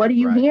you? What are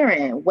you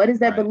hearing? What is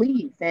that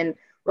belief? And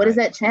what is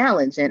that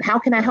challenge? And how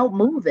can I help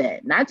move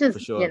that? Not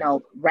just,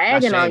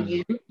 ragging on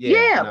you.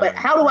 But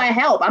how do I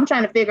help? I'm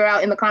trying to figure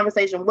out in the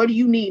conversation, where do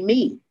you need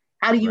me?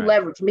 How do you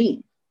leverage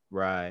me?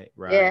 Right.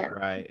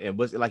 And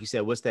what's, like you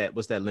said, what's that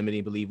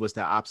limiting belief? What's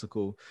that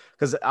obstacle?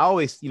 Because I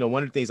always,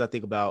 one of the things I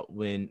think about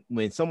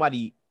if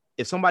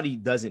somebody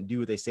doesn't do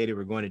what they say they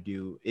were going to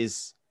do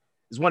is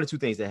one of two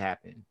things that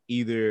happen.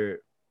 Either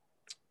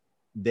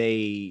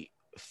they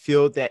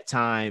filled that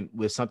time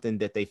with something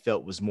that they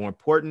felt was more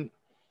important,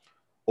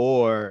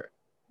 or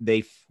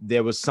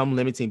there was some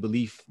limiting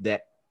belief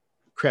that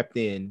crept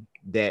in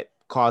that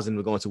caused them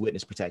to go into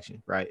witness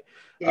protection, right?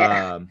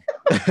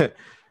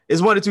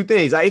 It's one of two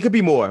things. It could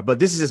be more, but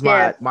this is just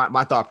my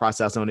thought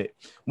process on it.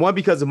 One,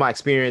 because of my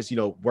experience,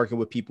 working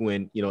with people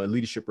in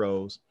leadership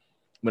roles.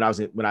 When I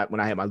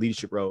had my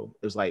leadership role,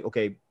 it was like,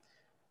 okay,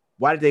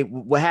 what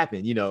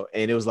happened?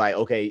 And it was like,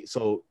 okay,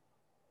 so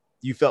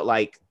you felt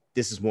like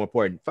this is more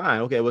important.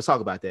 Fine, okay, let's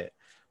talk about that.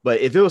 But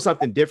if it was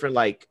something different,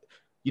 like,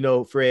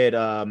 Fred,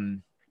 I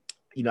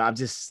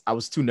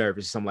was too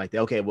nervous or something like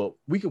that. Okay, well,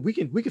 we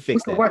can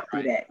fix that. Work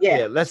through that.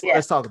 Yeah.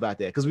 Let's talk about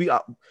that because we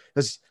don't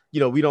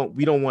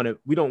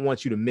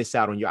want you to miss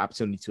out on your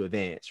opportunity to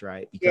advance,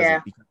 right?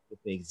 Because of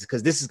things,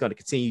 because this is going to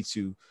continue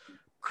to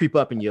creep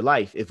up in your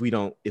life if we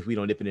don't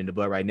nip it in the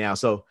bud right now.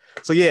 So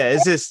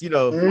it's just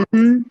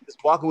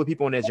just walking with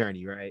people on that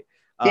journey, right?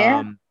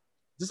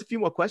 Just a few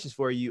more questions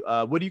for you.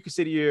 What do you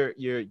consider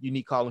your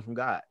unique calling from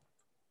God?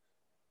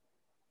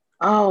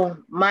 Oh,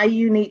 my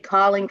unique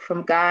calling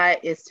from God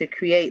is to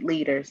create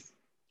leaders.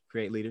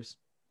 Create leaders.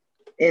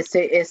 It's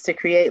to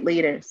create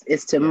leaders.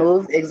 It's to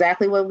move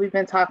exactly what we've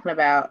been talking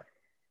about.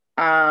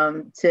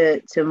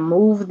 To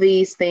move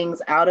these things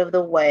out of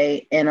the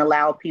way and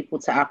allow people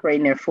to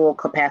operate in their full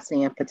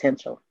capacity and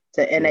potential,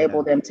 to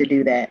enable them to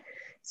do that.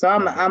 So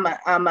I'm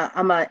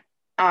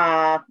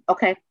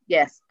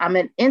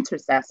an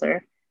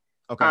intercessor,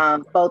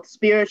 both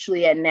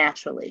spiritually and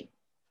naturally.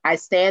 I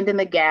stand in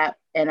the gap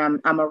and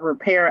I'm a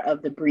repairer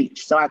of the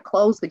breach. So I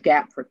close the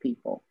gap for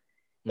people.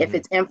 Mm-hmm. If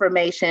it's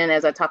information,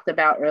 as I talked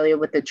about earlier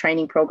with the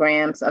training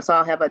programs, so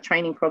I'll have a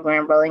training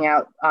program rolling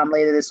out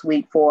later this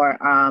week for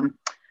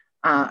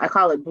I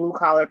call it blue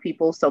collar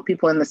people. So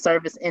people in the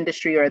service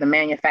industry or the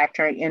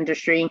manufacturing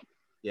industry.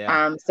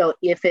 Yeah. So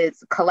if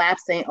it's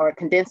collapsing or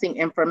condensing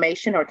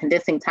information or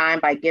condensing time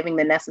by giving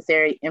the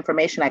necessary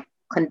information,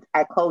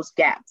 I close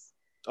gaps.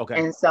 Okay.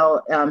 And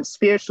so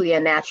spiritually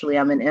and naturally,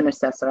 I'm an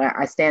intercessor.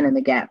 I stand in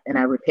the gap and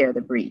I repair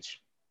the breach.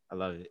 I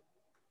love it.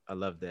 I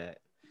love that.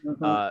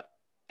 Mm-hmm.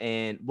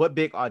 And what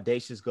big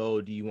audacious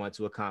goal do you want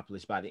to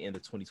accomplish by the end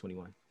of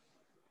 2021?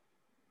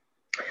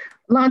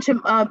 Launching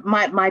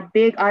my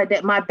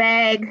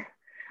bag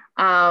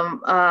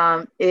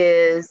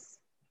is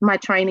my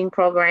training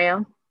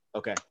program.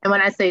 Okay. And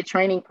when I say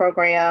training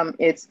program,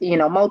 it's,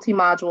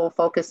 multi-module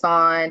focus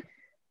on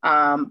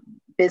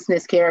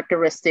business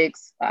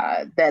characteristics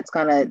that's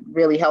going to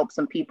really help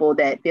some people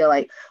that feel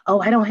like, oh,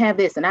 I don't have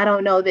this and I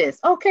don't know this.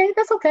 Okay,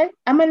 that's okay.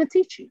 I'm going to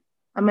teach you.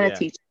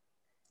 Teach you.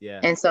 Yeah.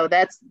 And so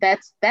that's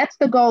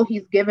the goal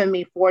he's given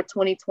me for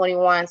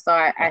 2021. So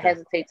I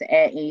hesitate to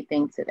add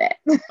anything to that.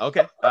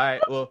 Okay. All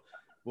right. Well,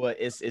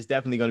 it's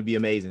definitely going to be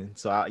amazing.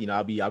 So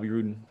I'll be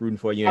rooting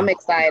for you. I'm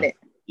excited.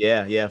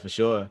 Yeah, for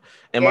sure.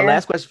 And my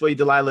last question for you,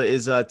 Delilah,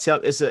 is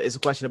it's a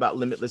question about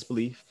limitless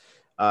belief.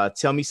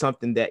 Tell me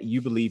something that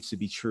you believe to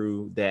be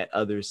true that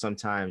others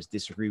sometimes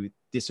disagree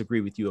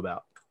with you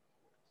about.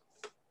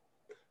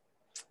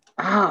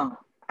 Oh,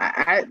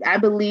 I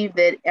believe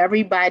that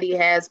everybody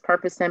has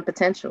purpose and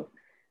potential.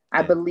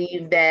 I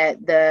believe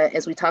that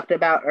as we talked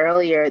about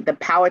earlier, the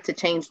power to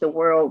change the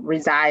world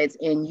resides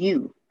in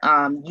you,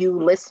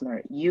 you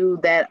listener, you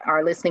that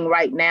are listening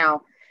right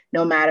now,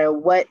 no matter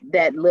what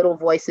that little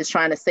voice is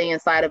trying to say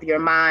inside of your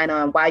mind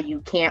on why you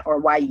can't or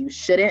why you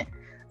shouldn't.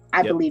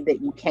 I believe that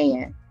you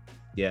can.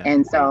 Yeah.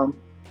 And so,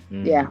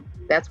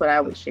 that's what I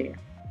would share.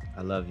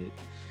 I love it.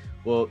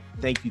 Well,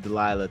 thank you,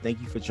 Delilah.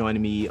 Thank you for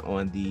joining me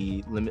on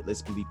the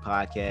Limitless Belief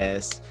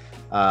podcast.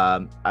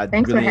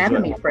 Thanks for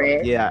having me,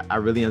 Fred. Yeah, I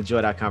really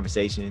enjoyed our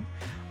conversation.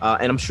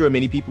 And I'm sure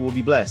many people will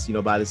be blessed,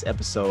 by this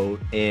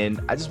episode. And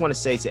I just want to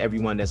say to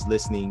everyone that's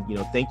listening,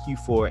 thank you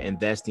for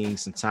investing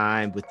some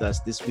time with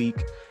us this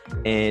week.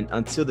 And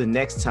until the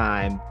next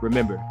time,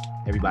 remember,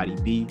 everybody,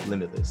 be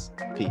limitless.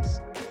 Peace.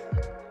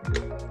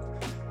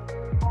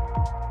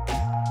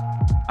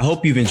 I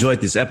hope you've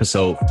enjoyed this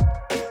episode.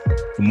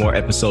 For more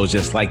episodes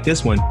just like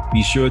this one,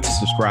 be sure to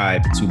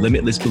subscribe to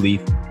Limitless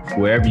Belief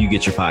wherever you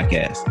get your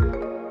podcast.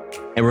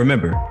 And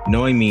remember,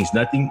 knowing means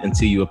nothing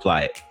until you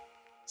apply it.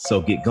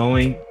 So get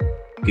going,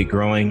 get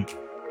growing,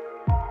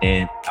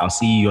 and I'll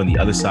see you on the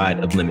other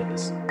side of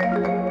Limitless.